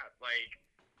crap!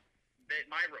 That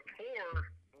my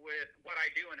rapport with what I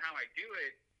do and how I do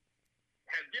it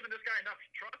has given this guy enough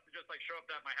trust to just show up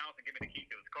at my house and give me the key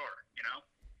to his car.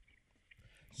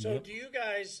 So Yep. do you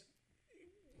guys,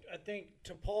 I think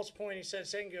to Paul's point, he said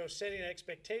setting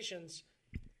expectations.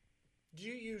 Do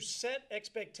you set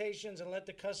expectations and let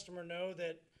the customer know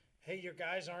that, hey, your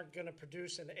guys aren't going to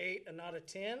produce an 8 and not a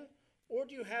 10? or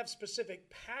do you have specific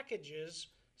packages,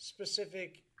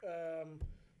 specific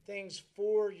things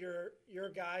for your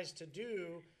guys to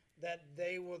do that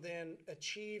they will then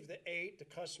achieve the 8, the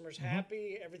customer's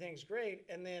happy, everything's great,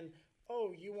 and then,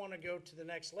 you want to go to the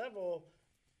next level,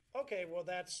 okay, well,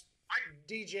 that's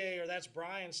DJ or that's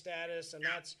Brian status, and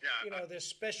that's this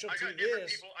specialty. I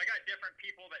got different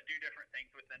people that do different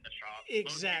things within the shop.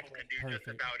 Exactly. Most people can do just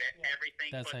about everything.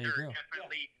 That's but how you grow.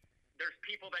 Definitely, there's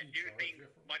people that do things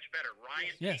much better.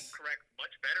 Ryan's Yes. being correct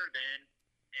much better than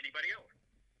anybody else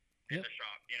in the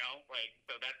shop.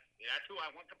 So that's who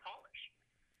I want to polish.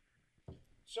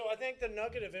 So I think the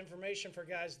nugget of information for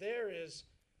guys there is,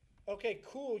 okay,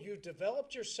 cool, you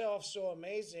developed yourself so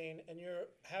amazing and you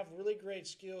have really great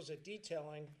skills at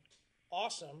detailing.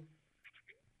 Awesome.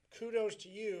 Kudos to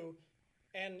you.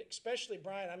 And especially,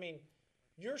 Brian, I mean,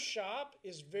 your shop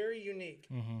is very unique.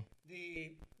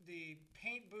 The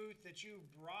paint booth that you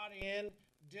brought in,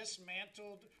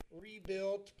 dismantled,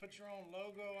 rebuilt, put your own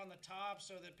logo on the top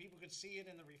so that people could see it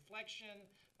in the reflection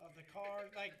of the car.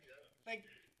 Like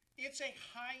it's a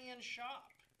high-end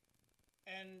shop.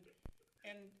 And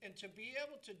to be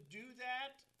able to do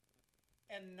that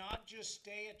and not just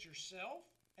stay at yourself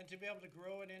and to be able to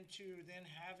grow it into then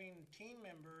having team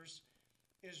members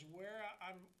is where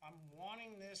I'm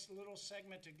wanting this little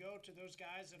segment to go to those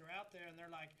guys that are out there and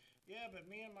they're like, yeah, but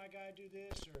me and my guy do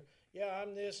this, or yeah,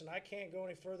 I'm this and I can't go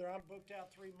any further. I'm booked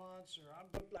out 3 months, or I'm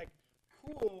booked. Like,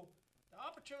 cool. The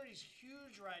opportunity is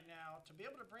huge right now to be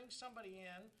able to bring somebody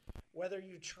in, whether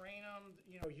you train them,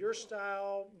 your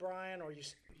style, Brian, or you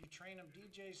train them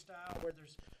DJ style, where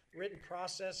there's written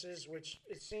processes, which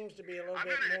it seems to be a little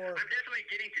bit more. I'm definitely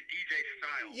getting to DJ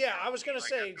style. Yeah, I was going to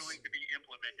say. That's going to be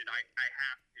implemented. I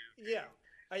have to. Yeah.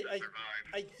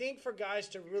 I think for guys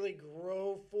to really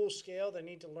grow full scale, they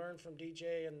need to learn from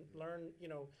DJ and learn,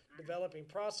 developing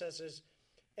processes.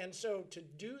 And so to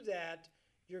do that,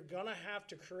 you're going to have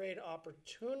to create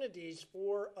opportunities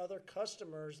for other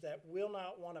customers that will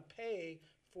not want to pay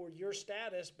for your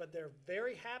status, but they're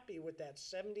very happy with that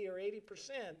 70 or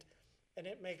 80%. And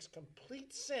it makes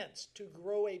complete sense to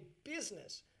grow a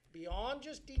business beyond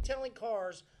just detailing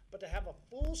cars, but to have a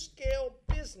full-scale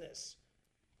business.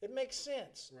 It makes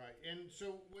sense. Right. And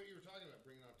so what you were talking about,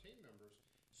 bringing on team members.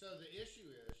 So the issue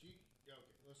is,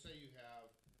 let's say you have,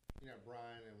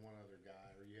 Brian and one other guy,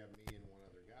 or you have me and one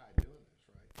other guy doing this,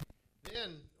 right?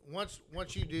 Then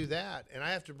once you do that, and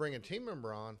I have to bring a team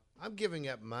member on, I'm giving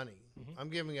up money. I'm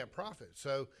giving up profit.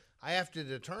 So I have to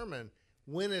determine,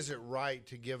 when is it right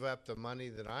to give up the money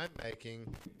that I'm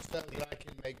making so that I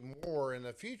can make more in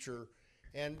the future?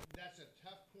 And that's a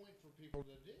tough point for people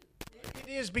to do. It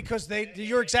is, because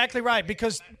you're exactly right,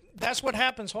 because that's what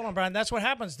happens. Hold on, Brian. That's what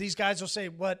happens. These guys will say,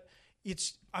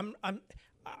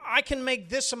 I can make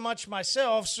this much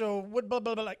myself, so what, blah,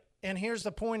 blah, blah. And here's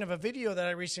the point of a video that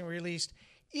I recently released.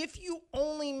 If you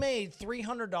only made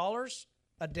 $300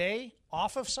 a day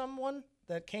off of someone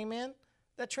that came in,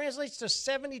 that translates to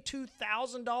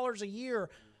 $72,000 a year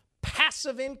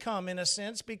passive income, in a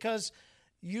sense, because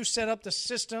you set up the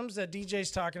systems that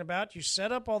DJ's talking about. You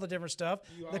set up all the different stuff.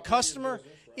 The customer,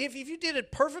 if you did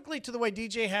it perfectly to the way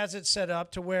DJ has it set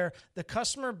up, to where the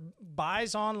customer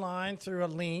buys online through a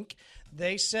link,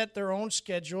 they set their own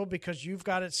schedule because you've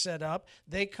got it set up.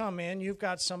 They come in, you've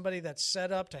got somebody that's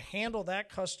set up to handle that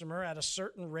customer at a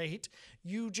certain rate.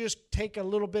 You just take a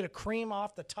little bit of cream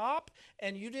off the top,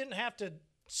 and you didn't have to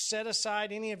set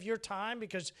aside any of your time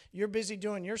because you're busy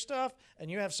doing your stuff, and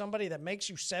you have somebody that makes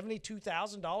you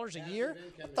 $72,000 a year.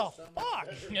 What the fuck?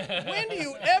 When do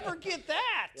you ever get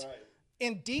that? Right.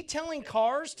 In detailing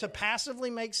cars to passively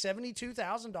make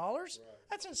 $72,000? Right.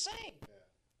 That's insane. Yeah.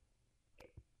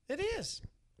 It is.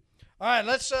 All right,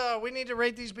 let's. We need to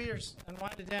rate these beers and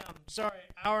wind it down. Sorry,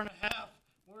 hour and a half.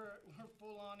 We're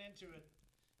full on into it.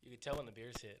 You can tell when the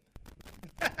beers hit.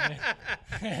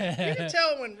 You can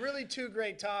tell when really two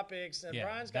great topics, and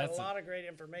Brian's got a lot of great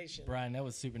information. Brian, that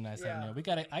was super nice having you.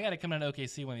 I gotta come down to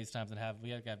OKC one of these times and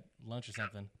got lunch or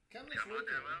something. Come this weekend.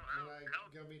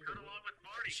 Go meet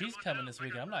the She's coming this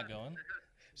weekend. I'm not going.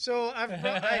 So didn't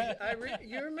I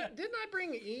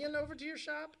bring Ian over to your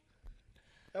shop?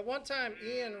 At one time,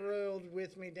 Ian rode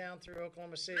with me down through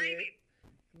Oklahoma City,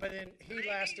 but then he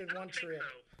lasted one trip.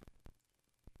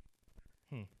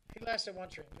 He lasted one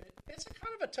trip. It's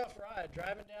kind of a tough ride,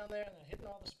 driving down there and then hitting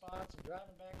all the spots and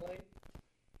driving back late.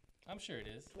 I'm sure it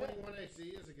is. 21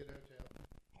 AC is a good hotel.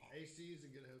 AC is a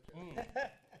good hotel.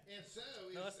 And so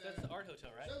that's the art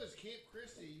hotel, right? So is Camp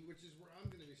Christie, which is where I'm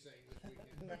going to be staying this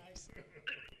weekend. Nice.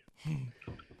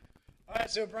 All right,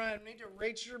 so Brian, we need to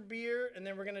rate your beer, and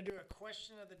then we're going to do a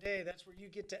question of the day. That's where you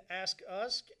get to ask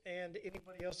us and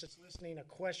anybody else that's listening a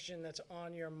question that's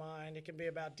on your mind. It can be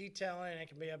about detailing. It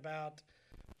can be about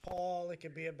Paul. It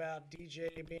can be about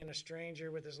DJ being a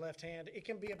stranger with his left hand. It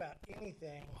can be about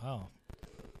anything. Wow.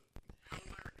 How am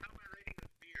I rating this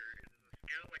beer? Is it a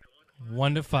scale like a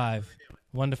 1 to 5.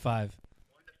 1 to 5. 1 to 5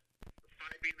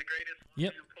 being the greatest? 1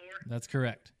 Yep. to 4? That's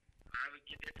correct. I would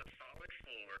give it a solid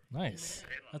 4. Nice.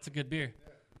 That's a good beer.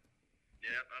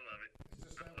 Yep, I love it.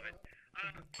 I love it.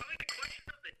 Probably the question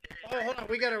of the day. Oh, hold on.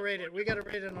 We got to rate it. We got to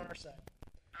rate it on our side.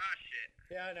 Ah,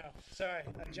 shit. Yeah, I know. Sorry,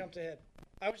 I jumped ahead.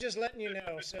 I was just letting you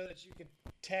know so that you could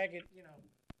tag it,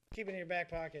 keep it in your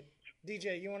back pocket.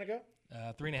 DJ, you want to go?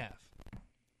 3.5.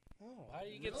 Oh, Why do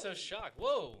you get so shocked?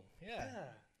 Whoa. Yeah.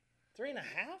 yeah. 3.5?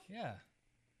 Yeah.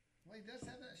 Well, he does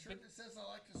have that shirt that says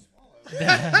I like to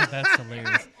swallow. That's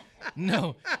hilarious.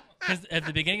 No, because at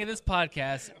the beginning of this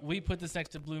podcast, we put this next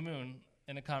to Blue Moon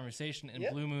in a conversation, and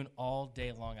Yep. Blue Moon all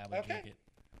day long I would Okay. drink it.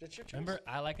 That's your choice. Remember,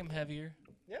 I like them heavier.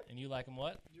 Yep. And you like them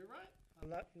what? You're right. I'm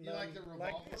not, You like the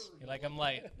revolver? this. You like them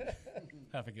light.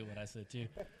 I forget what I said too.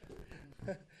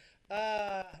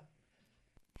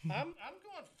 I'm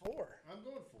going 4. I'm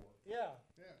going 4. Yeah.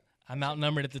 Yeah. I'm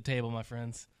outnumbered at the table, my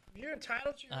friends. You're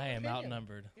entitled to your I am opinion.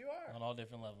 outnumbered You are. on all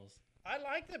different levels. I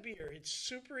like the beer. It's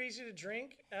super easy to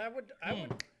drink, and I would.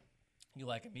 You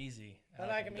like them easy. I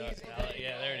like 'em dark. easy.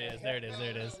 Yeah, there it is. There it is. There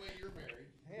it is. That way you're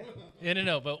married. Yeah,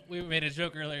 no, but we made a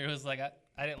joke earlier. It was like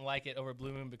I didn't like it over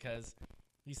Blue Moon because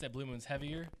you said Blue Moon's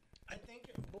heavier, I think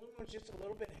Blue Moon's just a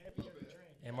little bit heavier to drink.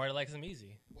 and Marty likes them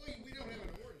easy. Well, we don't have an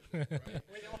orange, right?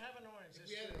 We don't have an orange. If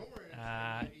we had an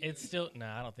orange, It's still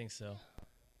I don't think so.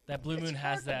 That Blue Moon It's has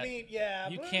hard to that. beat, yeah,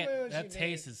 You Blue can't. Moon's That unique.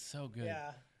 taste is so good.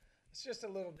 Yeah, it's just a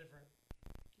little different.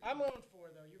 I'm going 4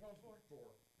 though. You're going 4? 4.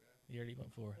 You already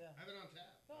went 4. Yeah. I have it on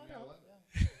tap. No, I mean, I I know. love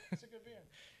it. Yeah. It's a good beer.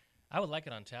 I would like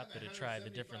it on tap, And but to try the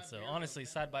 175 difference. So beers on honestly,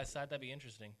 tap. side by side, that'd be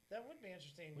interesting. That would be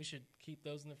interesting. We should keep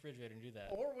those in the refrigerator and do that.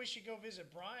 Or we should go visit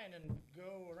Brian and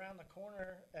go around the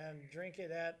corner and drink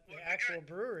it at the actual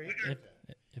brewery.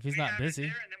 If he's not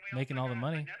busy, making all the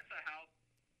money. Vanessa House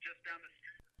just down the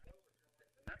street.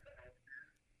 Vanessa House.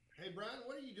 Hey, Brian,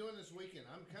 what are you doing this weekend?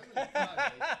 I'm coming to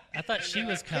Friday. I thought she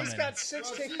was coming. He's got Well,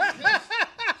 16. she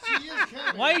is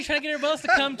coming. Why are you trying to get everybody else to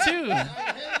come too? I'm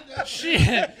headed up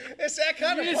Shit! It's that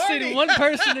kind You of just party. needed one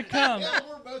person to come. Yeah,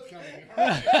 we're both coming. All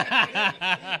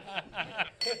right.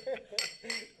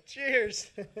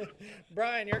 Cheers.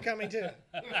 Brian, you're coming too.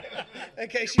 In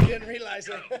case you didn't realize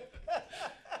it.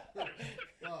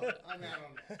 Well, I'm out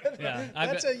on that. Yeah,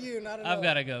 That's a you, not a I've no.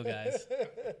 got to go, guys.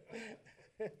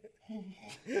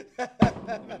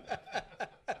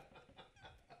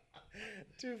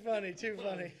 Too funny, too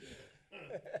funny.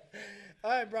 All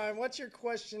right, Brian, what's your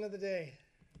question of the day?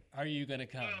 Are you gonna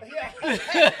come? You have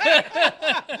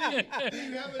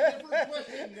a different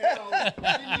question now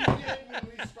than you did when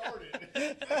we started.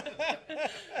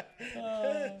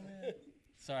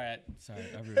 Sorry, I ruined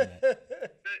The that.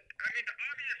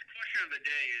 obvious question of the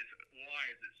day is why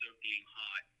is it so damn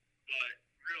hot? But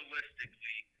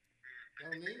realistically,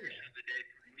 Don't need question it. of the day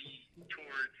for me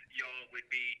towards y'all would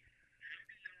be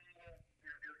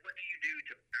what do you do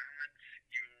to balance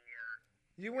your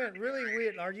You went really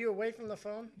weird. Are you away from the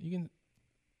phone? You can.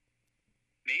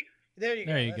 me? There you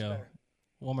go. There you That's go. better.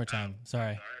 One more time.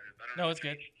 Sorry. Sorry, I don't No, know. it's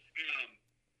good. How do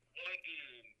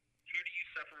you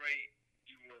separate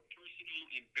your personal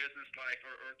and business life,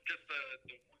 or just the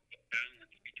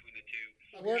balance between the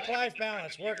two? Work-life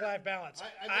balance. Work-life balance.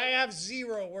 I have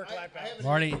zero work-life I balance. haven't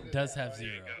Marty answered does that, have right?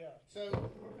 zero. So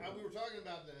we were talking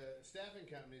about the staffing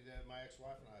company that my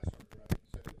ex-wife and I started,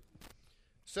 right?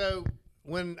 So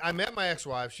when I met my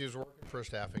ex-wife, she was working for a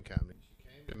staffing company. She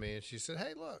came to me and she said,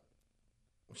 "Hey, look."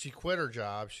 She quit her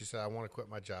job. She said, "I want to quit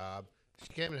my job." She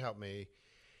came to help me,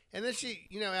 and then she,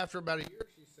 after about a year,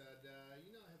 she said,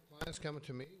 "I have clients coming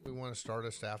to me. We want to start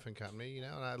a staffing company, And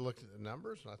I looked at the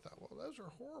numbers and I thought, well, those are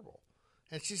horrible.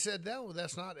 And she said, "No,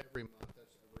 that's not every month.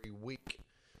 That's every week.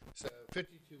 So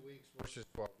 52 weeks versus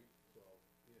 12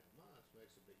 months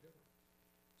makes a big difference."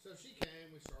 So she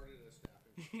came. We started a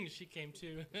staffing company. She came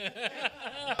too. She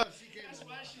came That's a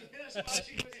why lot. she was his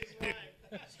wife.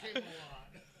 She came a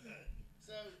lot.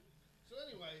 So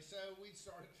anyway, we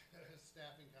started a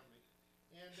staffing company,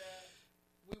 and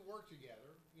we worked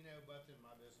together, both in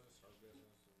my business, her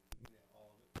business, and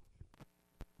all of it.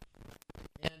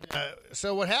 And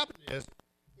so what happened is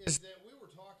that we were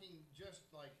talking just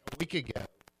like a week ago,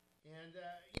 and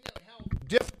how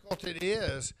difficult it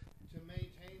is to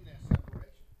maintain that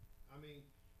separation. I mean,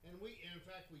 and in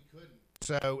fact, we couldn't.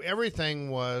 So everything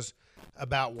was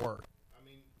about work. I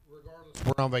mean, regardless,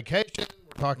 we're on vacation,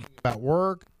 we're talking about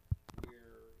work. We're,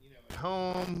 at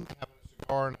home having a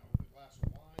cigar and a glass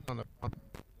of wine on the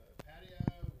patio.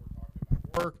 We're talking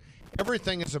about work.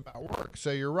 Everything is about work.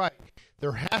 So you're right.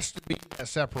 There has to be that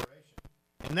separation.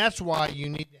 And that's why you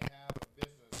need to have a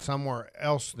business somewhere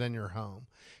else than your home.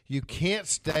 You can't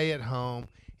stay at home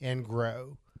and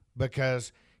grow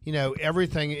because,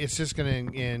 everything, it's just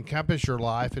going to encompass your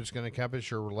life. It's going to encompass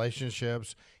your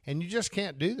relationships. And you just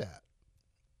can't do that.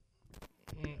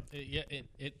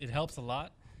 It helps a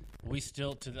lot. We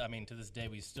still, to this day,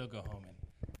 we still go home and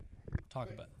talk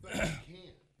about it. But you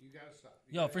can't. You got to stop.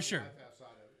 Yo, for sure.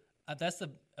 That's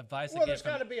the advice. Well, there's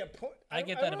got to be a point. I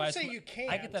get that advice. Say you can't.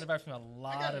 I get that advice from a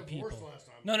lot of people. Last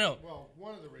time. No. Well,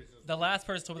 one of the reasons. The last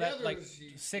person told me that like is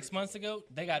 6 months ago.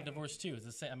 They got divorced too. It's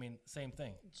the same. Same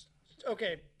thing.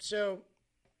 Okay, so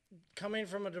coming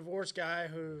from a divorced guy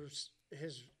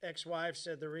his ex-wife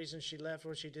said the reason she left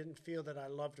was she didn't feel that I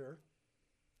loved her,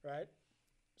 right?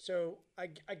 So I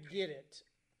get it.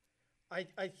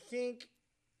 I think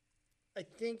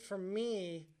for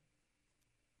me,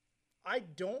 I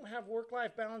don't have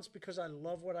work-life balance because I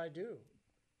love what I do.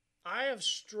 I have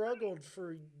struggled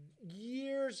for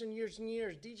years and years and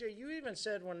years. DJ, you even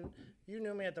said when you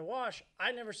knew me at the wash,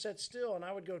 I never sat still, and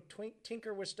I would go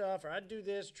tinker with stuff, or I'd do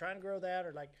this, try and grow that,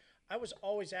 or I was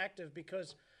always active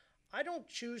because I don't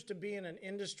choose to be in an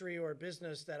industry or a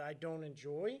business that I don't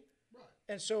enjoy. Right.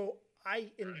 And so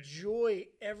I enjoy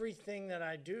everything that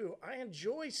I do. I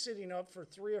enjoy sitting up for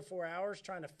 3 or 4 hours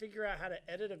trying to figure out how to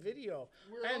edit a video.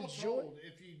 We're all told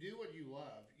if you do what you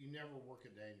love, you never work a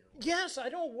day in your life. Yes, I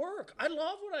don't work. I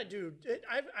love what I do.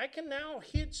 I can now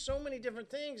hit so many different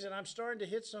things, and I'm starting to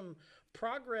hit some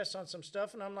progress on some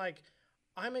stuff, and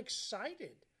I'm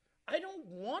excited. I don't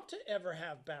want to ever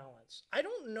have balance. I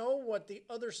don't know what the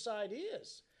other side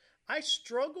is. I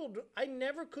struggled. I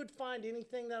never could find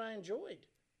anything that I enjoyed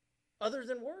other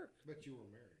than work. But you were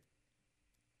married.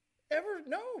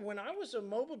 No. When I was a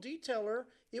mobile detailer,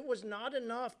 it was not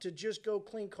enough to just go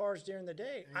clean cars during the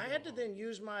day. I had to then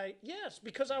use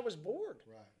because I was bored.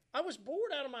 Right. I was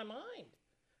bored out of my mind.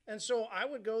 And so I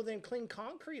would go then clean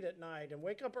concrete at night and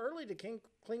wake up early to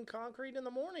clean concrete in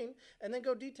the morning and then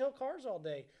go detail cars all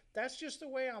day. That's just the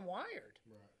way I'm wired.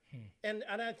 Right. And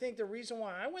I think the reason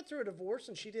why I went through a divorce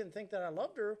and she didn't think that I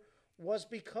loved her was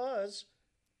because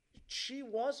she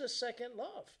was a second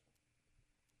love.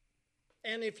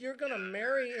 And if you're going to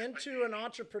marry into an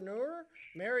entrepreneur,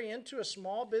 marry into a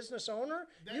small business owner,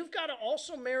 you've got to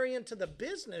also marry into the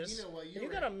business. You know what?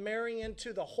 You've got to marry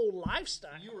into the whole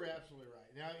lifestyle. You were absolutely right.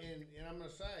 Now, and I'm going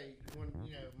to say, when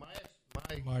my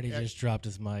Marty just dropped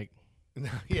his mic.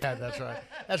 Yeah, that's right.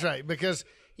 That's right. Because,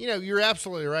 you're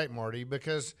absolutely right, Marty,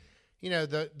 because,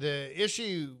 the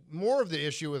issue, more of the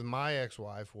issue with my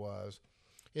ex-wife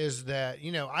is that,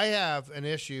 I have an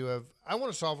issue of, I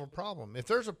want to solve a problem. If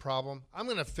there's a problem, I'm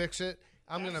going to fix it.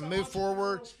 I'm going to move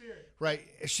forward. Right.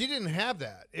 She didn't have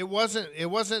that. It wasn't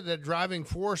the driving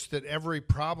force that every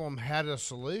problem had a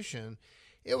solution.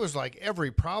 It was like every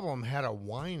problem had a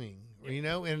whining,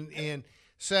 and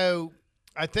so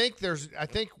I think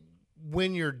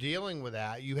when you're dealing with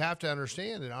that, you have to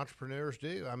understand that entrepreneurs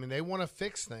do. I mean, they want to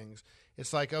fix things.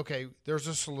 It's like, okay, there's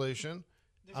a solution.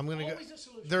 I'm going to go.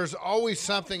 There's always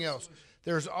something else.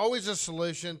 There's always a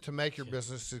solution to make your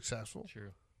business successful.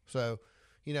 True. So,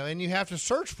 and you have to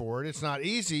search for it. It's not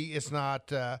easy. It's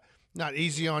not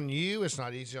easy on you. It's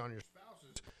not easy on your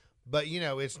spouses, but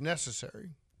it's necessary.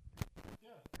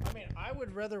 I mean, I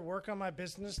would rather work on my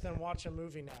business than watch a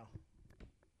movie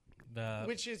now.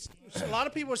 Which is, a lot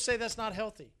of people say that's not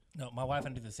healthy. No, my wife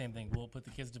and I do the same thing. We'll put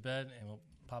the kids to bed and we'll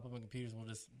pop up on computers and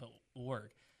we'll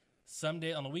work. Some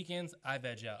day on the weekends, I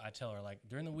veg out. I tell her,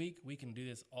 during the week, we can do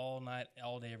this all night,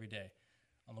 all day, every day.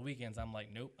 On the weekends, I'm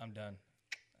like, nope, I'm done.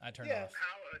 I turn off.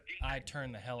 I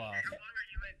turn the hell off.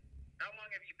 How long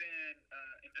have you been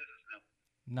in business now?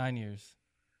 9 years.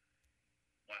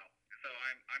 Wow. So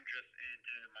I'm just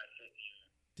into my 6th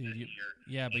year.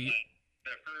 Dude,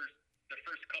 the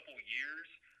first couple years,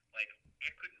 I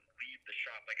couldn't leave the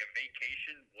shop. A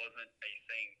vacation wasn't a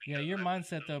thing. Yeah, your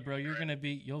mindset though, bro.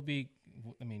 You'll be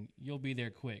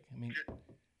there quick. I mean,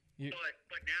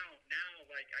 but now,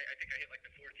 I think I hit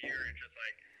the 4th year, and just I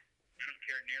don't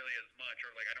care nearly as much,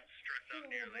 or I don't stress out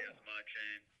nearly as much.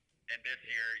 And this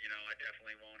year, I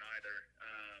definitely won't either.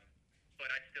 But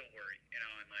I still worry, and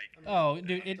Oh,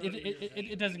 dude,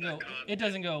 it doesn't go. It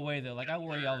doesn't go away though. I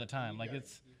worry all the time.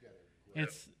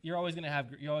 You're always gonna have.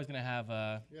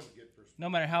 No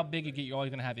matter how big you get, you're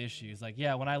always gonna have issues.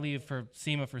 When I leave for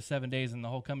SEMA for 7 days and the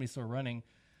whole company's still running,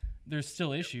 there's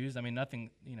still issues. I mean,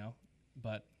 nothing,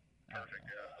 but.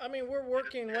 I mean, we're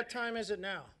working. What time is it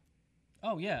now?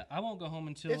 Oh yeah, I won't go home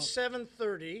until It's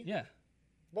 7:30. yeah.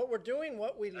 But we're doing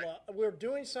what we love. We're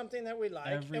doing something that we like,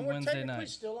 Every and we're Wednesday technically night.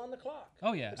 still on the clock.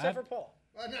 Oh yeah, Except for Paul.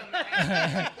 Oh, no,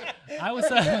 I was.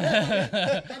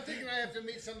 I'm thinking I have to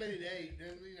meet somebody at 8.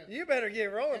 And, You better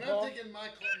get rolling, and Paul. I'm thinking my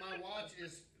watch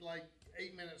is like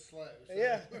 8 minutes slow. So,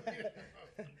 Yeah.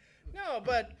 No,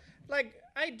 but like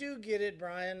I do get it,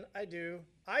 Brian. I do.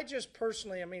 I just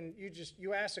personally, I mean,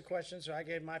 you asked a question, so I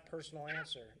gave my personal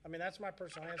answer. I mean, that's my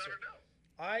personal answer.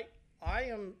 I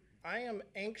am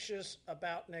anxious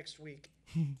about next week.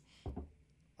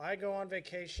 I go on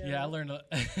vacation. Yeah, I learned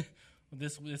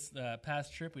this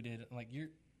past trip we did. Like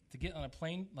to get on a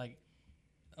plane, like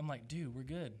I'm like, dude, we're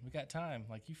good. We got time.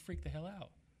 Like you freak the hell out.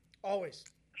 Always.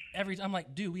 I'm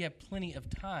like, dude, we have plenty of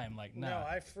time. Like, nah. No,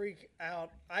 I freak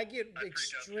out. I get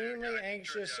extremely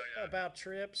anxious about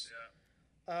trips.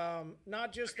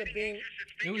 Not just the being.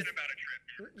 It was. about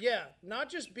a trip. Yeah, not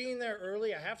just being there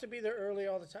early. I have to be there early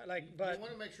all the time. Like, but I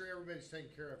want to make sure everybody's taken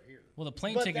care of here. Well, the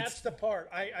plane But tickets. that's the part.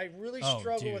 I really Oh,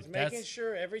 struggle dude, with making that's-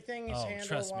 sure everything is oh, handled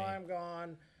trust while me. I'm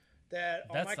gone, that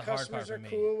all That's my the hard customers part are for me.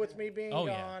 cool with me being Oh,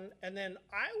 yeah. gone, and then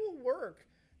I will work.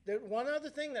 That one other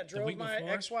thing that drove week my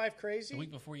before? ex-wife the crazy.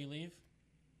 week before you leave.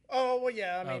 Oh, well,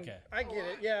 yeah, I mean, Okay. I get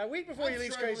it. Yeah, a week before I'm you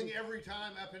leave's struggling crazy. every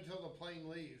time up until the plane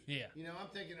leaves. Yeah. I'm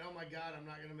thinking, oh my God, I'm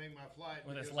not going to make my flight.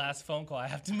 Or this because last phone call I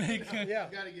have to make. Yeah.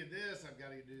 I've got to get this. I've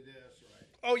got to do this. Right.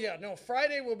 Oh, yeah, no,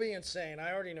 Friday will be insane.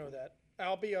 I already know that.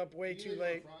 I'll be up way too leave on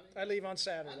late. Friday? I leave on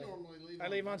Saturday. I normally leave. I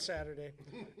leave on Saturday.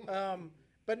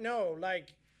 But no,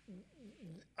 like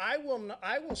I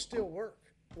will still work.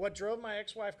 What drove my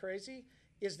ex-wife crazy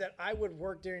is that I would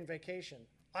work during vacation.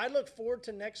 I look forward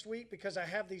to next week because I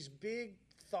have these big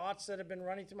thoughts that have been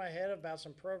running through my head about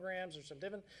some programs or some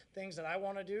different things that I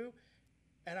want to do.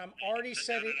 And I'm already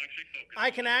setting. I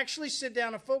can actually sit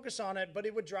down and focus on it, but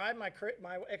it would drive my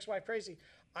ex-wife crazy.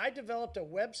 I developed a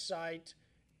website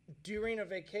during a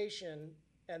vacation,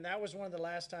 and that was one of the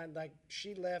last times. Like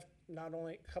she left not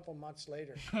only a couple months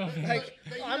later. Like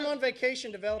but you I'm know- on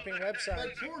vacation developing But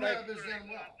websites. Pornhub Like, has done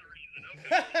well.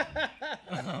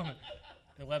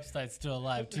 The website's still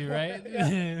alive too, right?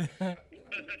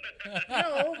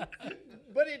 no,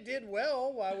 but it did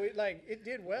well while it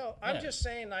did well. I'm Yeah. just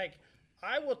saying, like,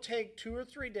 I will take 2 or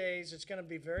 3 days. It's going to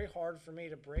be very hard for me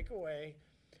to break away.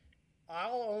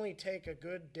 I'll only take a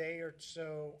good day or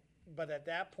so, but at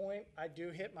that point, I do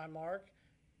hit my mark,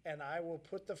 and I will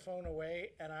put the phone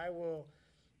away, and I will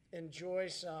enjoy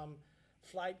some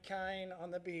flight kind on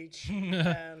the beach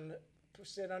and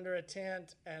sit under a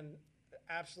tent and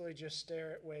absolutely just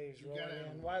stare at waves rolling gotta have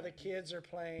in a while the kids are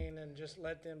playing and just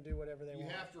let them do whatever they You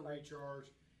want. have to Like, recharge.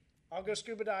 I'll go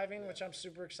scuba diving, which I'm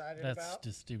super excited That's about.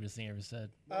 the stupidest thing I ever said.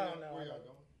 Oh, no, Where I y'all don't.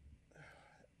 going?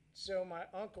 So my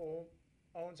uncle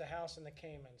owns a house in the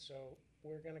Cayman, so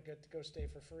we're gonna get to go stay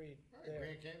for free All right, there.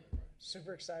 Grand Cayman. Right.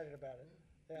 Super excited about it.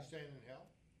 Yeah, You staying in hell?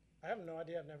 I have no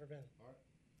idea. I've never been. All right.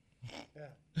 Yeah,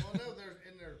 Well, no,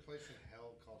 isn't there a place in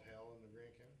hell called Hell in the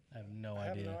Grand Cayman? I have no I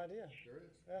have idea. no idea. There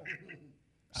is. Yeah.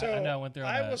 I So know I went there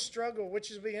on I a will struggle, which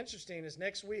will be interesting. Is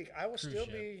next week I will cruise still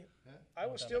ship. be, Huh? I will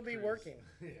Went on still a be cruise. working.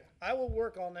 Yeah. I will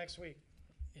work all next week.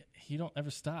 You don't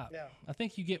ever stop. Yeah. I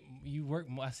think you work.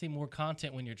 I see more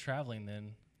content when you're traveling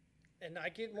than And I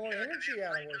get more energy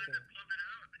out of working.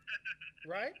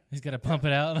 Right? he's got to pump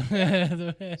it out.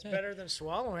 Better than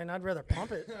swallowing. I'd rather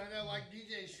pump it. I know, like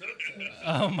DJ Shirt says.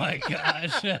 Oh my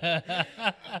gosh.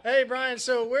 Hey, Brian,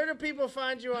 so where do people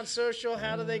find you on social?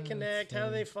 How do they connect? How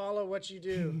do they follow what you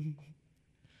do?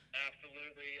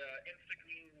 Absolutely.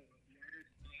 Instagram,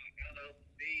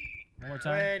 LLC. One more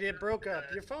time. Wait, it broke up.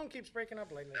 Your phone keeps breaking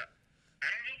up lately. I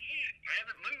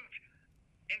haven't moved.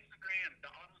 Instagram, The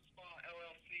Auto Spa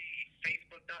LLC.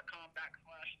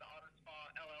 Facebook.com/The Auto Spa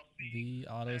LLC. The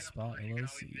Auto And, of Spa course, you can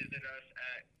always LLC. visit us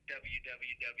at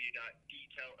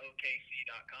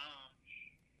www.detailokc.com.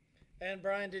 And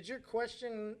Brian, did your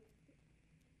question,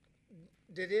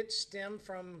 did it stem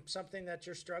from something that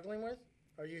you're struggling with?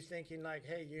 Are you thinking like,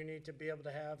 hey, you need to be able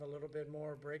to have a little bit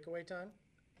more breakaway time?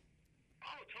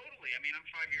 Oh, totally. I mean, I'm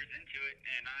 5 years into it,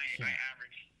 and I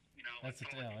average, That's it's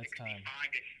a- yeah, almost that's time.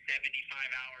 65 to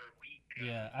 75-hour a week.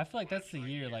 Yeah, I feel like that's the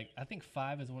year. Like I think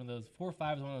 5 is one of those. 4 or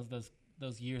 5 is one of those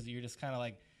years that you're just kind of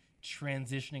like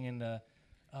transitioning into.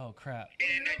 Oh crap.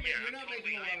 You're not, Yeah, you're not totally.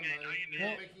 making a lot of money. I am You're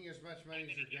not Well- making as much money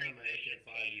as you're going to make in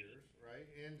 5 years, right?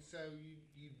 And so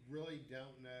you really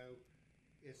don't know.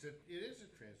 It is a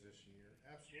transition year,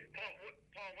 absolutely.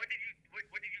 Paul, what did you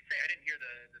say? I didn't hear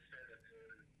the start of it.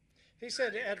 He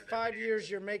said at 5 years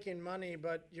you're making money,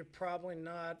 but you're probably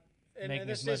not. And Making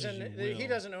this as much as isn't. you He will.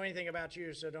 doesn't know anything about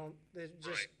you, so don't.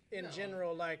 Just in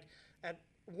general, like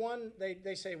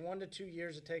they say 1 to 2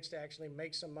 years it takes to actually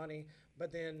make some money,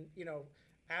 but then,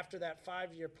 after that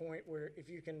 5-year point where if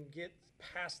you can get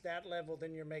past that level,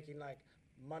 then you're making like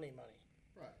money.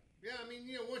 Right. Yeah, I mean,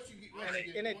 once you get...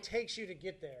 it takes you to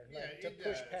get there, to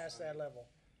push past that level.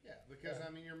 Yeah, because,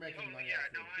 I mean, you're making money Yeah,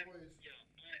 off no, your employees.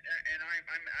 and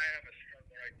I have a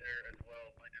struggle right there as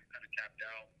well. Like, I'm kind of capped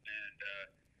out, and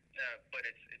but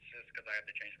it's just because I have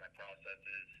to change my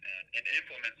processes and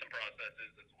implement some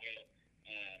processes as well.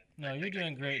 No, you're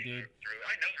doing great, dude.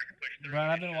 I know I can push through. Brian,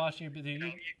 I've been watching you,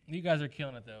 dude. You guys are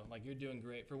killing it though. Like, you're doing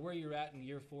great for where you're at in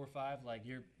year 4 or 5. Like,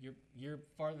 you're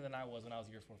farther than I was when I was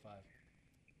year 4 or 5.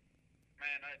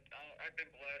 Man, I've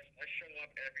been blessed. I show up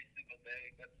every single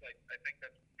day. That's like, I think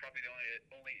that's probably the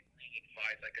only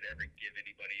advice I could ever give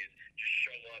anybody is just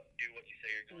show up, do what you say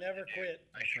you're going Never to do. quit.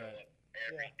 I show up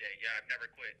every day. Yeah, I've never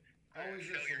quit. Always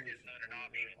a Failure solution. is not an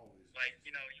option. Always. Like,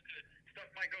 stuff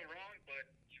might go wrong, but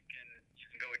you can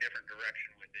go a different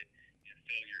direction with it. And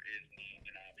failure is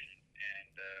not an option.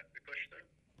 And we push through.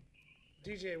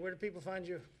 DJ, where do people find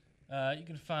you? You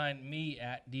can find me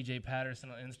at DJ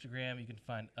Patterson on Instagram. You can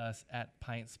find us at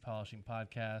Pints Polishing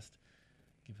Podcast.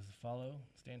 Give us a follow.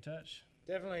 Stay in touch.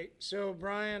 Definitely. So,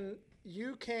 Brian,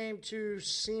 you came to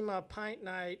SEMA Pint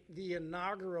Night, the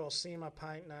inaugural SEMA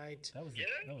Pint Night. That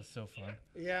was so fun.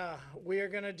 Yeah, we are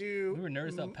going to do... We were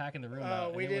nervous about packing the room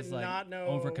out. We and it did was like not know...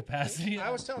 over capacity.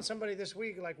 I was telling somebody this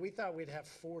week, like, we thought we'd have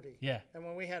 40. Yeah. And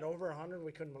when we had over 100,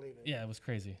 we couldn't believe it. Yeah, it was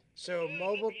crazy. So,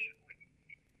 mobile...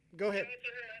 Go ahead.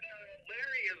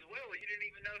 Larry as well. You didn't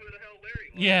even know who the hell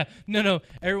Larry was. Yeah, no.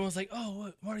 Everyone's like, "Oh,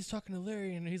 what? Marty's talking to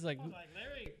Larry," and he's like,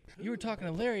 Larry. "You were talking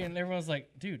to Larry," and everyone's like,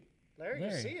 "Dude, Larry.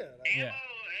 Larry." Garcia. Yeah.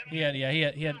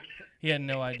 He had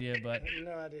no idea, but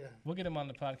No idea. we'll get him on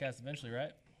the podcast eventually,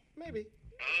 right? Maybe.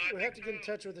 We have to get in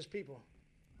touch with his people.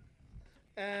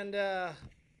 And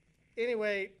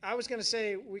anyway, I was going to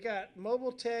say we got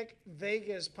Mobile Tech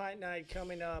Vegas Pint Night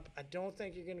coming up. I don't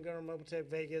think you're going to go to Mobile Tech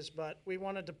Vegas, but we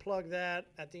wanted to plug that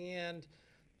at the end.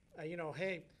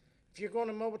 Hey, if you're going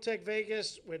to Mobile Tech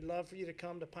Vegas, we'd love for you to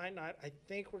come to Pint Night. I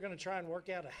think we're going to try and work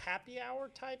out a happy hour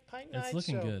type Pint Night. It's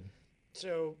looking good.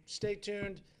 So stay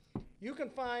tuned. You can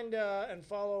find and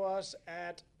follow us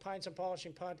at Pints and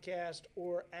Polishing Podcast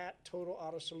or at Total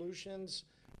Auto Solutions.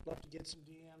 Love to get some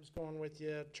DMs going with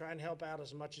you. Try and help out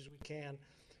as much as we can.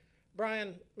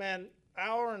 Brian, man,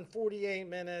 hour and 48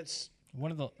 minutes.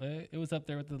 It was up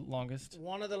there with the longest.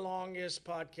 One of the longest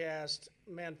podcasts.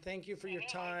 Man, thank you for your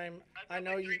time. I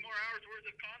know you. 3 more hours worth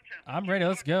of content. I'm ready.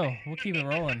 Let's go. We'll keep it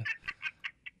rolling.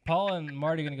 Paul and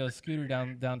Marty are gonna go scooter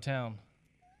downtown.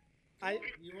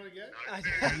 You want to go?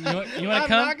 You want to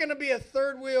come? I'm not going to be a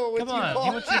third wheel with Come you, on. Paul. He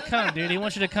wants you to come, dude. He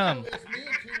wants you to come. It's me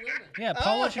and 2 women. Yeah,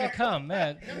 Paul wants you to come,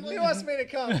 man. He wants me to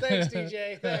come. Thanks,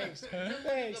 DJ. Thanks. The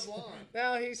Thanks. blonde.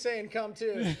 Now he's saying come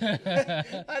too.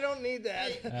 I don't need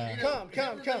that. Come.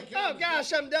 Oh,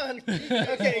 gosh, I'm done.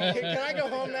 Okay, can I go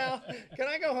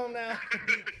home now?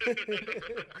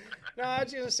 No, I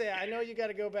was going to say, I know you got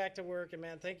to go back to work, and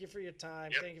man, thank you for your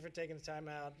time. Thank you for taking the time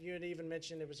out. You had even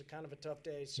mentioned it was a kind of a tough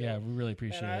day. So, Yeah, we really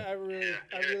appreciate and it.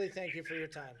 I really thank you for your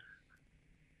time.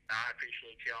 I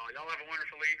appreciate y'all. Y'all have a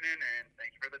wonderful evening, and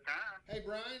thank you for the time. Hey,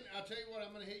 Brian, I'll tell you what,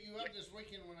 I'm going to hit you up this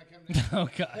weekend when I come down. Oh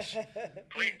gosh.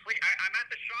 Please, I'm at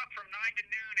the shop from 9 to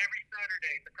noon every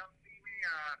Saturday, so come see me.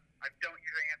 I don't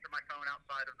usually answer my phone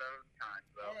outside of those times.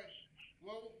 So. All right.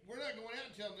 Well, we're not going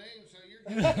out until noon, so you're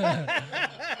good.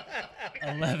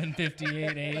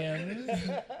 11:58 a.m.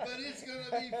 But it's going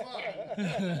to be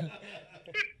fun.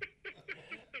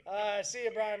 See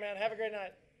you, Brian, man. Have a great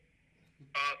night.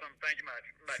 Awesome. Thank you much.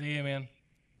 Bye. See you, man.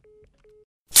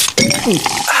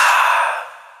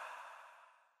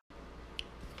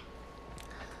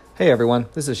 Hey everyone,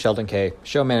 this is Sheldon Kay,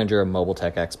 show manager of Mobile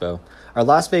Tech Expo. Our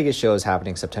Las Vegas show is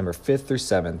happening September 5th through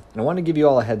 7th, and I want to give you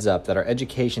all a heads up that our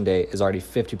education day is already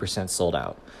 50% sold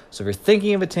out. So if you're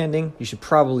thinking of attending, you should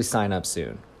probably sign up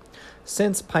soon.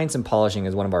 Since Pints and Polishing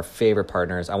is one of our favorite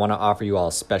partners, I want to offer you all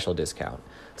a special discount.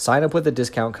 Sign up with the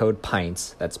discount code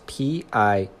PINTS, that's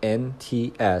PINTS,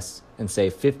 and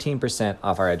save 15%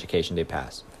 off our education day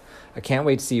pass. I can't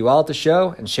wait to see you all at the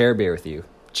show and share a beer with you.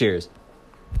 Cheers.